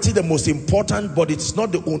priority the most important, but it's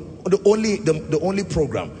not the only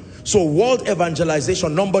program. So world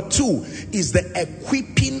evangelization. Number two is the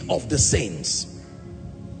equipping of the saints.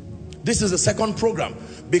 This is the second program,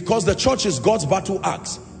 because the church is God's battle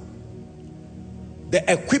axe. The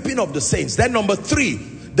equipping of the saints. Then number three,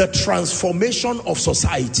 the transformation of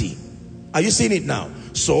society. Are you seeing it now?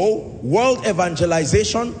 So world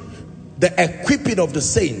evangelization, the equipping of the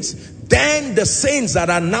saints. Then the saints that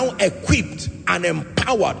are now equipped and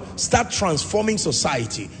empowered start transforming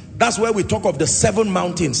society. That's where we talk of the 7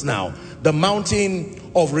 mountains now. The mountain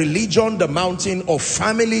of religion, the mountain of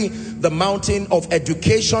family, the mountain of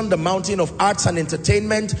education, the mountain of arts and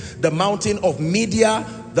entertainment, the mountain of media,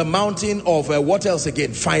 the mountain of what else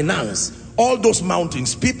again? Finance. All those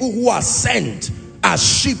mountains, people who are sent as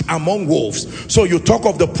sheep among wolves. So you talk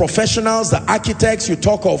of the professionals, the architects, you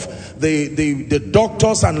talk of the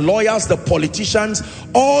doctors and lawyers, the politicians,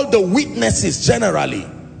 all the witnesses generally.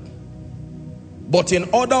 But in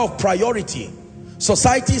order of priority,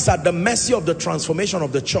 society is at the mercy of the transformation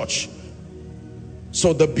of the church.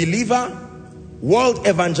 So the believer, world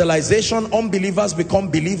evangelization, unbelievers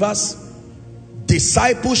become believers,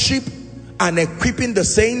 discipleship, and equipping the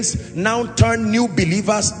saints, now turn new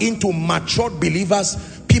believers into matured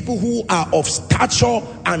believers, people who are of stature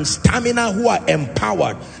and stamina, who are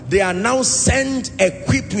empowered. They are now sent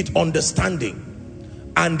equipped with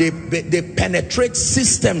understanding, and they penetrate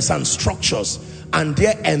systems and structures, and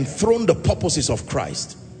they enthrone the purposes of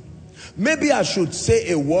Christ. Maybe I should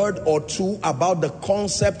say a word or two about the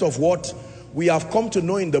concept of what we have come to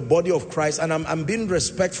know in the body of Christ. And I'm being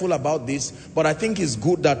respectful about this, but I think it's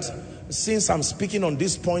good that since I'm speaking on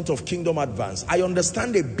this point of kingdom advance, I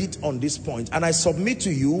understand a bit on this point, and I submit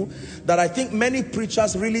to you that I think many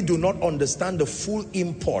preachers really do not understand the full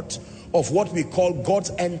import of what we call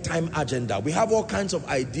God's end time agenda. We have all kinds of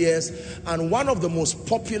ideas, and one of the most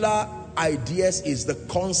popular ideas is the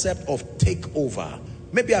concept of takeover.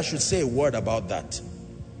 Maybe I should say a word about that.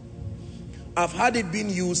 I've had it being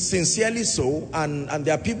used sincerely so, and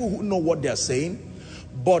there are people who know what they're saying.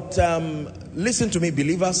 But listen to me,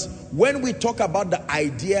 believers. When we talk about the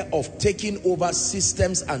idea of taking over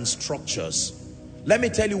systems and structures, let me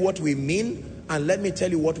tell you what we mean, and let me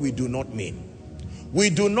tell you what we do not mean. We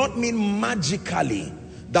do not mean magically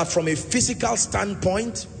that from a physical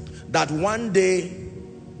standpoint, that one day,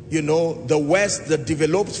 you know, the West, the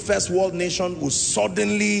developed first world nation will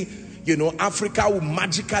suddenly, you know, Africa will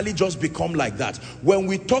magically just become like that. When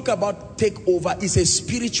we talk about takeover, it's a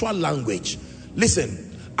spiritual language. Listen,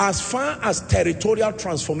 as far as territorial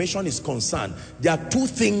transformation is concerned, there are two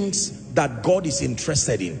things that God is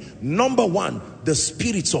interested in. Number one, the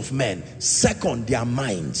spirits of men. Second, their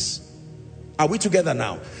minds. Are we together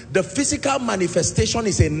now? The physical manifestation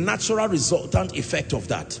is a natural resultant effect of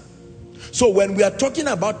that. So when we are talking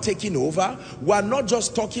about taking over, we are not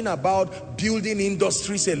just talking about building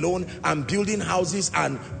industries alone and building houses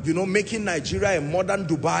and, you know, making Nigeria a modern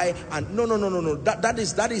Dubai. And no.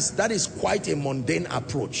 That is quite a mundane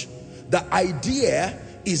approach. The idea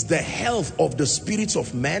is the health of the spirits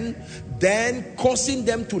of men, then causing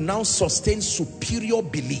them to now sustain superior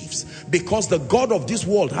beliefs, because the God of this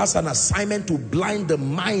world has an assignment to blind the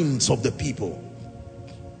minds of the people.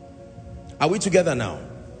 Are we together now?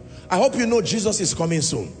 I hope you know Jesus is coming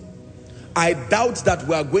soon. I doubt that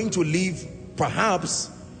we are going to live, perhaps,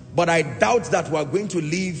 but I doubt that we are going to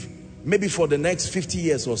live maybe for the next 50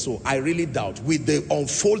 years or so. I really doubt, with the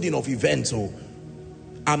unfolding of events. So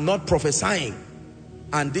I'm not prophesying,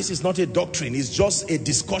 and this is not a doctrine, it's just a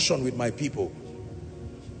discussion with my people.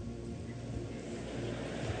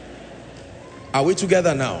 Are we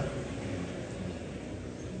together now?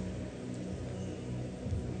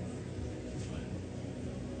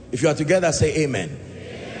 If you are together, say amen.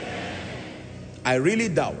 Amen. I really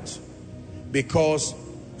doubt, because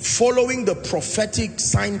following the prophetic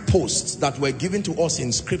signposts that were given to us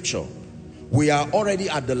in scripture, we are already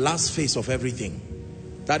at the last phase of everything.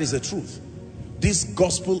 That is the truth. This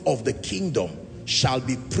gospel of the kingdom shall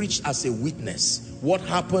be preached as a witness. What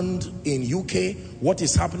happened in UK, what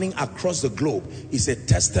is happening across the globe, is a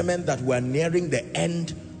testament that we are nearing the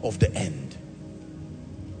end of the end.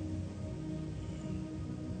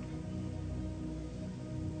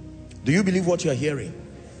 Do you believe what you are hearing?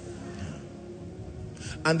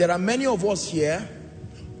 And there are many of us here,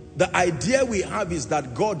 the idea we have is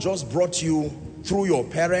that God just brought you through your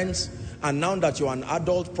parents, and now that you're an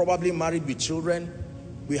adult, probably married with children,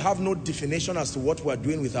 we have no definition as to what we're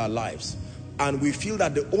doing with our lives. And we feel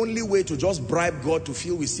that the only way to just bribe God to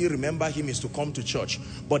feel we still remember him is to come to church.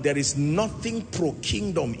 But there is nothing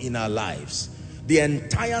pro-kingdom in our lives. The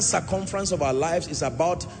entire circumference of our lives is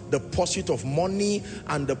about the pursuit of money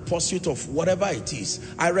and the pursuit of whatever it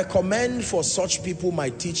is. I recommend for such people my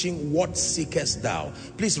teaching, What Seekest Thou?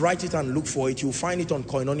 Please write it and look for it. You'll find it on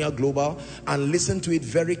Koinonia Global, and listen to it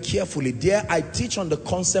very carefully. There I teach on the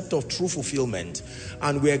concept of true fulfillment,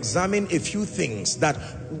 and we examine a few things that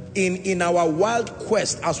in our wild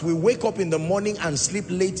quest, as we wake up in the morning and sleep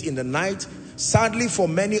late in the night, sadly for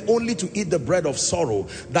many only to eat the bread of sorrow,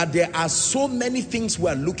 that there are so many things we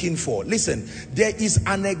are looking for. Listen, there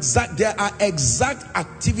are exact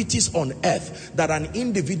activities on earth that an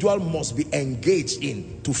individual must be engaged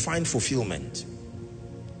in to find fulfillment.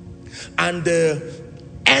 And the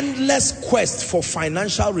endless quest for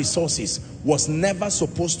financial resources was never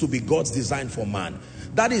supposed to be God's design for man.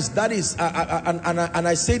 That is, and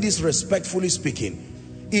I say this respectfully speaking,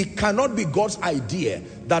 it cannot be God's idea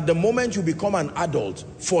that the moment you become an adult,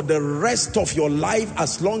 for the rest of your life,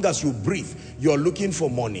 as long as you breathe, you're looking for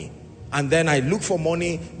money. And then I look for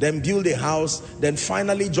money, then build a house, then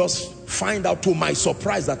finally just find out to my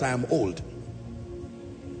surprise that I am old.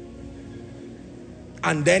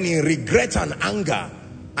 And then in regret and anger,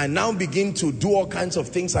 I now begin to do all kinds of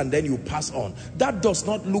things, and then you pass on. That does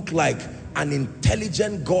not look like an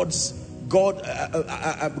intelligent God's God's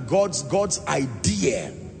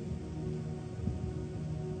idea.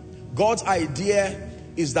 God's idea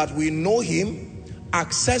is that we know him,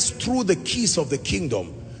 access through the keys of the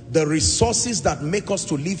kingdom, the resources that make us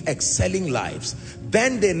to live excelling lives.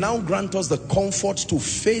 Then they now grant us the comfort to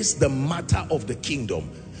face the matter of the kingdom.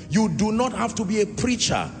 You do not have to be a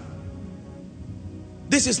preacher.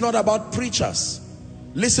 This is not about preachers.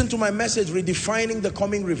 Listen to my message, Redefining the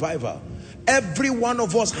Coming Revival. Every one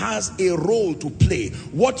of us has a role to play.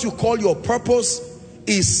 What you call your purpose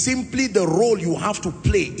is simply the role you have to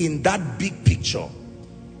play in that big picture.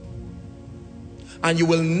 And you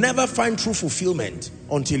will never find true fulfillment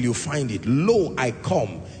until you find it. Lo, I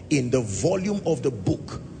come, in the volume of the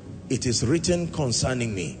book it is written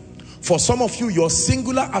concerning me. For some of you, your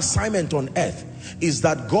singular assignment on earth is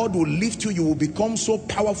that God will lift you. You will become so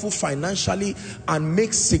powerful financially and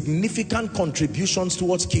make significant contributions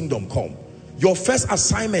towards kingdom come. Your first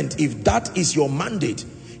assignment, if that is your mandate,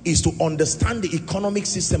 is to understand the economic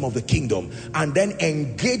system of the kingdom and then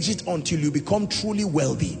engage it until you become truly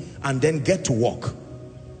wealthy and then get to work.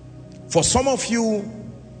 For some of you,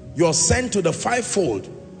 you're sent to the fivefold: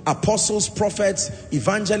 apostles, prophets,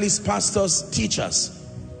 evangelists, pastors, teachers.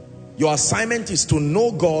 Your assignment is to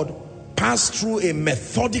know God, pass through a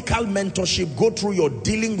methodical mentorship, go through your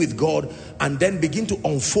dealing with God, and then begin to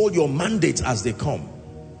unfold your mandates as they come.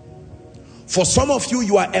 For some of you,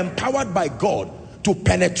 you are empowered by God to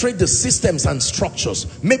penetrate the systems and structures.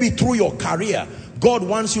 Maybe through your career, God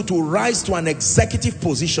wants you to rise to an executive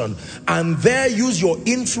position and there use your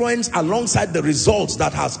influence alongside the results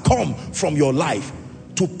that has come from your life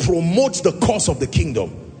to promote the cause of the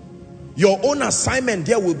kingdom. Your own assignment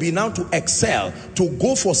there will be now to excel, to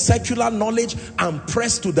go for secular knowledge and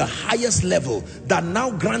press to the highest level that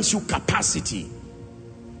now grants you capacity.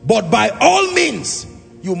 But by all means,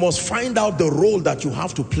 you must find out the role that you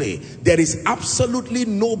have to play. There is absolutely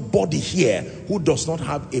nobody here who does not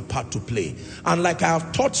have a part to play. And like I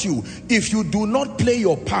have taught you, if you do not play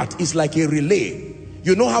your part, it's like a relay.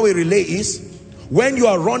 You know how a relay is? When you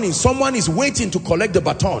are running, someone is waiting to collect the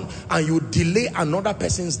baton and you delay another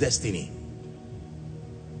person's destiny.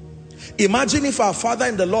 Imagine if our father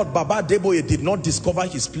in the Lord, Baba Deboye, did not discover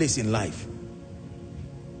his place in life.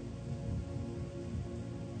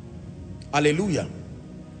 Hallelujah.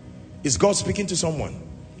 Is God speaking to someone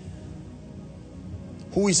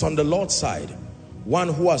who is on the Lord's side? One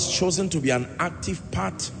who has chosen to be an active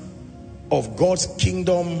part of God's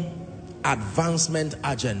kingdom advancement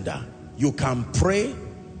agenda. You can pray,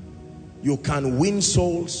 you can win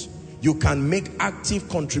souls, you can make active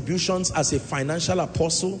contributions as a financial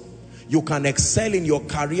apostle, you can excel in your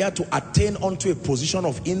career to attain onto a position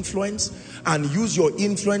of influence and use your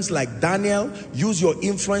influence like Daniel, use your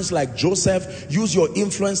influence like Joseph, use your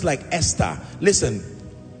influence like Esther. Listen,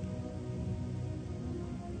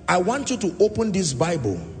 I want you to open this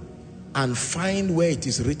Bible and find where it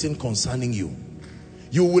is written concerning you.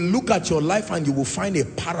 You will look at your life and you will find a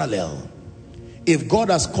parallel. If God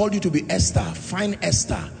has called you to be Esther, find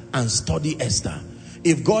Esther and study Esther.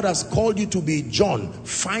 If God has called you to be John,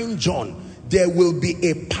 find John. There will be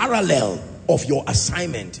a parallel of your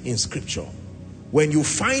assignment in scripture. When you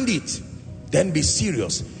find it, then be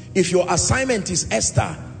serious. If your assignment is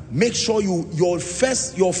Esther, make sure your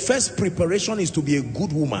first preparation is to be a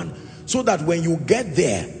good woman, so that when you get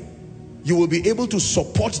there, you will be able to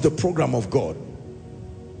support the program of God.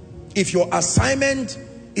 If your assignment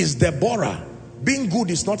is Deborah, being good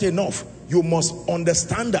is not enough. You must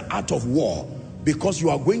understand the art of war, because you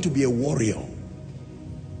are going to be a warrior.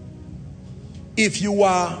 If you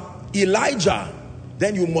are Elijah,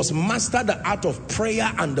 then you must master the art of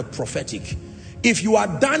prayer and the prophetic. If you are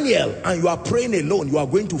Daniel and you are praying alone, you are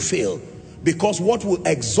going to fail, because what will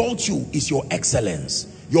exalt you is your excellence.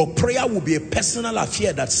 Your prayer will be a personal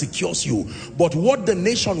affair that secures you, but what the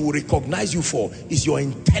nation will recognize you for is your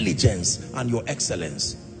intelligence and your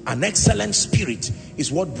excellence. An excellent spirit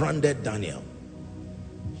is what branded Daniel.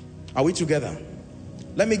 Are we together?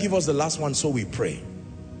 Let me give us the last one so we pray.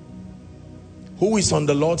 Who is on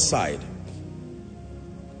the Lord's side?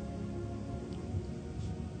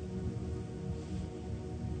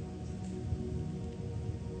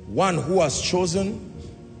 One who has chosen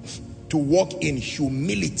to walk in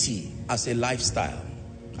humility as a lifestyle.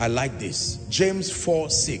 I like this. James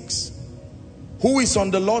 4:6. Who is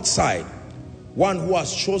on the Lord's side? One who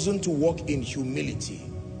has chosen to walk in humility.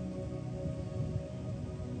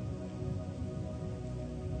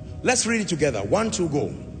 Let's read it together. 1, 2,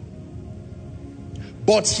 go.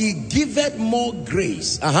 But he giveth more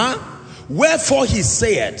grace. Wherefore he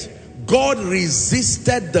saith, God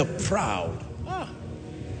resisted the proud.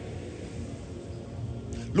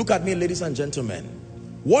 Look at me, ladies and gentlemen.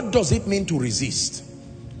 What does it mean to resist?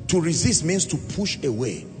 To resist means to push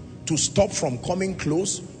away, to stop from coming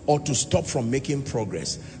close, or to stop from making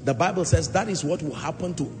progress. The Bible says that is what will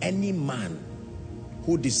happen to any man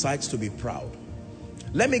who decides to be proud.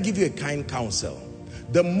 Let me give you a kind counsel.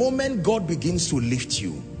 The moment God begins to lift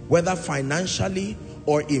you, whether financially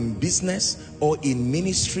or in business or in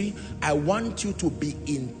ministry, I want you to be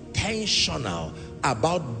intentional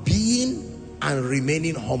about being and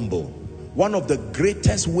remaining humble. One of the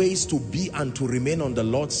greatest ways to be and to remain on the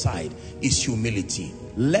Lord's side is humility.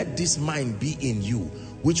 Let this mind be in you,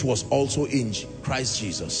 which was also in Christ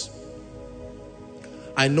Jesus.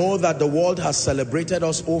 I know that the world has celebrated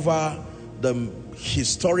us over the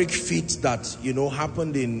historic feat that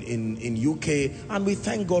happened in UK, and we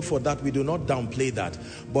thank God for that. We do not downplay that,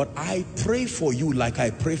 but I pray for you like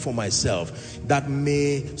I pray for myself, that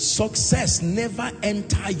may success never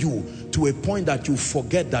enter you to a point that you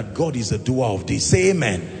forget that God is the doer of this. Say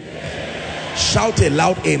amen. Amen. Shout a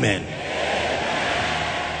loud amen. Amen.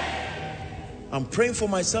 I'm praying for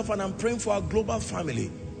myself and I'm praying for our global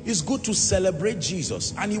family. It's good to celebrate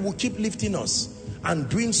Jesus, and he will keep lifting us and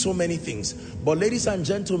doing so many things. But ladies and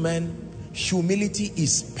gentlemen, humility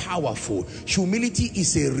is powerful. Humility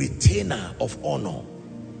is a retainer of honor.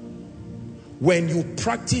 When you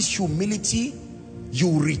practice humility,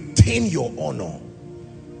 you retain your honor.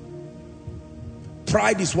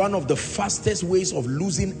 Pride is one of the fastest ways of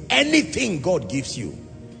losing anything God gives you.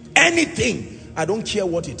 Anything. I don't care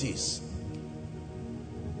what it is.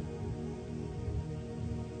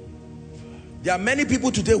 There are many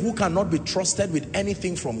people today who cannot be trusted with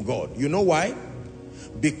anything from God. You know why?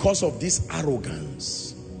 Because of this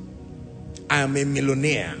arrogance. I am a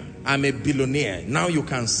millionaire. I'm a billionaire. Now you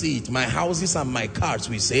can see it. My houses and my cars,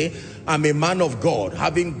 we say. I'm a man of God,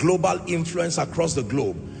 having global influence across the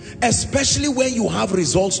globe. Especially when you have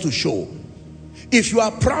results to show. If you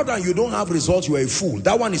are proud and you don't have results, you are a fool.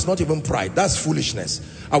 That one is not even pride. That's foolishness.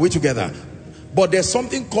 Are we together? But there's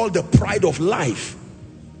something called the pride of life.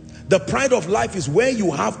 The pride of life is where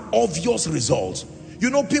you have obvious results. You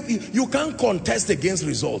know, people, you can't contest against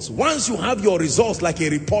results. Once you have your results like a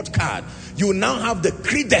report card, you now have the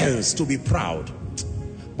credence to be proud.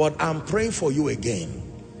 But I'm praying for you again,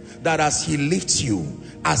 that as he lifts you,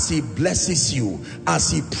 as he blesses you, as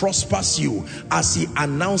he prospers you, as he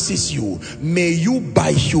announces you, may you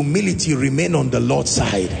by humility remain on the Lord's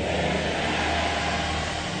side.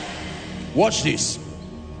 Watch this.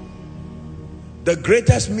 The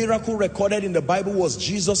greatest miracle recorded in the Bible was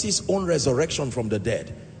Jesus' own resurrection from the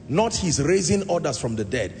dead. Not his raising others from the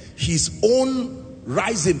dead. His own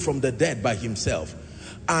rising from the dead by himself.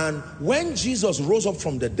 And when Jesus rose up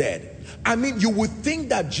from the dead, I mean, you would think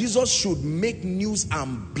that Jesus should make news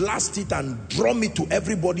and blast it and drum it to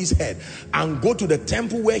everybody's head and go to the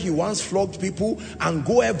temple where he once flogged people and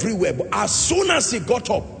go everywhere. But as soon as he got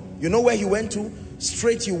up, you know where he went to?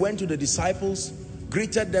 Straight he went to the disciples,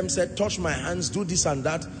 greeted them, said, touch my hands, do this and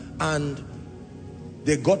that, and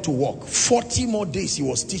they got to work. 40 more days he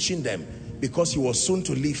was teaching them, because he was soon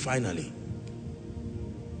to leave finally.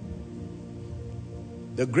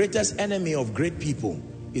 The greatest enemy of great people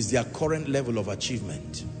is their current level of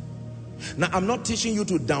achievement. Now, I'm not teaching you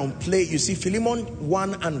to downplay. You see, Philemon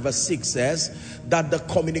 1 and verse 6 says that the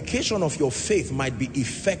communication of your faith might be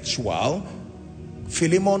effectual.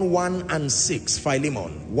 Philemon 1 and 6,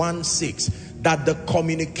 Philemon 1, 6. That the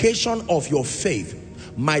communication of your faith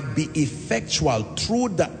might be effectual through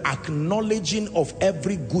the acknowledging of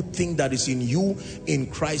every good thing that is in you in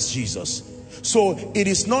Christ Jesus. So it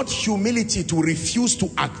is not humility to refuse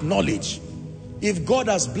to acknowledge. If God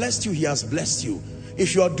has blessed you, he has blessed you.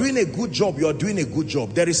 If you are doing a good job, you are doing a good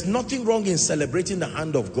job. There is nothing wrong in celebrating the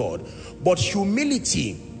hand of God. But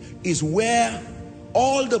humility is where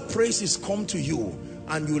all the praises come to you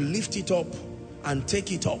and you lift it up and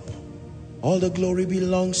take it up. All the glory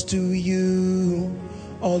belongs to you.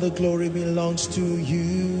 All the glory belongs to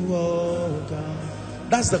you, oh God.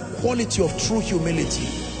 That's the quality of true humility.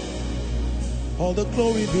 All the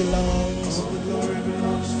glory belongs. All the glory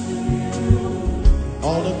belongs to you.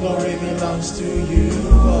 All the glory belongs to you,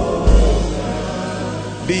 oh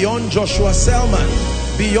God. Beyond Joshua Selman,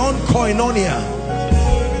 beyond Koinonia,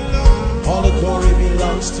 all the glory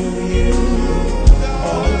belongs to you.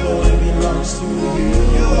 All the glory belongs to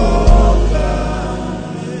you, oh God.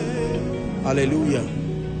 Hallelujah.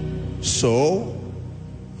 So,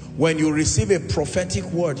 when you receive a prophetic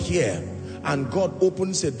word here and God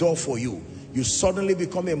opens a door for you, you suddenly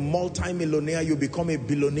become a multi-millionaire, you become a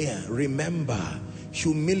billionaire. Remember,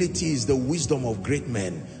 humility is the wisdom of great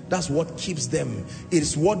men. That's what keeps them.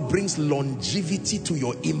 It's what brings longevity to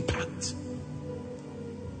your impact.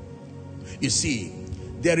 You see,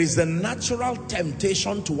 there is a natural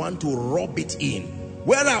temptation to want to rub it in.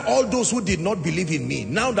 Where are all those who did not believe in me?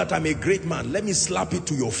 Now that I'm a great man, let me slap it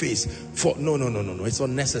to your face. No, it's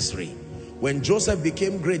unnecessary. When Joseph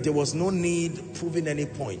became great, there was no need proving any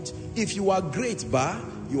point. If you are great,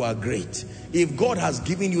 you are great. If God has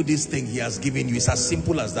given you this thing, he has given you. It's as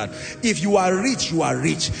simple as that. If you are rich, you are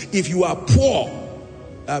rich. If you are poor,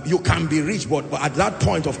 you can be rich, but at that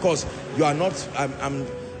point, of course, you are not.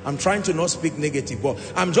 I'm trying to not speak negative, but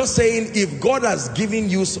I'm just saying, if God has given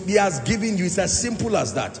you, he has given you. It's as simple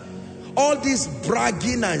as that. All this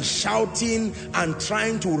bragging and shouting and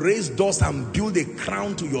trying to raise dust and build a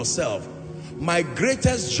crown to yourself. My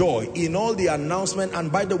greatest joy in all the announcement,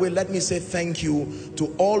 and by the way, let me say thank you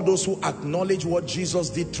to all those who acknowledge what Jesus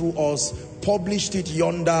did through us, published it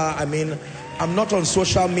yonder. I mean, I'm not on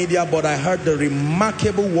social media, but I heard the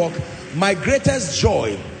remarkable work. My greatest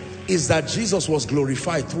joy is that Jesus was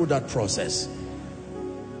glorified through that process.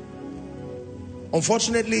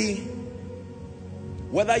 Unfortunately,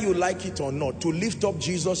 whether you like it or not, to lift up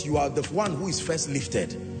Jesus, you are the one who is first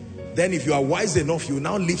lifted. Then if you are wise enough, you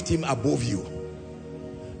now lift him above you.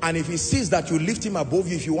 And if he sees that you lift him above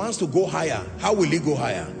you, if he wants to go higher, how will he go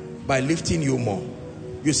higher? By lifting you more.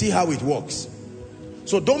 You see how it works.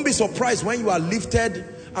 So don't be surprised when you are lifted.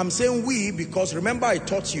 I'm saying we, because remember I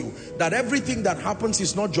taught you that everything that happens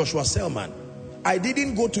is not Joshua Selman. I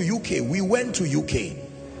didn't go to UK. We went to UK.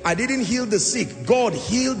 I didn't heal the sick. God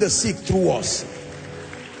healed the sick through us.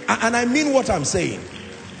 And I mean what I'm saying.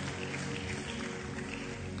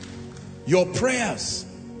 Your prayers,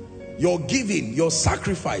 your giving, your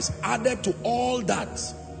sacrifice, added to all that.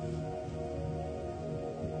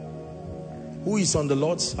 Who is on the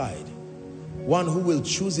Lord's side? One who will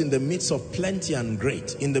choose in the midst of plenty and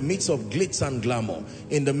great, in the midst of glitz and glamour,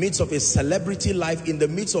 in the midst of a celebrity life, in the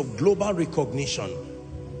midst of global recognition,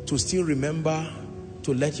 to still remember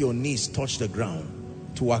to let your knees touch the ground,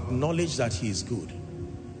 to acknowledge that he is good.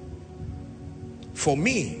 For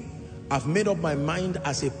me, I've made up my mind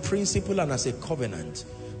as a principle and as a covenant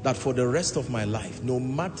that for the rest of my life, no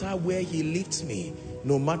matter where he lifts me,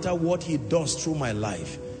 no matter what he does through my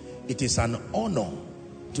life, it is an honor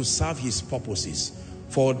to serve his purposes.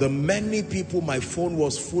 For the many people, my phone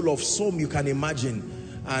was full of some you can imagine.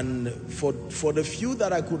 And for the few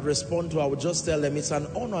that I could respond to, I would just tell them it's an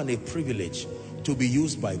honor and a privilege to be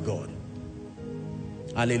used by God.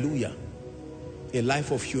 Hallelujah. A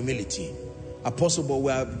life of humility. Apostle, but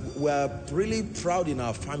we're really proud in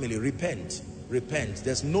our family. Repent.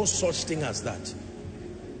 There's no such thing as that.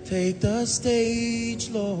 Take the stage,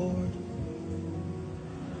 Lord.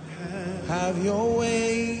 Have your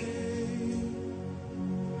way.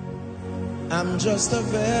 I'm just a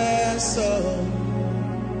vessel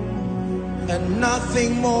and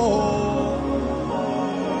nothing more.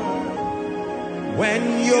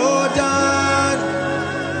 When you're done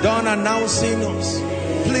announcing us,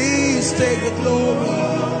 please take the glory.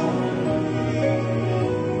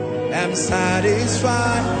 I'm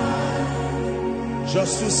satisfied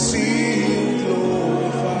just to see you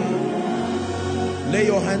glorified. Lay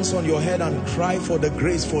your hands on your head and cry for the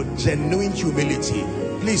grace for genuine humility.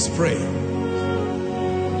 Please pray.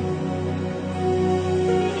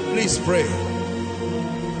 Please pray.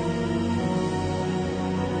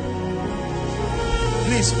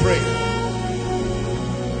 Please pray.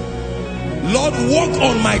 Lord, work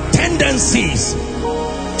on my tendencies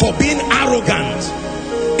for being arrogant.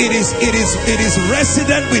 It is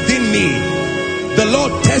resident within me. The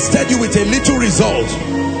Lord tested you with a little result,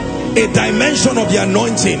 a dimension of the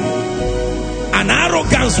anointing, and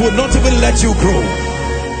arrogance will not even let you grow.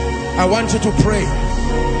 I want you to pray.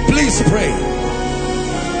 Please pray.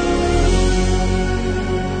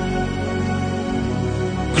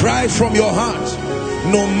 Cry from your heart.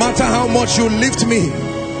 No matter how much you lift me,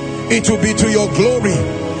 it will be to your glory.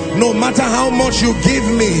 No matter how much you give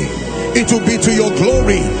me, it will be to your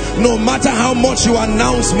glory. No matter how much you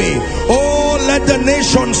announce me, oh, let the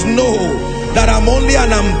nations know that I'm only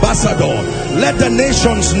an ambassador. Let the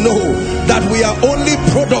nations know that we are only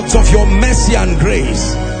products of your mercy and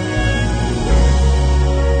grace.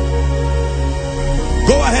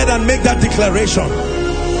 Go ahead and make that declaration.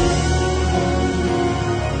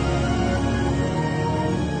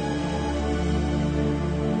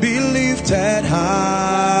 Be lifted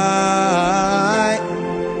high,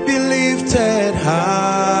 be lifted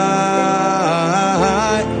high,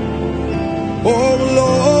 oh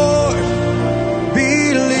Lord,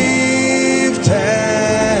 be lifted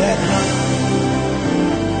high,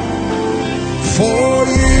 for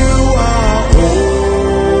you are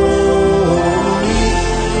holy,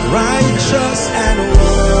 righteous and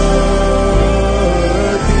worthy.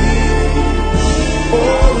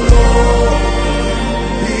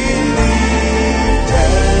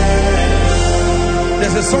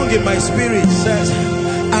 song in my spirit says,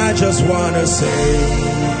 I just want to say,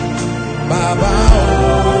 Baba,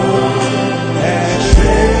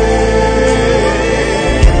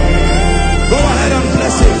 go ahead and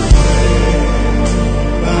bless him.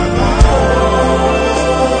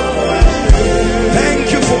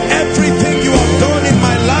 Thank you for everything you have done in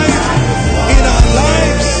my life, in our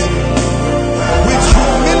lives. With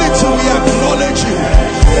humility we acknowledge you,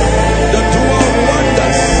 the doer of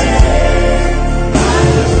wonders.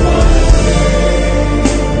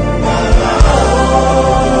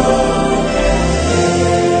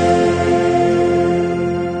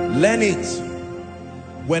 Learn it.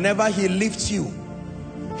 Whenever he lifts you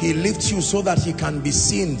so that he can be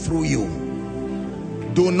seen through you.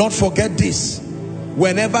 Do not forget this.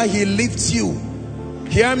 Whenever he lifts you,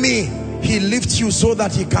 hear me, he lifts you so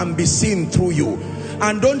that he can be seen through you.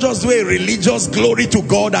 And don't just do a religious glory to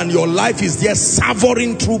God and your life is there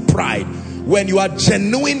savoring through pride. When you are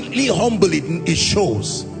genuinely humble, it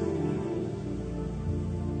shows.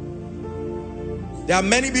 There are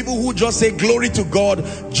many people who just say glory to God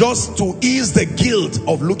just to ease the guilt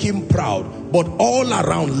of looking proud, but all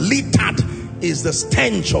around littered is the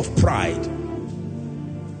stench of pride.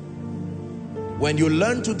 When you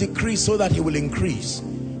learn to decrease so that he will increase,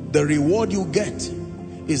 the reward you get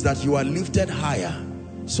is that you are lifted higher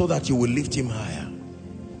so that you will lift him higher.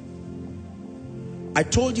 I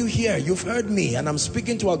told you here, you've heard me, and I'm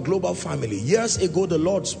speaking to our global family. Years ago, the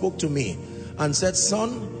Lord spoke to me and said,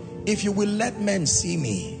 son, if you will let men see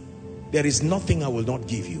me, there is nothing I will not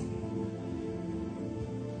give you.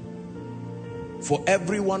 For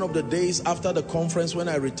every one of the days after the conference, when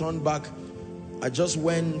I returned back, I just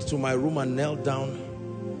went to my room and knelt down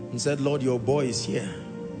and said, Lord, your boy is here.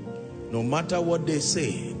 No matter what they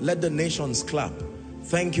say, let the nations clap.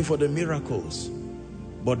 Thank you for the miracles.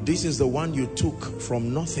 But this is the one you took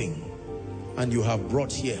from nothing and you have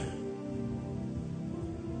brought here.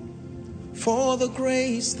 For the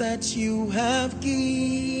grace that you have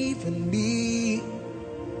given me,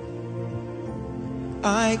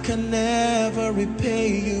 I can never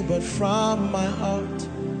repay you, but from my heart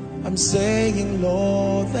I'm saying,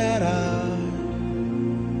 Lord, that I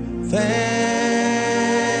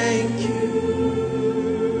thank you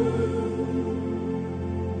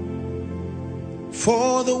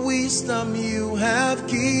for the wisdom you have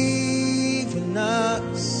given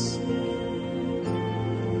us.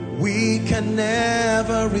 We can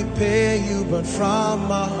never repay you, but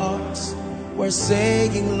from our hearts we're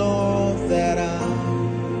saying, Lord, that I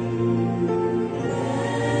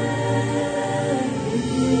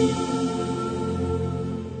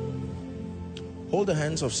hold the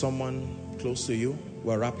hands of someone close to you.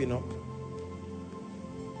 We're wrapping up.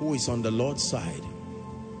 Who is on the Lord's side?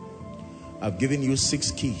 I've given you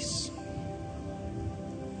 6 keys.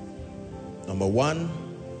 Number 1,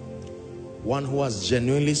 one who has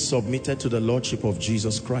genuinely submitted to the Lordship of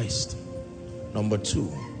Jesus Christ. Number 2,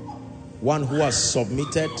 one who has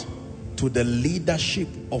submitted to the leadership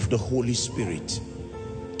of the Holy Spirit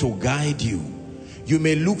to guide you. You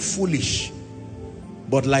may look foolish,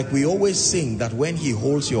 but like we always sing, that when he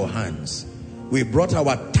holds your hands, we brought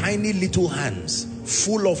our tiny little hands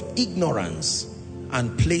full of ignorance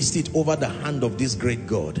and placed it over the hand of this great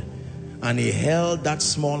God, and he held that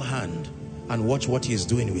small hand and watch what he's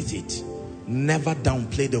doing with it. Never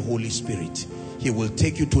downplay the Holy Spirit. He will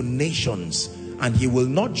take you to nations, and he will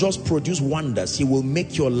not just produce wonders, he will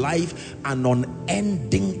make your life an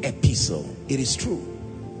unending epistle. It is true.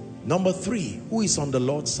 Number 3, who is on the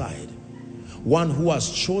Lord's side? One who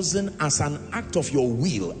has chosen as an act of your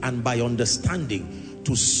will and by understanding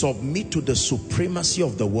to submit to the supremacy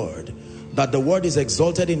of the word, that the word is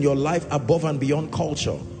exalted in your life above and beyond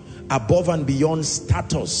culture, above and beyond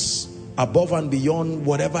status, above and beyond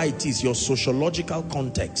whatever it is, your sociological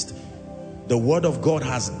context. The word of God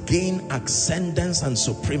has gained ascendance and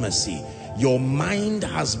supremacy. Your mind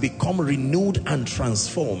has become renewed and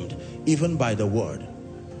transformed even by the word.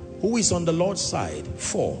 Who is on the Lord's side?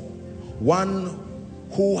 4, one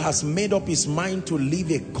who has made up his mind to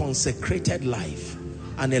live a consecrated life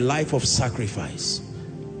and a life of sacrifice,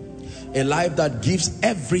 a life that gives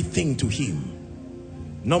everything to him.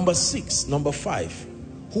 Number 5,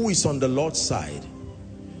 who is on the Lord's side?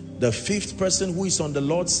 The 5th person who is on the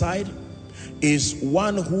Lord's side is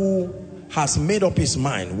one who has made up his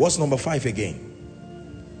mind. What's number 5 again?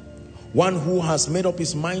 One who has made up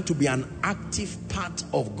his mind to be an active part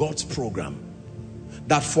of God's program.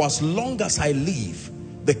 That for as long as I live,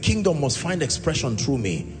 the kingdom must find expression through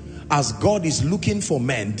me. As God is looking for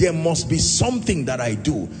men, there must be something that I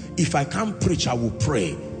do. If I can't preach, I will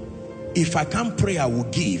pray. If I can't pray, I will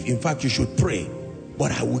give. In fact, you should pray,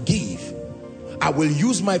 but I will give. I will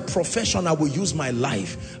use my profession, I will use my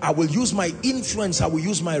life, I will use my influence, I will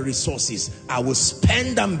use my resources. I will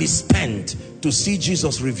spend and be spent to see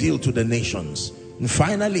Jesus revealed to the nations. And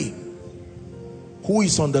finally, who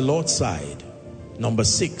is on the Lord's side? Number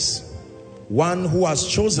 6, one who has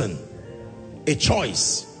chosen a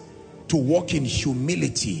choice to walk in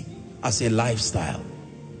humility as a lifestyle.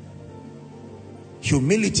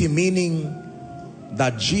 Humility meaning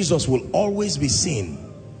that Jesus will always be seen,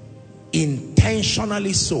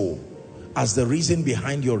 intentionally so, as the reason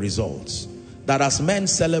behind your results. That as men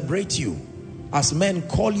celebrate you, as men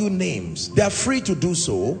call you names, they are free to do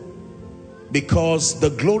so, because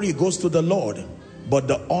the glory goes to the Lord, but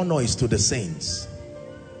the honor is to the saints.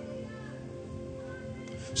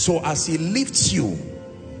 So as he lifts you,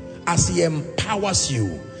 as he empowers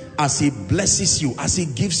you, as he blesses you, as he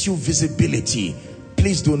gives you visibility,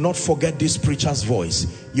 please do not forget this preacher's voice.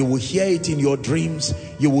 You will hear it in your dreams.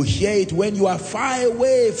 You will hear it when you are far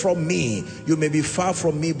away from me. You may be far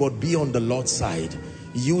from me, but be on the Lord's side.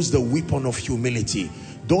 Use the weapon of humility.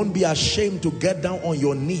 Don't be ashamed to get down on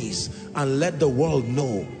your knees and let the world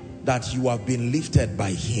know that you have been lifted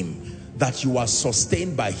by him, that you are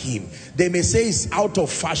sustained by him. They may say it's out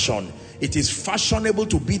of fashion. It is fashionable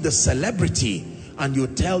to be the celebrity, and you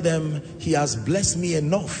tell them, he has blessed me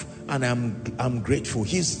enough and I'm grateful.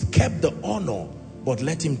 He's kept the honor, but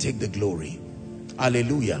let him take the glory.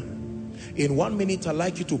 Hallelujah. In 1 minute, I'd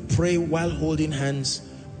like you to pray while holding hands.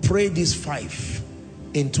 Pray these 5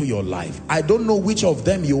 into your life. I don't know which of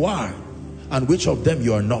them you are and which of them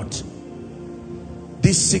you are not.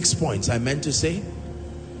 These 6 points I meant to say.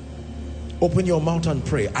 Open your mouth and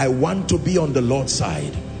pray. I want to be on the Lord's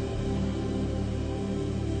side.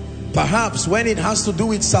 Perhaps when it has to do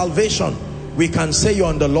with salvation, we can say you're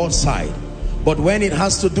on the Lord's side. But when it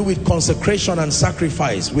has to do with consecration and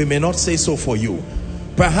sacrifice, we may not say so for you.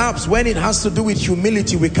 Perhaps when it has to do with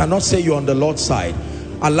humility, we cannot say you're on the Lord's side.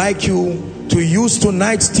 I'd like you to use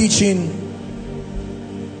tonight's teaching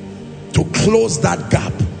to close that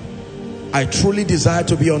gap. I truly desire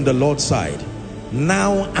to be on the Lord's side,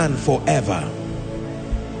 now and forever.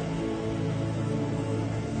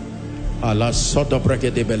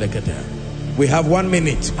 We have 1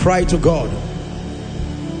 minute. Cry to God.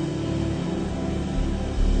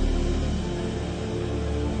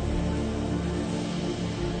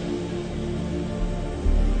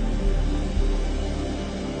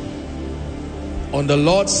 On the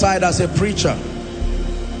Lord's side as a preacher,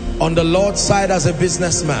 on the Lord's side as a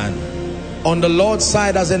businessman, on the Lord's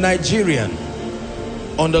side as a Nigerian,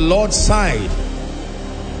 on the Lord's side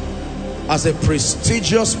as a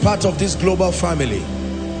prestigious part of this global family.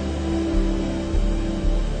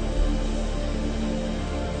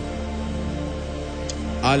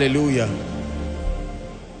 Hallelujah.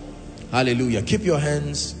 Hallelujah. Keep your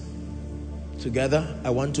hands together.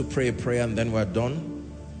 I want to pray a prayer and then we're done.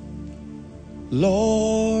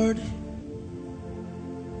 Lord,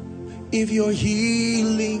 if you're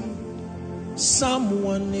healing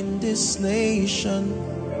someone in this nation,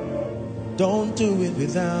 don't do it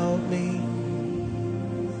without me.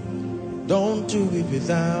 Don't do it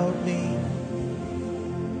without me.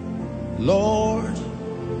 Lord,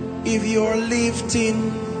 if you're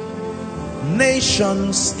lifting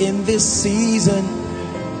nations in this season,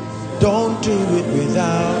 don't do it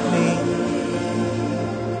without me.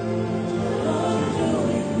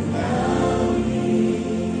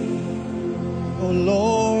 Oh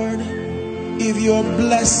Lord, if you're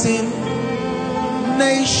blessing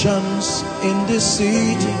nations in this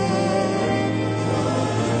city,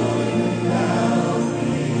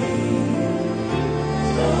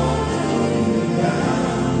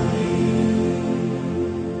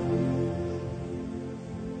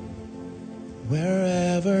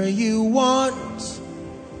 wherever you want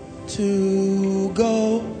to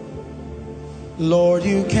go, Lord,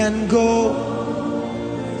 you can go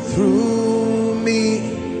through me.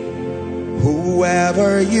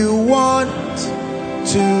 Whoever you want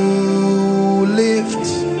to lift,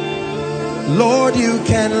 Lord, you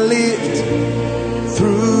can lift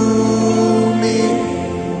through me.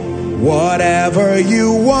 Whatever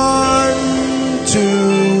you want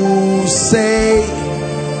to say,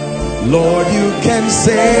 Lord, you can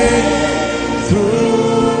say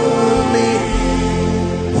through me.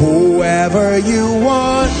 Whoever you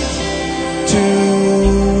want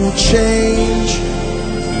to change,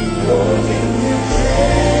 Lord, you can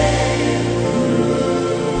say through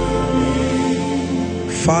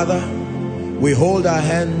me. Father, we hold our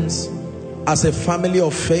hands as a family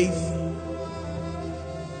of faith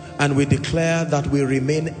and we declare that we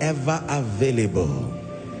remain ever available.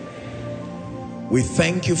 We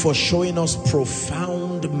thank you for showing us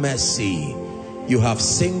profound mercy You have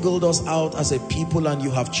singled us out as a people and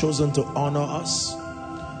you have chosen to honor us.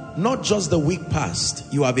 Not just the week past,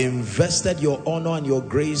 you have invested your honor and your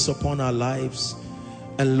grace upon our lives.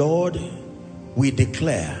 And Lord, we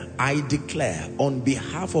declare, I declare on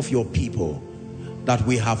behalf of your people that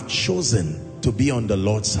we have chosen to be on the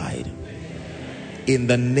Lord's side. In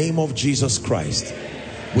the name of Jesus Christ,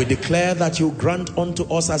 we declare that you grant unto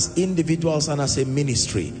us as individuals and as a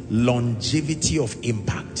ministry longevity of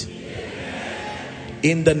impact.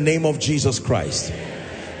 In the name of Jesus Christ.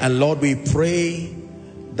 And Lord, we pray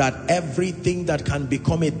that everything that can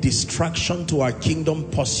become a distraction to our kingdom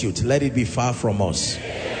pursuit, let it be far from us.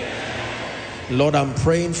 Lord, I'm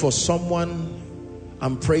praying for someone,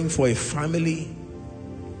 I'm praying for a family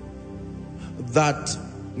that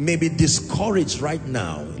may be discouraged right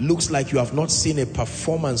now. Looks like you have not seen a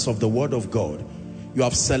performance of the word of God. You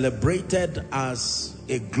have celebrated as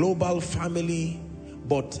a global family,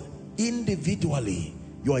 but individually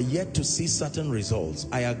you are yet to see certain results.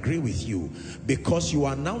 I agree with you, because you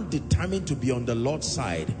are now determined to be on the Lord's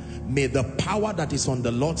side. May the power that is on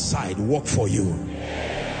the Lord's side work for you.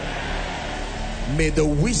 May the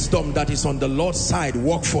wisdom that is on the Lord's side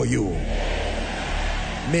work for you.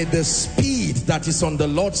 May the speed that is on the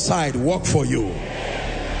Lord's side work for you.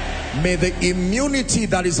 May the immunity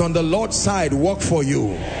that is on the Lord's side work for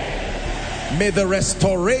you. May the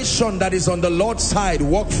restoration that is on the Lord's side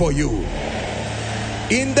work for you.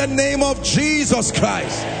 In the name of Jesus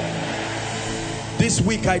Christ. This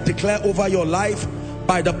week I declare over your life,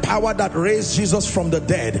 by the power that raised Jesus from the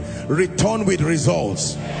dead, return with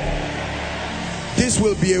results. This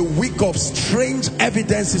will be a week of strange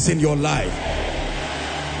evidences in your life.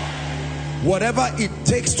 Whatever it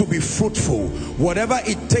takes to be fruitful, whatever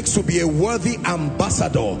it takes to be a worthy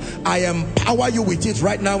ambassador, I empower you with it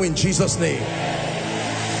right now in Jesus' name.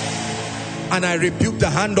 And I rebuke the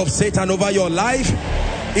hand of Satan over your life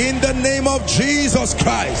in the name of Jesus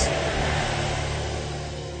Christ.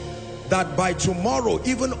 That by tomorrow,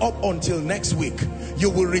 even up until next week, you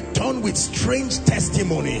will return with strange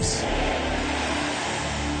testimonies.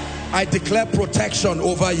 I declare protection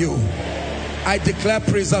over you. I declare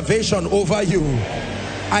preservation over you.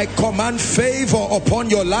 I command favor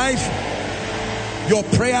upon your life. Your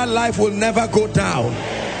prayer life will never go down.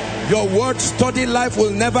 Your word study life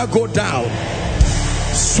will never go down.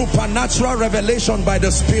 Supernatural revelation by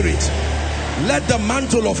the Spirit. Let the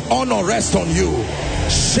mantle of honor rest on you.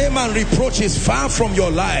 Shame and reproach is far from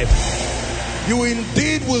your life. You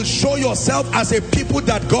indeed will show yourself as a people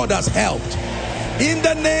that God has helped. In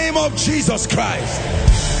the name of Jesus Christ.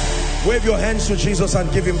 Wave your hands to Jesus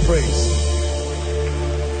and give him praise.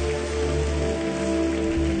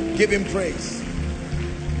 Give him praise.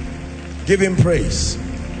 Give him praise.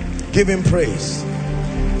 Give him praise.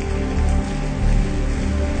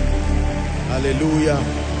 Hallelujah.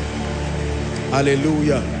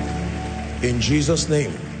 Hallelujah. In Jesus'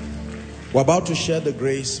 name. We're about to share the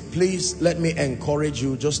grace. Please let me encourage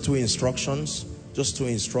you. Just two instructions. Just two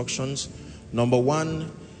instructions. Number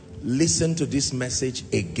one, listen to this message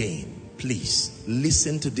again. Please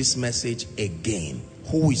listen to this message again.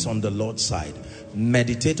 Who is on the Lord's side?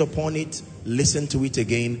 Meditate upon it. Listen to it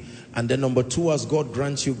again. And then number two, as God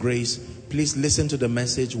grants you grace, please listen to the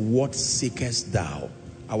message, what seekest thou?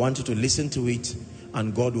 I want you to listen to it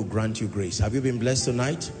and God will grant you grace. Have you been blessed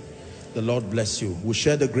tonight? The Lord bless you. We'll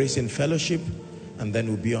share the grace in fellowship and then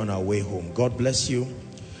we'll be on our way home. God bless you.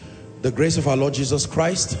 The grace of our Lord Jesus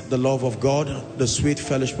Christ, the love of God, the sweet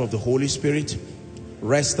fellowship of the Holy Spirit,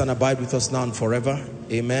 rest and abide with us now and forever.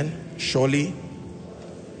 Amen. Surely,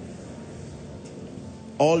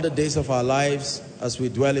 all the days of our lives as we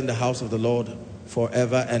dwell in the house of the Lord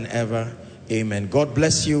forever and ever. Amen. God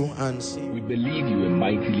bless you and see you. We believe you are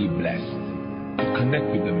mightily blessed. To connect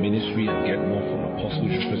with the ministry and get more from Apostle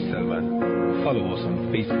Joshua Selman, follow us on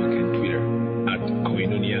Facebook and Twitter at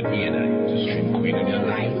Koinonia ENI to stream Koinonia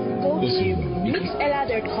Live. Go to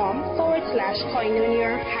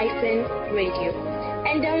mixella.com/koinonia-radio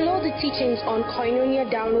and download the teachings on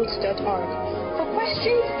koinoniadownloads.org. For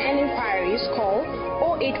questions and inquiries, call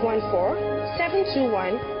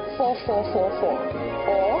 0814-721-4444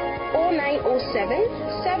 or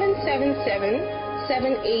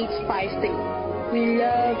 0907-777-7853. We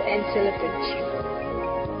love and celebrate you.